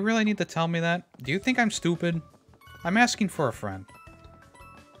disappeared. Do you really need to tell me that? Do you think I'm stupid? I'm asking for a friend.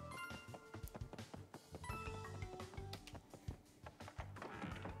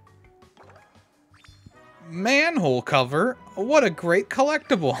 Manhole cover? What a great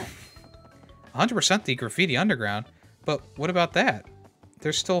collectible. 100% the graffiti underground. But what about that?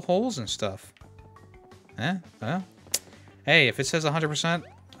 There's still holes and stuff. Well. Hey, if it says 100%,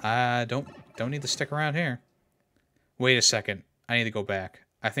 I don't need to stick around here. Wait a second. I need to go back.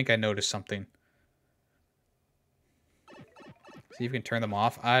 I think I noticed something. See if you can turn them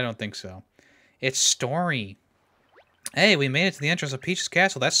off. I don't think so. It's story. Hey, we made it to the entrance of Peach's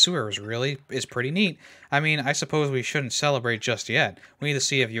castle. That sewer is pretty neat. I mean, I suppose we shouldn't celebrate just yet. We need to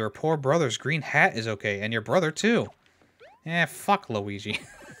see if your poor brother's green hat is okay, and your brother too. Eh, fuck Luigi.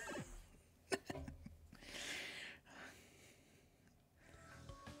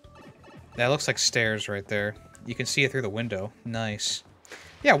 That looks like stairs right there. You can see it through the window. Nice.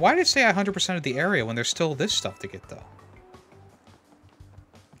 Yeah, why did it say 100% of the area when there's still this stuff to get, though?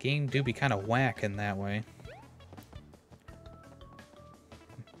 Game do be kind of whack in that way.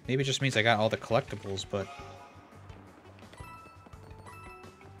 Maybe it just means I got all the collectibles, but...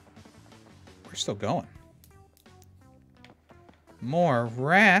 we're still going. More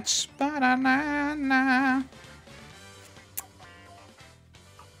rats. Ba-da-na-na.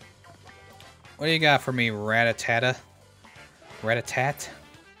 What do you got for me, Ratatata? Ratatat?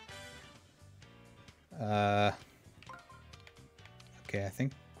 Okay, I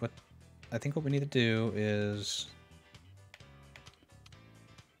think what we need to do is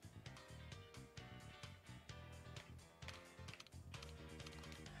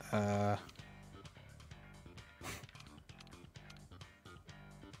I'm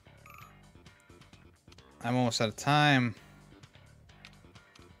almost out of time.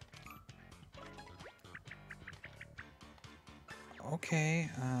 Okay,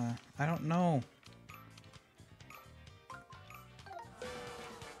 I don't know.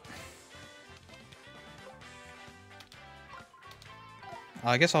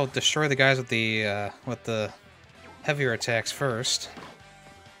 I guess I'll destroy the guys with the heavier attacks first.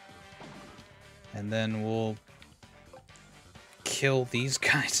 And then we'll kill these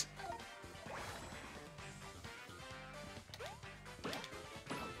guys.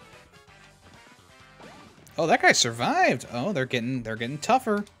 Oh, that guy survived. Oh, they're getting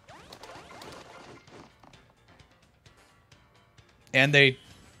tougher. And they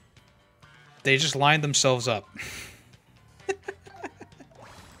just lined themselves up.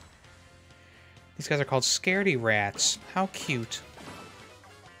 These guys are called scaredy rats. How cute.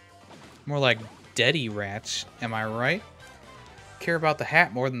 More like deady rats, am I right? Care about the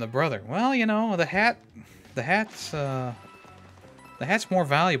hat more than the brother. Well, you know, the hat's more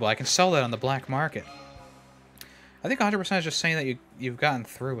valuable. I can sell that on the black market. I think 100% is just saying that you've gotten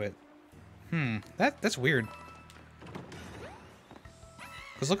through it. That's weird.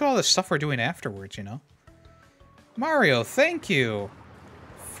 Because look at all this stuff we're doing afterwards, you know? Mario, thank you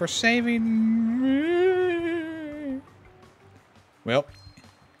for saving me. Well,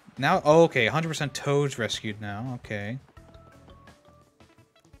 now, oh, okay, 100% Toad's rescued now, okay.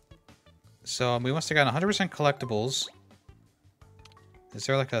 So, we must have got 100% collectibles. Is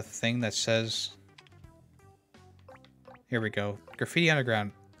there like a thing that says... Here we go. Graffiti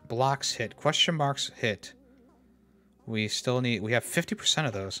Underground. Blocks hit. Question marks hit. We still need... We have 50%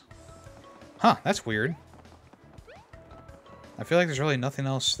 of those. Huh, that's weird. I feel like there's really nothing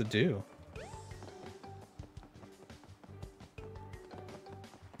else to do.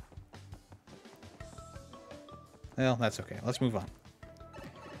 Well, that's okay. Let's move on.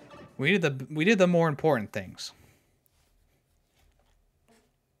 We did the more important things.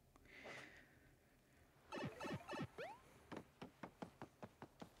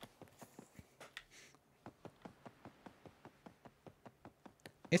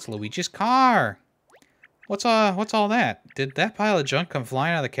 It's Luigi's car. What's all that? Did that pile of junk come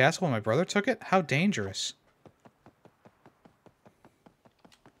flying out of the castle when my brother took it? How dangerous.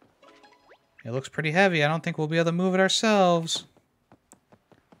 It looks pretty heavy. I don't think we'll be able to move it ourselves.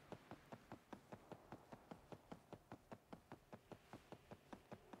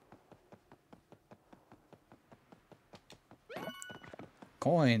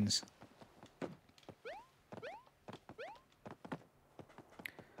 Coins.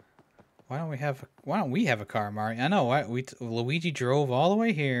 Why don't we have a car, Mario? I know. Luigi drove all the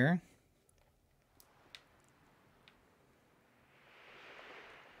way here.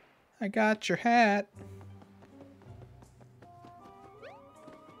 I got your hat.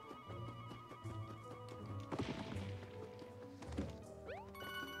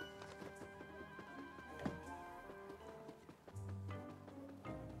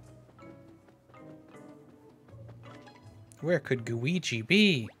 Where could Luigi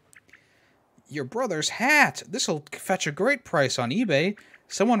be? Your brother's hat! This'll fetch a great price on eBay.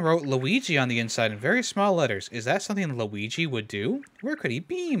 Someone wrote Luigi on the inside in very small letters. Is that something Luigi would do? Where could he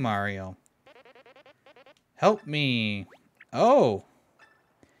be, Mario? Help me. Oh.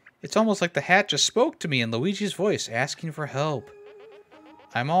 It's almost like the hat just spoke to me in Luigi's voice, asking for help.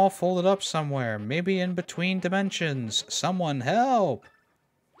 I'm all folded up somewhere, maybe in between dimensions. Someone help!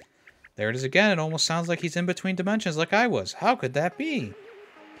 There it is again. It almost sounds like he's in between dimensions like I was. How could that be?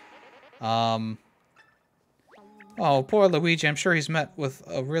 Oh, poor Luigi. I'm sure he's met with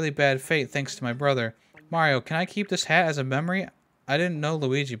a really bad fate thanks to my brother. Mario, can I keep this hat as a memory? I didn't know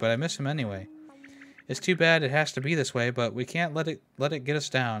Luigi, but I miss him anyway. It's too bad it has to be this way, but we can't let it get us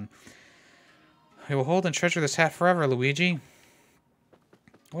down. We will hold and treasure this hat forever, Luigi.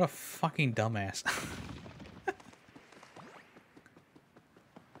 What a fucking dumbass.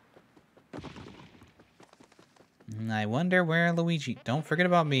 I wonder where Luigi... Don't forget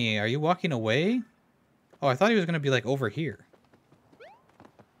about me. Are you walking away? Oh, I thought he was going to be, like, over here.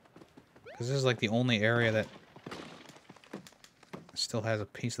 Because this is, like, the only area that still has a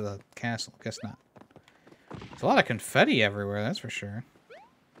piece of the castle. Guess not. There's a lot of confetti everywhere, that's for sure.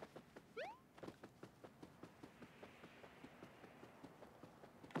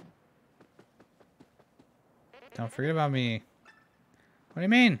 Don't forget about me. What do you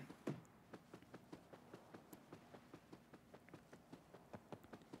mean?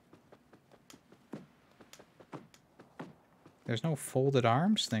 There's no folded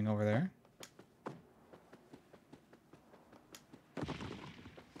arms thing over there.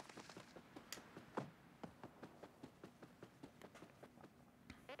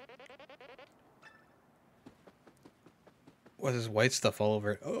 What is white stuff all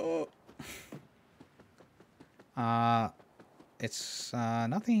over it? Oh. It's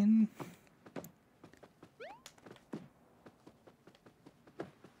nothing.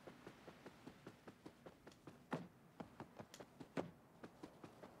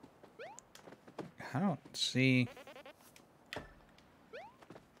 I don't see.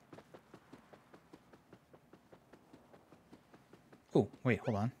 Oh, wait,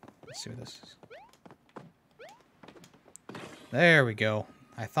 hold on. Let's see what this is. There we go.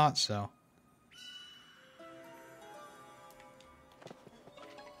 I thought so.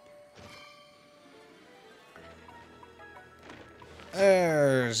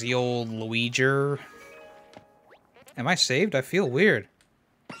 There's the old Luigi. Am I saved? I feel weird.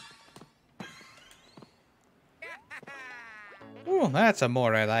 Oh, that's a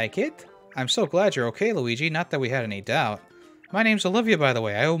more I like it. I'm so glad you're okay, Luigi. Not that we had any doubt. My name's Olivia, by the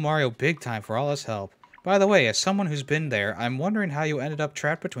way. I owe Mario big time for all his help. By the way, as someone who's been there, I'm wondering how you ended up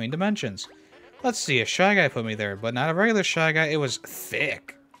trapped between dimensions. Let's see, a Shy Guy put me there, but not a regular Shy Guy. It was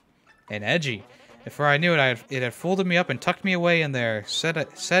thick and edgy. Before I knew it, it had folded me up and tucked me away in there.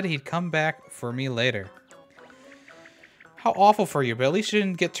 Said he'd come back for me later. How awful for you, but at least you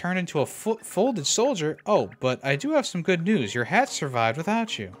didn't get turned into a folded soldier. Oh, but I do have some good news. Your hat survived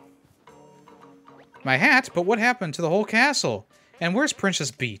without you. My hat? But what happened to the whole castle? And where's Princess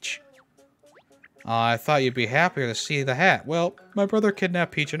Peach? I thought you'd be happier to see the hat. Well, my brother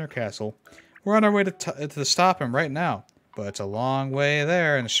kidnapped Peach in her castle. We're on our way to stop him right now. But it's a long way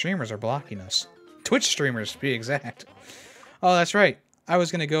there, and the streamers are blocking us. Twitch streamers, to be exact. Oh, that's right. I was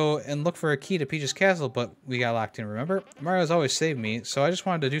going to go and look for a key to Peach's castle, but we got locked in, remember? Mario's always saved me, so I just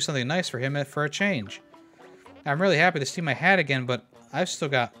wanted to do something nice for him for a change. I'm really happy to see my hat again, but I've still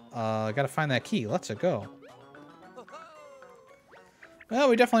got to find that key. Let's go. Well,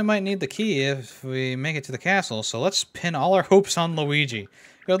 we definitely might need the key if we make it to the castle, so let's pin all our hopes on Luigi.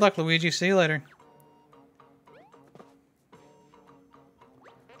 Good luck, Luigi. See you later.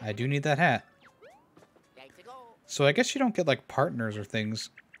 I do need that hat. So I guess you don't get, like, partners or things.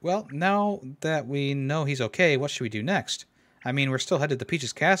 Well, now that we know he's okay, what should we do next? I mean, we're still headed to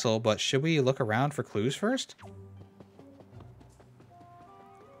Peach's castle, but should we look around for clues first?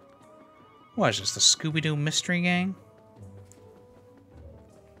 What is this, the Scooby-Doo Mystery Gang?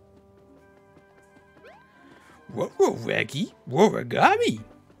 Whoa, Reggie! Origami!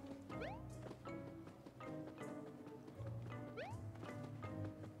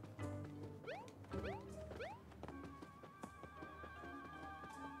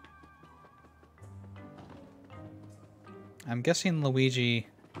 I'm guessing Luigi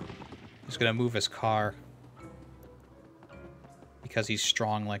is going to move his car because he's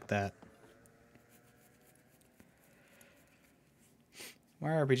strong like that.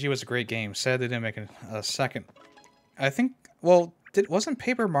 Mario RPG was a great game. Sad they didn't make a second. I think, well, wasn't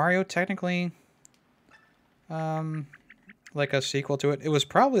Paper Mario technically like a sequel to it? It was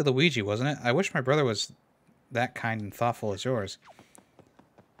probably Luigi, wasn't it? I wish my brother was that kind and thoughtful as yours.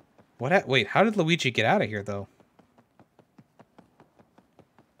 Wait, how did Luigi get out of here, though?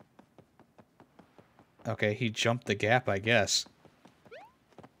 Okay, he jumped the gap, I guess.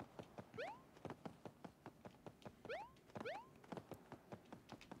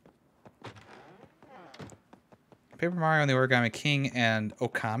 Paper Mario and the Origami King and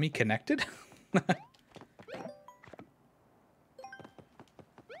Okami connected? Alright,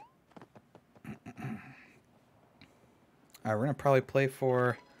 we're gonna probably play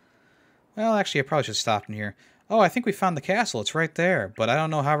for... Well, actually, I probably should stop in here. Oh, I think we found the castle. It's right there. But I don't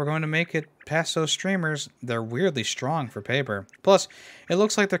know how we're going to make it past those streamers. They're weirdly strong for paper. Plus, it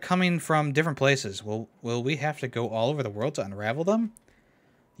looks like they're coming from different places. Will we have to go all over the world to unravel them?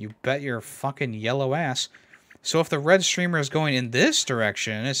 You bet your fucking yellow ass. So if the red streamer is going in this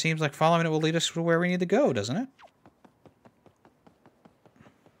direction, it seems like following it will lead us to where we need to go, doesn't it?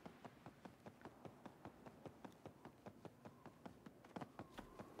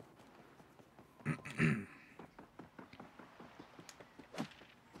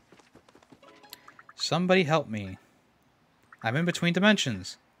 Somebody help me. I'm in between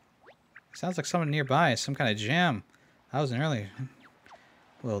dimensions. Sounds like someone nearby. Some kind of jam. I wasn't earlier.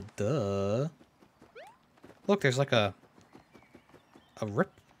 Well, duh. Look, there's like a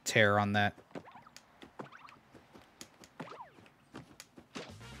rip tear on that.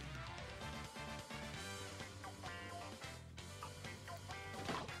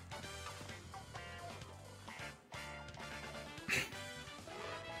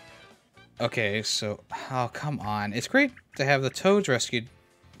 Okay, so... Oh, come on. It's great to have the Toads rescued.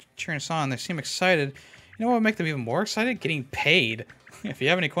 Cheering us on. They seem excited. You know what would make them even more excited? Getting paid. If you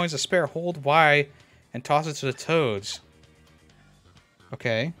have any coins to spare, hold Y and toss it to the Toads.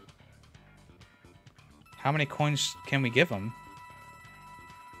 Okay. How many coins can we give them?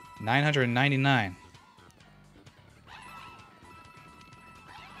 999.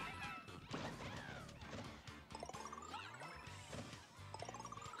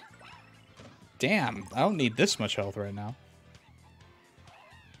 Damn, I don't need this much health right now.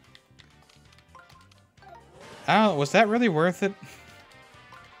 Oh, was that really worth it?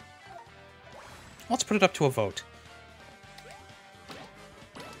 Let's put it up to a vote.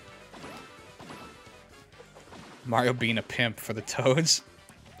 Mario being a pimp for the Toads.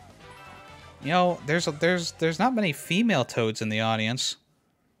 You know, there's not many female Toads in the audience.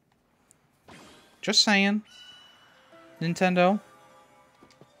 Just saying. Nintendo.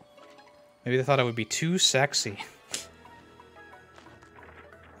 Maybe they thought it would be too sexy.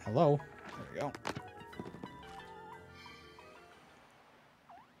 Hello. There we go.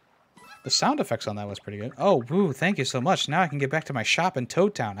 The sound effects on that was pretty good. Oh, woo, thank you so much. Now I can get back to my shop in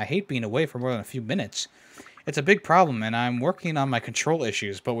Toad Town. I hate being away for more than a few minutes. It's a big problem, and I'm working on my control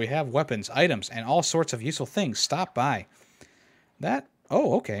issues, but we have weapons, items, and all sorts of useful things. Stop by. That...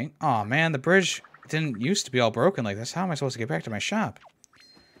 Oh, okay. Aw, man, the bridge didn't used to be all broken like this. How am I supposed to get back to my shop?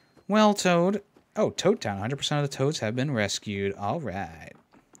 Well, Toad... Oh, Toad Town. 100% of the Toads have been rescued. All right.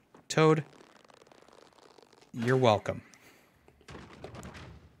 Toad, you're welcome.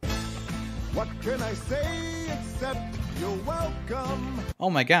 What can I say except you're welcome? Oh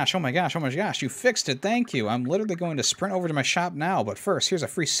my gosh, oh my gosh, oh my gosh, you fixed it, thank you. I'm literally going to sprint over to my shop now, but first, here's a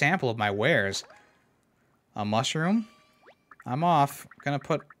free sample of my wares. A mushroom? I'm off. Gonna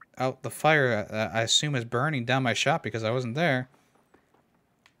put out the fire I assume is burning down my shop because I wasn't there.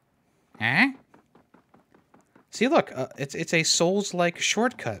 Huh? See, look, it's a Souls-like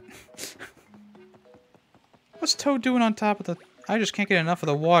shortcut. What's Toad doing on top of the... I just can't get enough of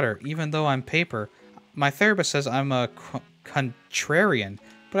the water, even though I'm paper. My therapist says I'm a contrarian,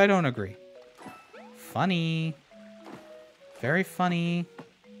 but I don't agree. Funny. Very funny.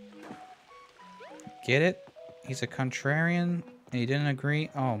 Get it? He's a contrarian, and he didn't agree?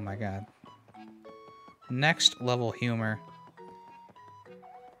 Oh my god. Next level humor.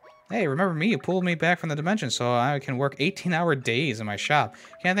 Hey, remember me? You pulled me back from the dimension so I can work 18-hour days in my shop.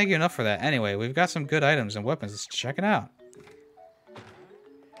 Can't thank you enough for that. Anyway, we've got some good items and weapons. Let's check it out.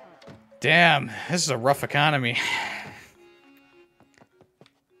 Damn, this is a rough economy.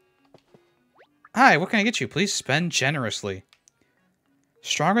 Hi, what can I get you? Please spend generously.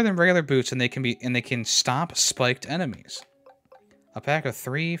 Stronger than regular boots, and they can stop spiked enemies. A pack of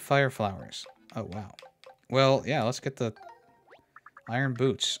 3 fire flowers. Oh wow. Well, yeah, let's get the iron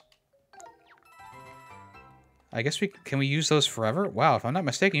boots. I guess can we use those forever? Wow, if I'm not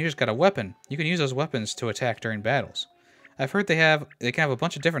mistaken, you just got a weapon. You can use those weapons to attack during battles. I've heard they can have a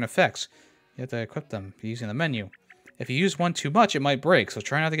bunch of different effects. You have to equip them using the menu. If you use one too much, it might break, so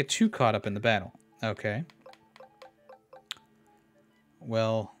try not to get too caught up in the battle. Okay.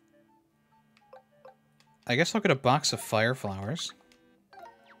 Well, I guess I'll get a box of fire flowers.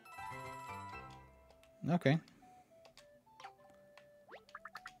 Okay.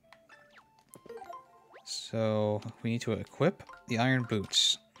 So, we need to equip the iron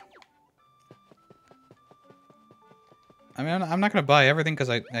boots. I mean, I'm not going to buy everything because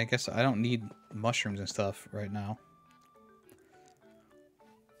I guess I don't need mushrooms and stuff right now.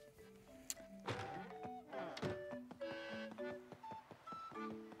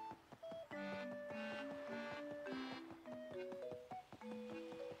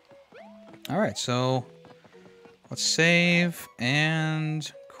 Alright, so let's save and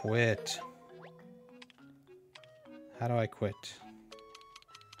quit. How do I quit?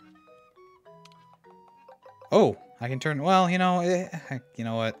 Oh, I can turn. Well, you know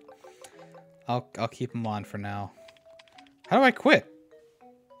what? I'll keep them on for now. How do I quit?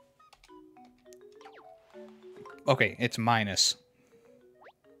 Okay, it's minus.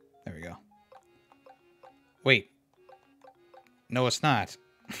 There we go. Wait. No, it's not.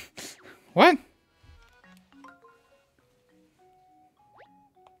 What?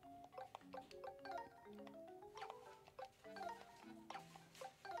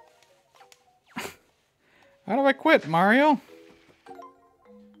 How do I quit, Mario?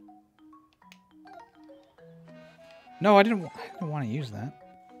 No, I didn't want to use that.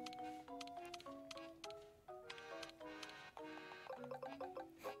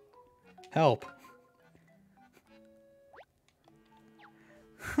 Help.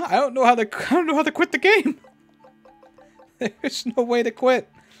 I don't know how to quit the game. There's no way to quit.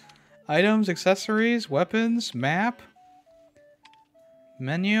 Items, accessories, weapons, map,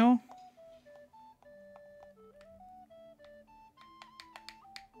 menu.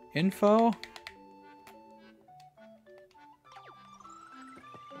 Info.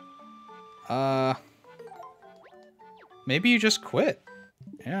 Maybe you just quit.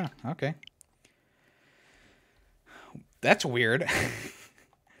 Yeah, okay. That's weird.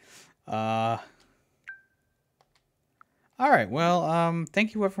 Alright, well,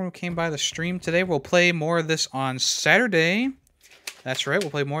 thank you everyone who came by the stream today. We'll play more of this on Saturday. That's right,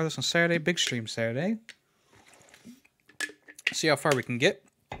 we'll play more of this on Saturday. Big stream Saturday. See how far we can get.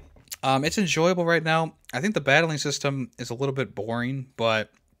 It's enjoyable right now. I think the battling system is a little bit boring,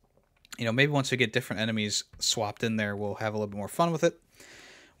 but, you know, maybe once we get different enemies swapped in there, we'll have a little bit more fun with it.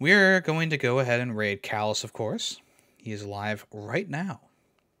 We're going to go ahead and raid Callus, of course. He is live right now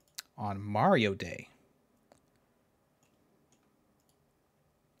on Mario Day.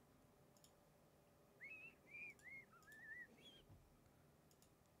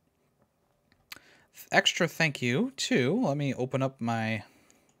 Extra thank you to, let me open up my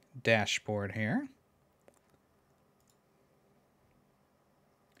dashboard here.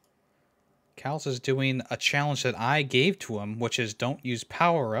 Callus is doing a challenge that I gave to him, which is don't use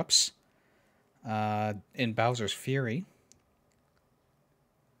power-ups in Bowser's Fury.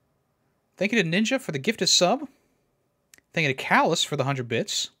 Thank you to Ninja for the gifted sub. Thank you to Callus for the 100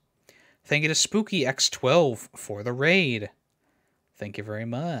 bits. Thank you to Spooky X12 for the raid. Thank you very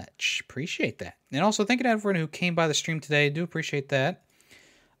much. Appreciate that. And also thank you to everyone who came by the stream today. Do appreciate that.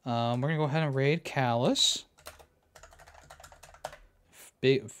 We're going to go ahead and raid Callus.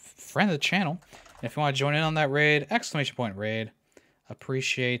 Big friend of the channel. And if you want to join in on that raid, ! Raid.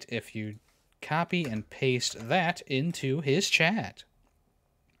 Appreciate if you copy and paste that into his chat.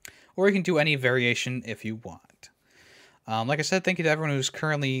 Or you can do any variation if you want. Like I said, thank you to everyone who's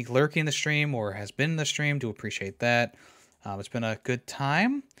currently lurking the stream or has been in the stream. Do appreciate that. It's been a good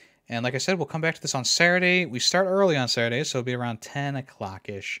time. And like I said, we'll come back to this on Saturday. We start early on Saturday, so it'll be around 10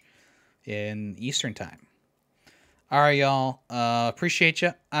 o'clock-ish in Eastern Time. All right, y'all. Appreciate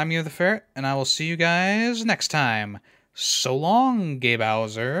you. I'm YemmytheFerret, and I will see you guys next time. So long, Gay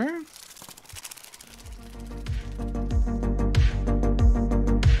Bowser.